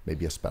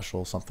 maybe a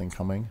special something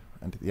coming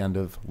at the end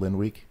of Lin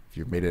week. If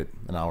you've made it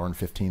an hour and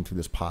 15 through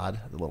this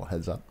pod, a little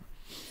heads up.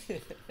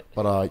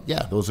 But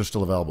yeah, those are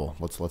still available.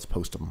 Let's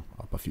post them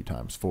up a few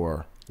times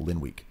for Lin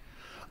Week.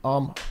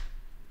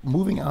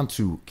 Moving on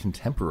to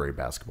contemporary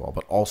basketball,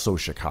 but also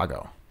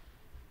Chicago.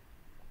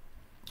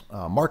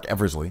 Marc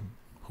Eversley,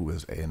 who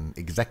is an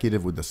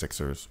executive with the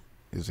Sixers,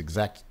 his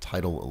exact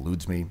title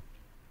eludes me.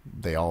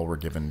 They all were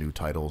given new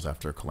titles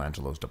after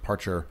Colangelo's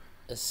departure.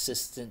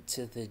 Assistant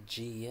to the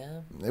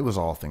GM? It was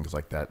all things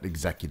like that.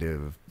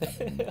 Executive.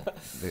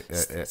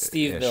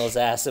 Steve Mills'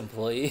 ass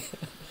employee.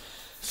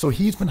 So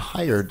he's been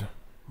hired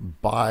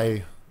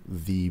by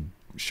the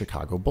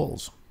Chicago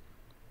Bulls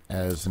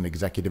as an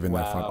executive in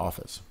their front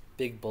office.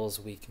 Big Bulls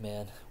week,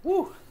 man.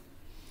 Woo!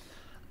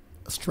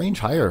 A strange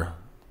hire,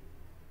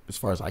 as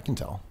far as I can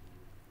tell.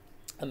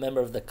 A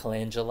member of the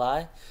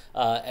Colangeli,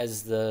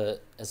 as the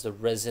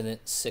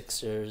resident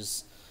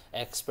Sixers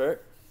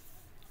expert.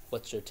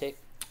 What's your take?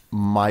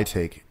 My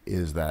take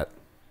is that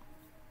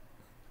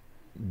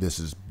this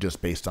is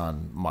just based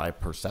on my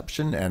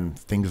perception and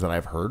things that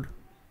I've heard.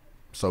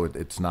 So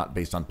it's not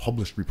based on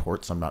published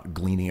reports. I'm not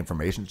gleaning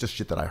information. It's just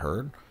shit that I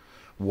heard.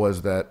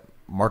 Was that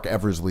Marc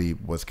Eversley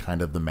was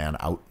kind of the man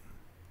out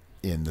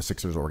in the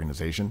Sixers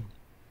organization.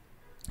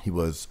 He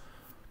was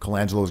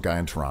Colangelo's guy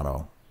in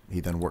Toronto.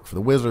 He then worked for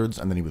the Wizards,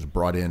 and then he was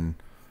brought in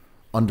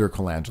under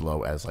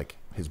Colangelo as like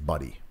his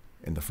buddy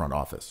in the front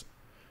office.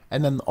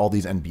 And then all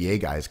these NBA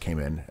guys came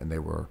in, and they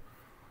were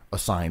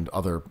assigned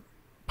other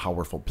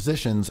powerful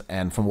positions.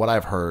 And from what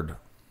I've heard,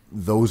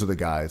 those are the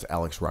guys,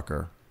 Alex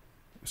Rucker,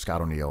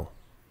 Scott O'Neal,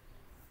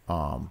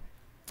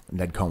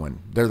 Ned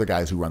Cohen, they're the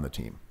guys who run the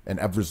team. And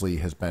Eversley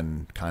has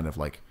been kind of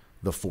like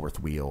the fourth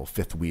wheel,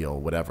 fifth wheel,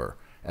 whatever,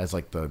 as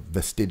like the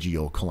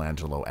vestigial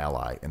Colangelo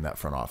ally in that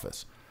front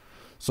office.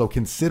 So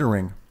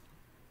considering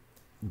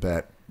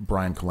that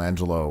Brian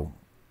Colangelo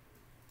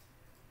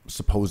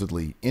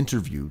supposedly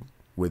interviewed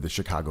with the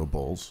Chicago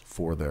Bulls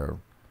for their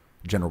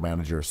general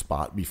manager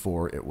spot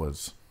before it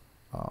was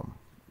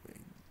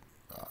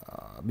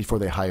before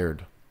they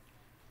hired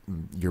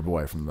your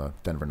boy from the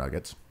Denver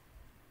Nuggets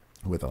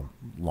with a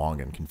long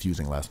and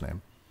confusing last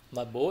name.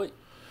 My boy.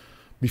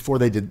 Before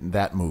they did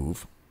that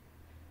move,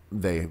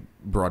 they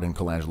brought in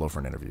Colangelo for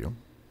an interview.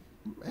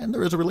 And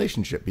there is a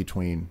relationship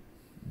between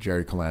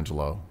Jerry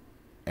Colangelo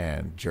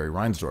and Jerry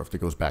Reinsdorf that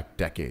goes back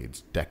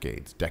decades,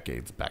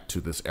 back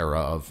to this era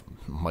of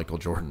Michael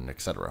Jordan,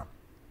 etc.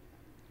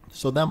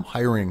 So them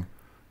hiring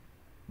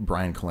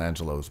Brian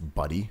Colangelo's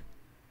buddy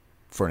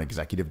for an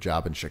executive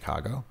job in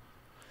Chicago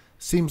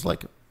seems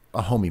like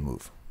a homie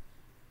move.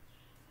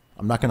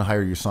 I'm not going to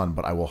hire your son,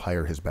 but I will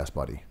hire his best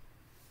buddy.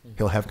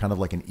 He'll have kind of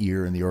like an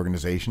ear in the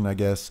organization, I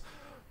guess,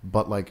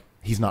 but like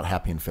he's not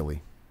happy in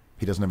Philly.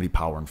 He doesn't have any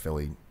power in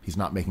Philly. He's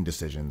not making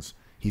decisions.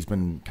 He's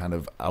been kind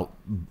of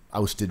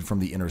ousted from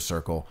the inner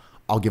circle.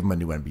 I'll give him a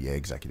new NBA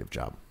executive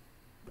job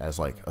as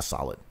like a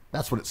solid.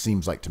 That's what it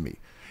seems like to me.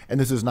 And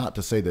this is not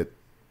to say that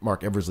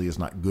Marc Eversley is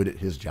not good at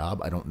his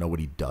job. I don't know what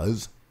he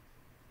does.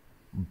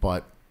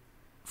 But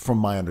from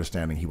my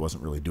understanding, he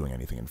wasn't really doing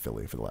anything in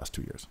Philly for the last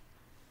 2 years.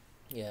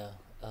 Yeah.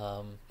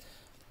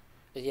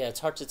 Yeah, it's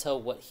hard to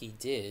tell what he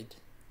did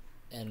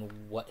and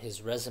what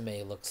his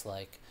resume looks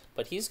like.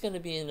 But he's going to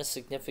be in a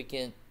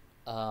significant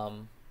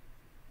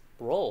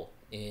role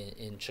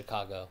in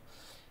Chicago.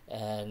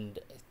 And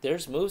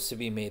there's moves to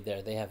be made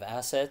there. They have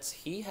assets.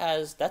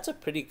 That's a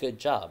pretty good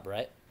job,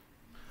 right?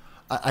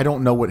 I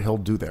don't know what he'll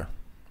do there.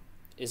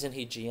 Isn't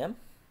he GM?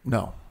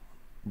 No.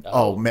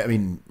 Oh, I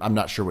mean, I'm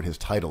not sure what his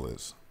title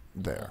is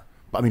there.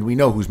 But I mean, we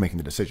know who's making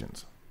the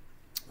decisions.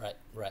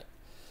 Right.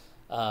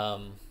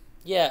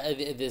 Yeah,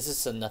 is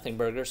this a nothing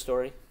burger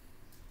story?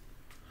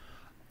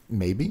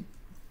 Maybe.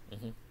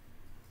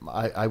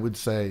 I would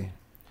say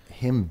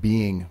him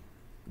being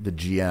the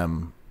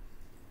GM,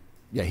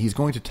 yeah, he's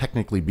going to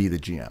technically be the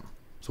GM.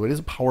 So it is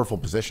a powerful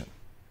position.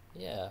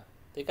 Yeah,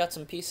 they got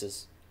some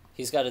pieces.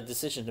 He's got a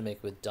decision to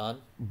make with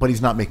Dunn. But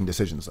he's not making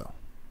decisions, though.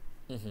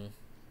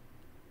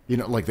 You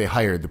know, like they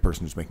hired the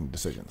person who's making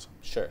decisions.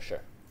 Sure.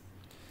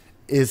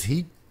 Is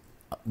he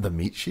the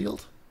meat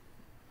shield?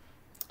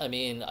 I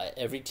mean,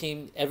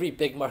 every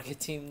big market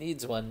team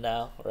needs one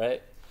now,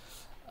 right?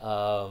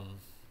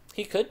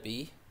 He could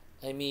be.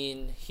 I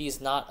mean, he's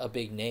not a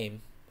big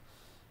name.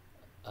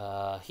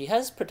 He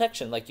has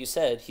protection, like you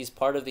said. He's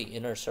part of the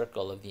inner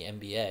circle of the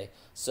NBA,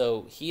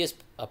 so he is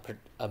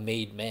a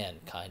made man,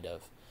 kind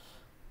of,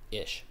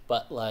 ish.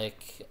 But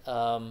like,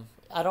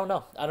 I don't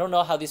know. I don't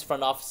know how these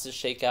front offices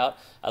shake out.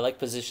 I like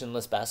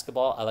positionless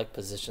basketball. I like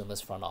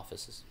positionless front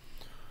offices.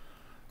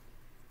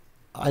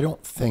 I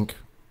don't think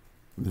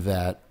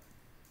that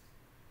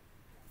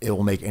it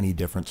will make any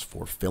difference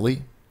for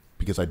Philly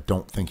because I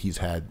don't think he's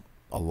had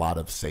a lot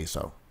of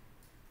say-so.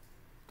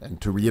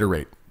 And to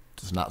reiterate,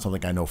 it's not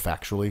something I know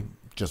factually,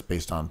 just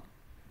based on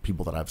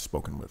people that I've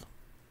spoken with.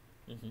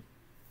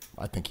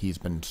 I think he's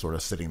been sort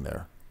of sitting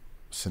there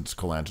since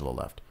Colangelo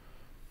left.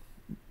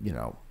 You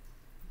know,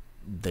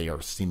 they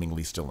are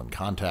seemingly still in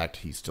contact.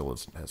 He still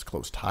has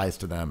close ties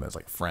to them as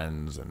like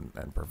friends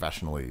and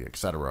professionally,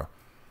 etc.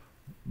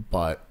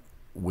 But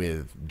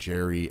with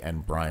Jerry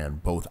and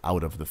Brian both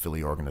out of the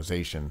Philly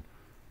organization,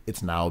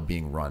 it's now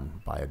being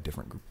run by a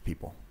different group of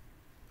people.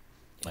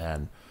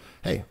 And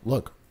hey,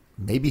 look,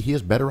 maybe he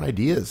has better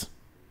ideas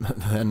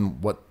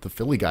than what the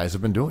Philly guys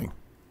have been doing.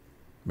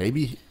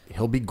 Maybe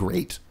he'll be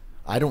great.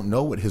 I don't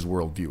know what his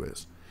worldview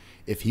is.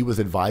 If he was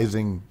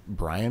advising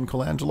Brian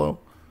Colangelo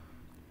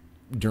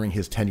during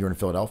his tenure in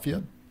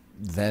Philadelphia,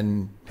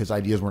 then his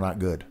ideas were not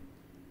good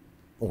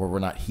or were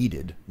not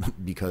heeded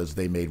because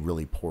they made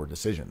really poor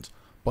decisions.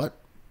 But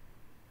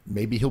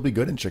maybe he'll be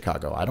good in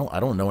Chicago. I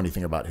don't know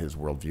anything about his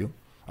worldview.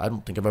 I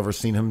don't think I've ever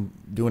seen him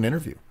do an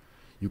interview.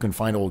 You can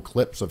find old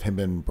clips of him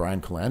and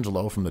Brian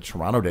Colangelo from the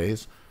Toronto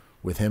days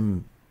with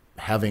him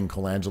having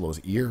Colangelo's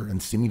ear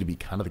and seeming to be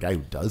kind of the guy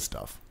who does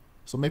stuff.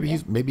 So maybe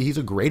he's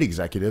a great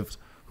executive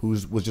who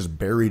was just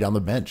buried on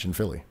the bench in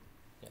Philly.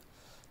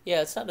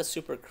 Yeah, it's not a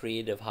super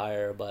creative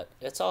hire, but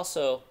it's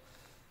also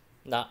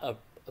not a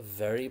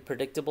very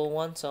predictable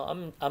one.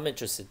 So I'm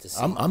interested to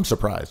see. I'm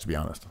surprised, to be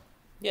honest.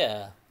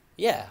 Yeah,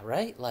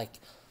 right? Like,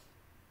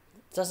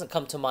 it doesn't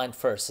come to mind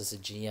first as a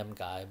GM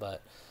guy,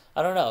 but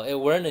I don't know.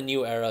 We're in a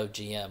new era of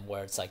GM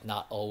where it's like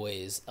not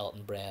always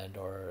Elton Brand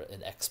or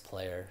an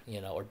ex-player,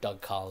 or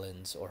Doug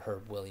Collins or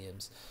Herb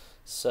Williams.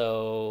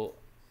 So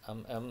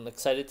I'm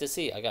excited to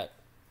see. I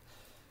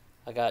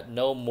got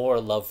no more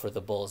love for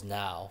the Bulls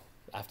now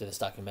after this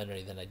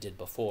documentary than I did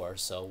before.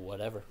 So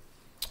whatever.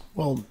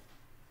 Well,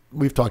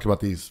 we've talked about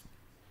these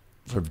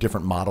sort of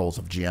different models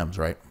of GMs,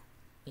 right?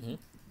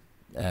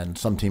 And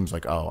some teams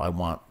like, I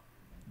want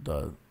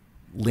the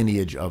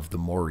lineage of the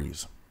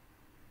Mories,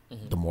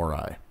 the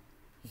Morai,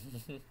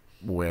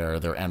 where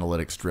they're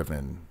analytics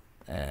driven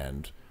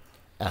and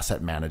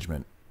asset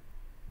management,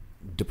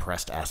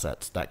 depressed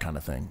assets, that kind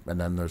of thing. And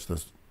then there's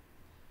this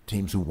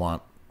teams who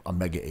want a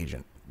mega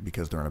agent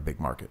because they're in a big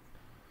market.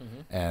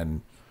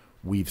 And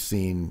we've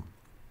seen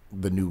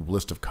the new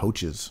list of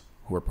coaches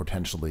who are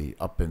potentially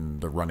up in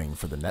the running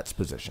for the Nets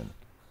position.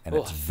 And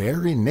it's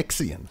very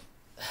Knicksian.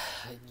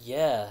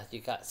 Yeah,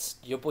 you got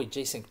your boy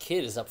Jason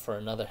Kidd is up for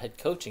another head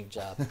coaching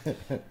job.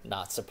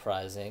 Not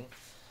surprising.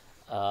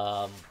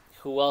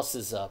 Who else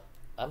is up?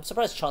 I'm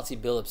surprised Chauncey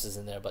Billups is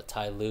in there, but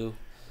Ty Lue.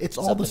 It's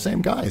all the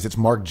same guys. It's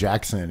Mark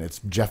Jackson. It's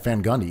Jeff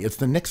Van Gundy. It's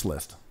the Knicks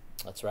list.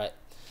 That's right.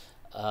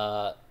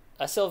 I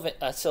still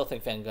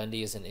think Van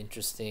Gundy is an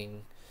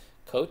interesting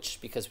coach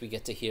because we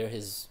get to hear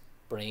his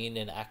brain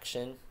in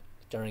action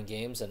during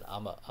games, and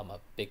I'm a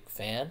big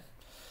fan.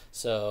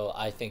 So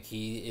I think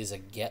he is a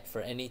get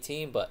for any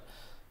team. But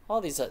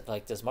all these,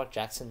 like, does Mark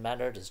Jackson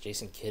matter? Does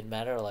Jason Kidd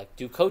matter? Like,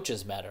 do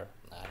coaches matter?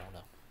 I don't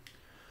know.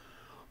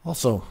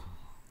 Also,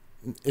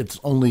 it's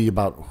only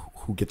about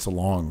who gets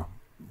along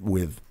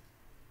with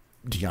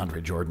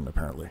DeAndre Jordan,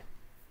 apparently.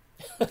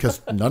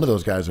 Because none of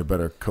those guys are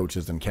better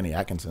coaches than Kenny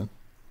Atkinson.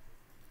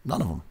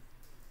 None of them.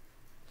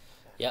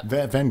 Yeah.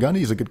 Van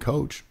Gundy is a good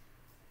coach.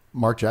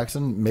 Mark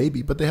Jackson,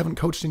 maybe, but they haven't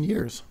coached in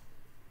years.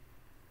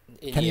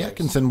 Kenny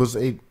Atkinson was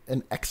an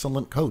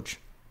excellent coach.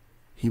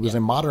 He was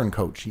a modern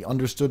coach. He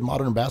understood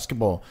modern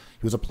basketball.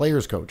 He was a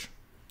player's coach.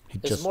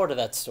 There's more to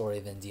that story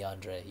than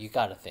DeAndre. You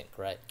got to think,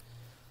 right?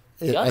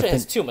 DeAndre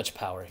has too much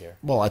power here.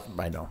 Well,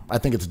 I know. I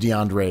think it's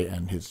DeAndre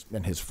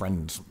and his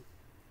friends.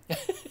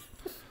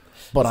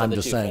 But I'm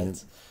just saying,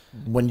 friends.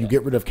 When you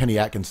get rid of Kenny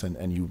Atkinson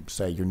and you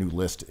say your new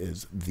list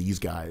is these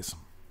guys,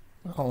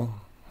 oh,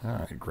 all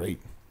right, great.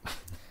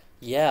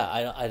 Yeah,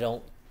 I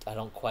don't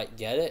quite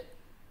get it.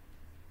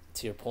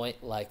 To your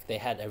point, like, they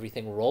had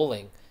everything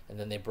rolling, and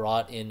then they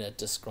brought in a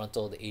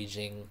disgruntled,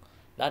 aging,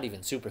 not even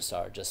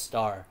superstar, just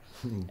star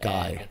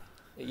guy.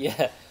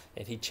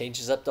 And he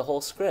changes up the whole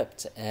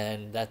script,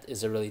 and that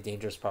is a really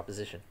dangerous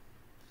proposition.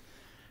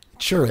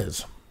 It sure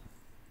is.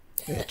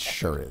 It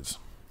sure is.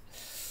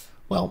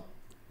 Well,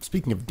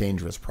 speaking of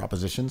dangerous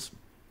propositions,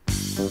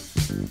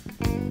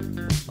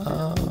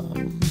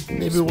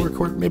 maybe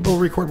we'll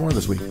record more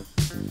this week.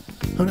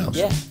 Who knows?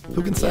 Yeah.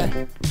 Who can say?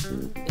 Yeah.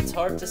 It's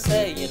hard to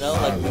say,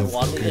 like, we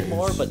wanted it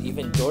more, but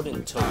even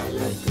Jordan took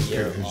a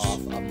year off.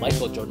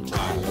 Michael Jordan took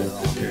a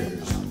year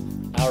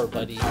off. Our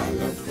buddy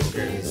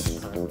is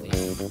currently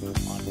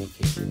on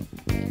vacation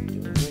and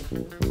doing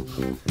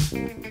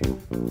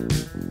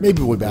great.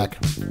 Maybe we'll be back.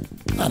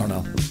 I don't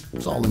know.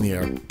 It's all in the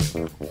air.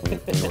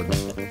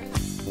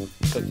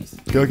 Cookies.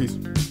 Cookies.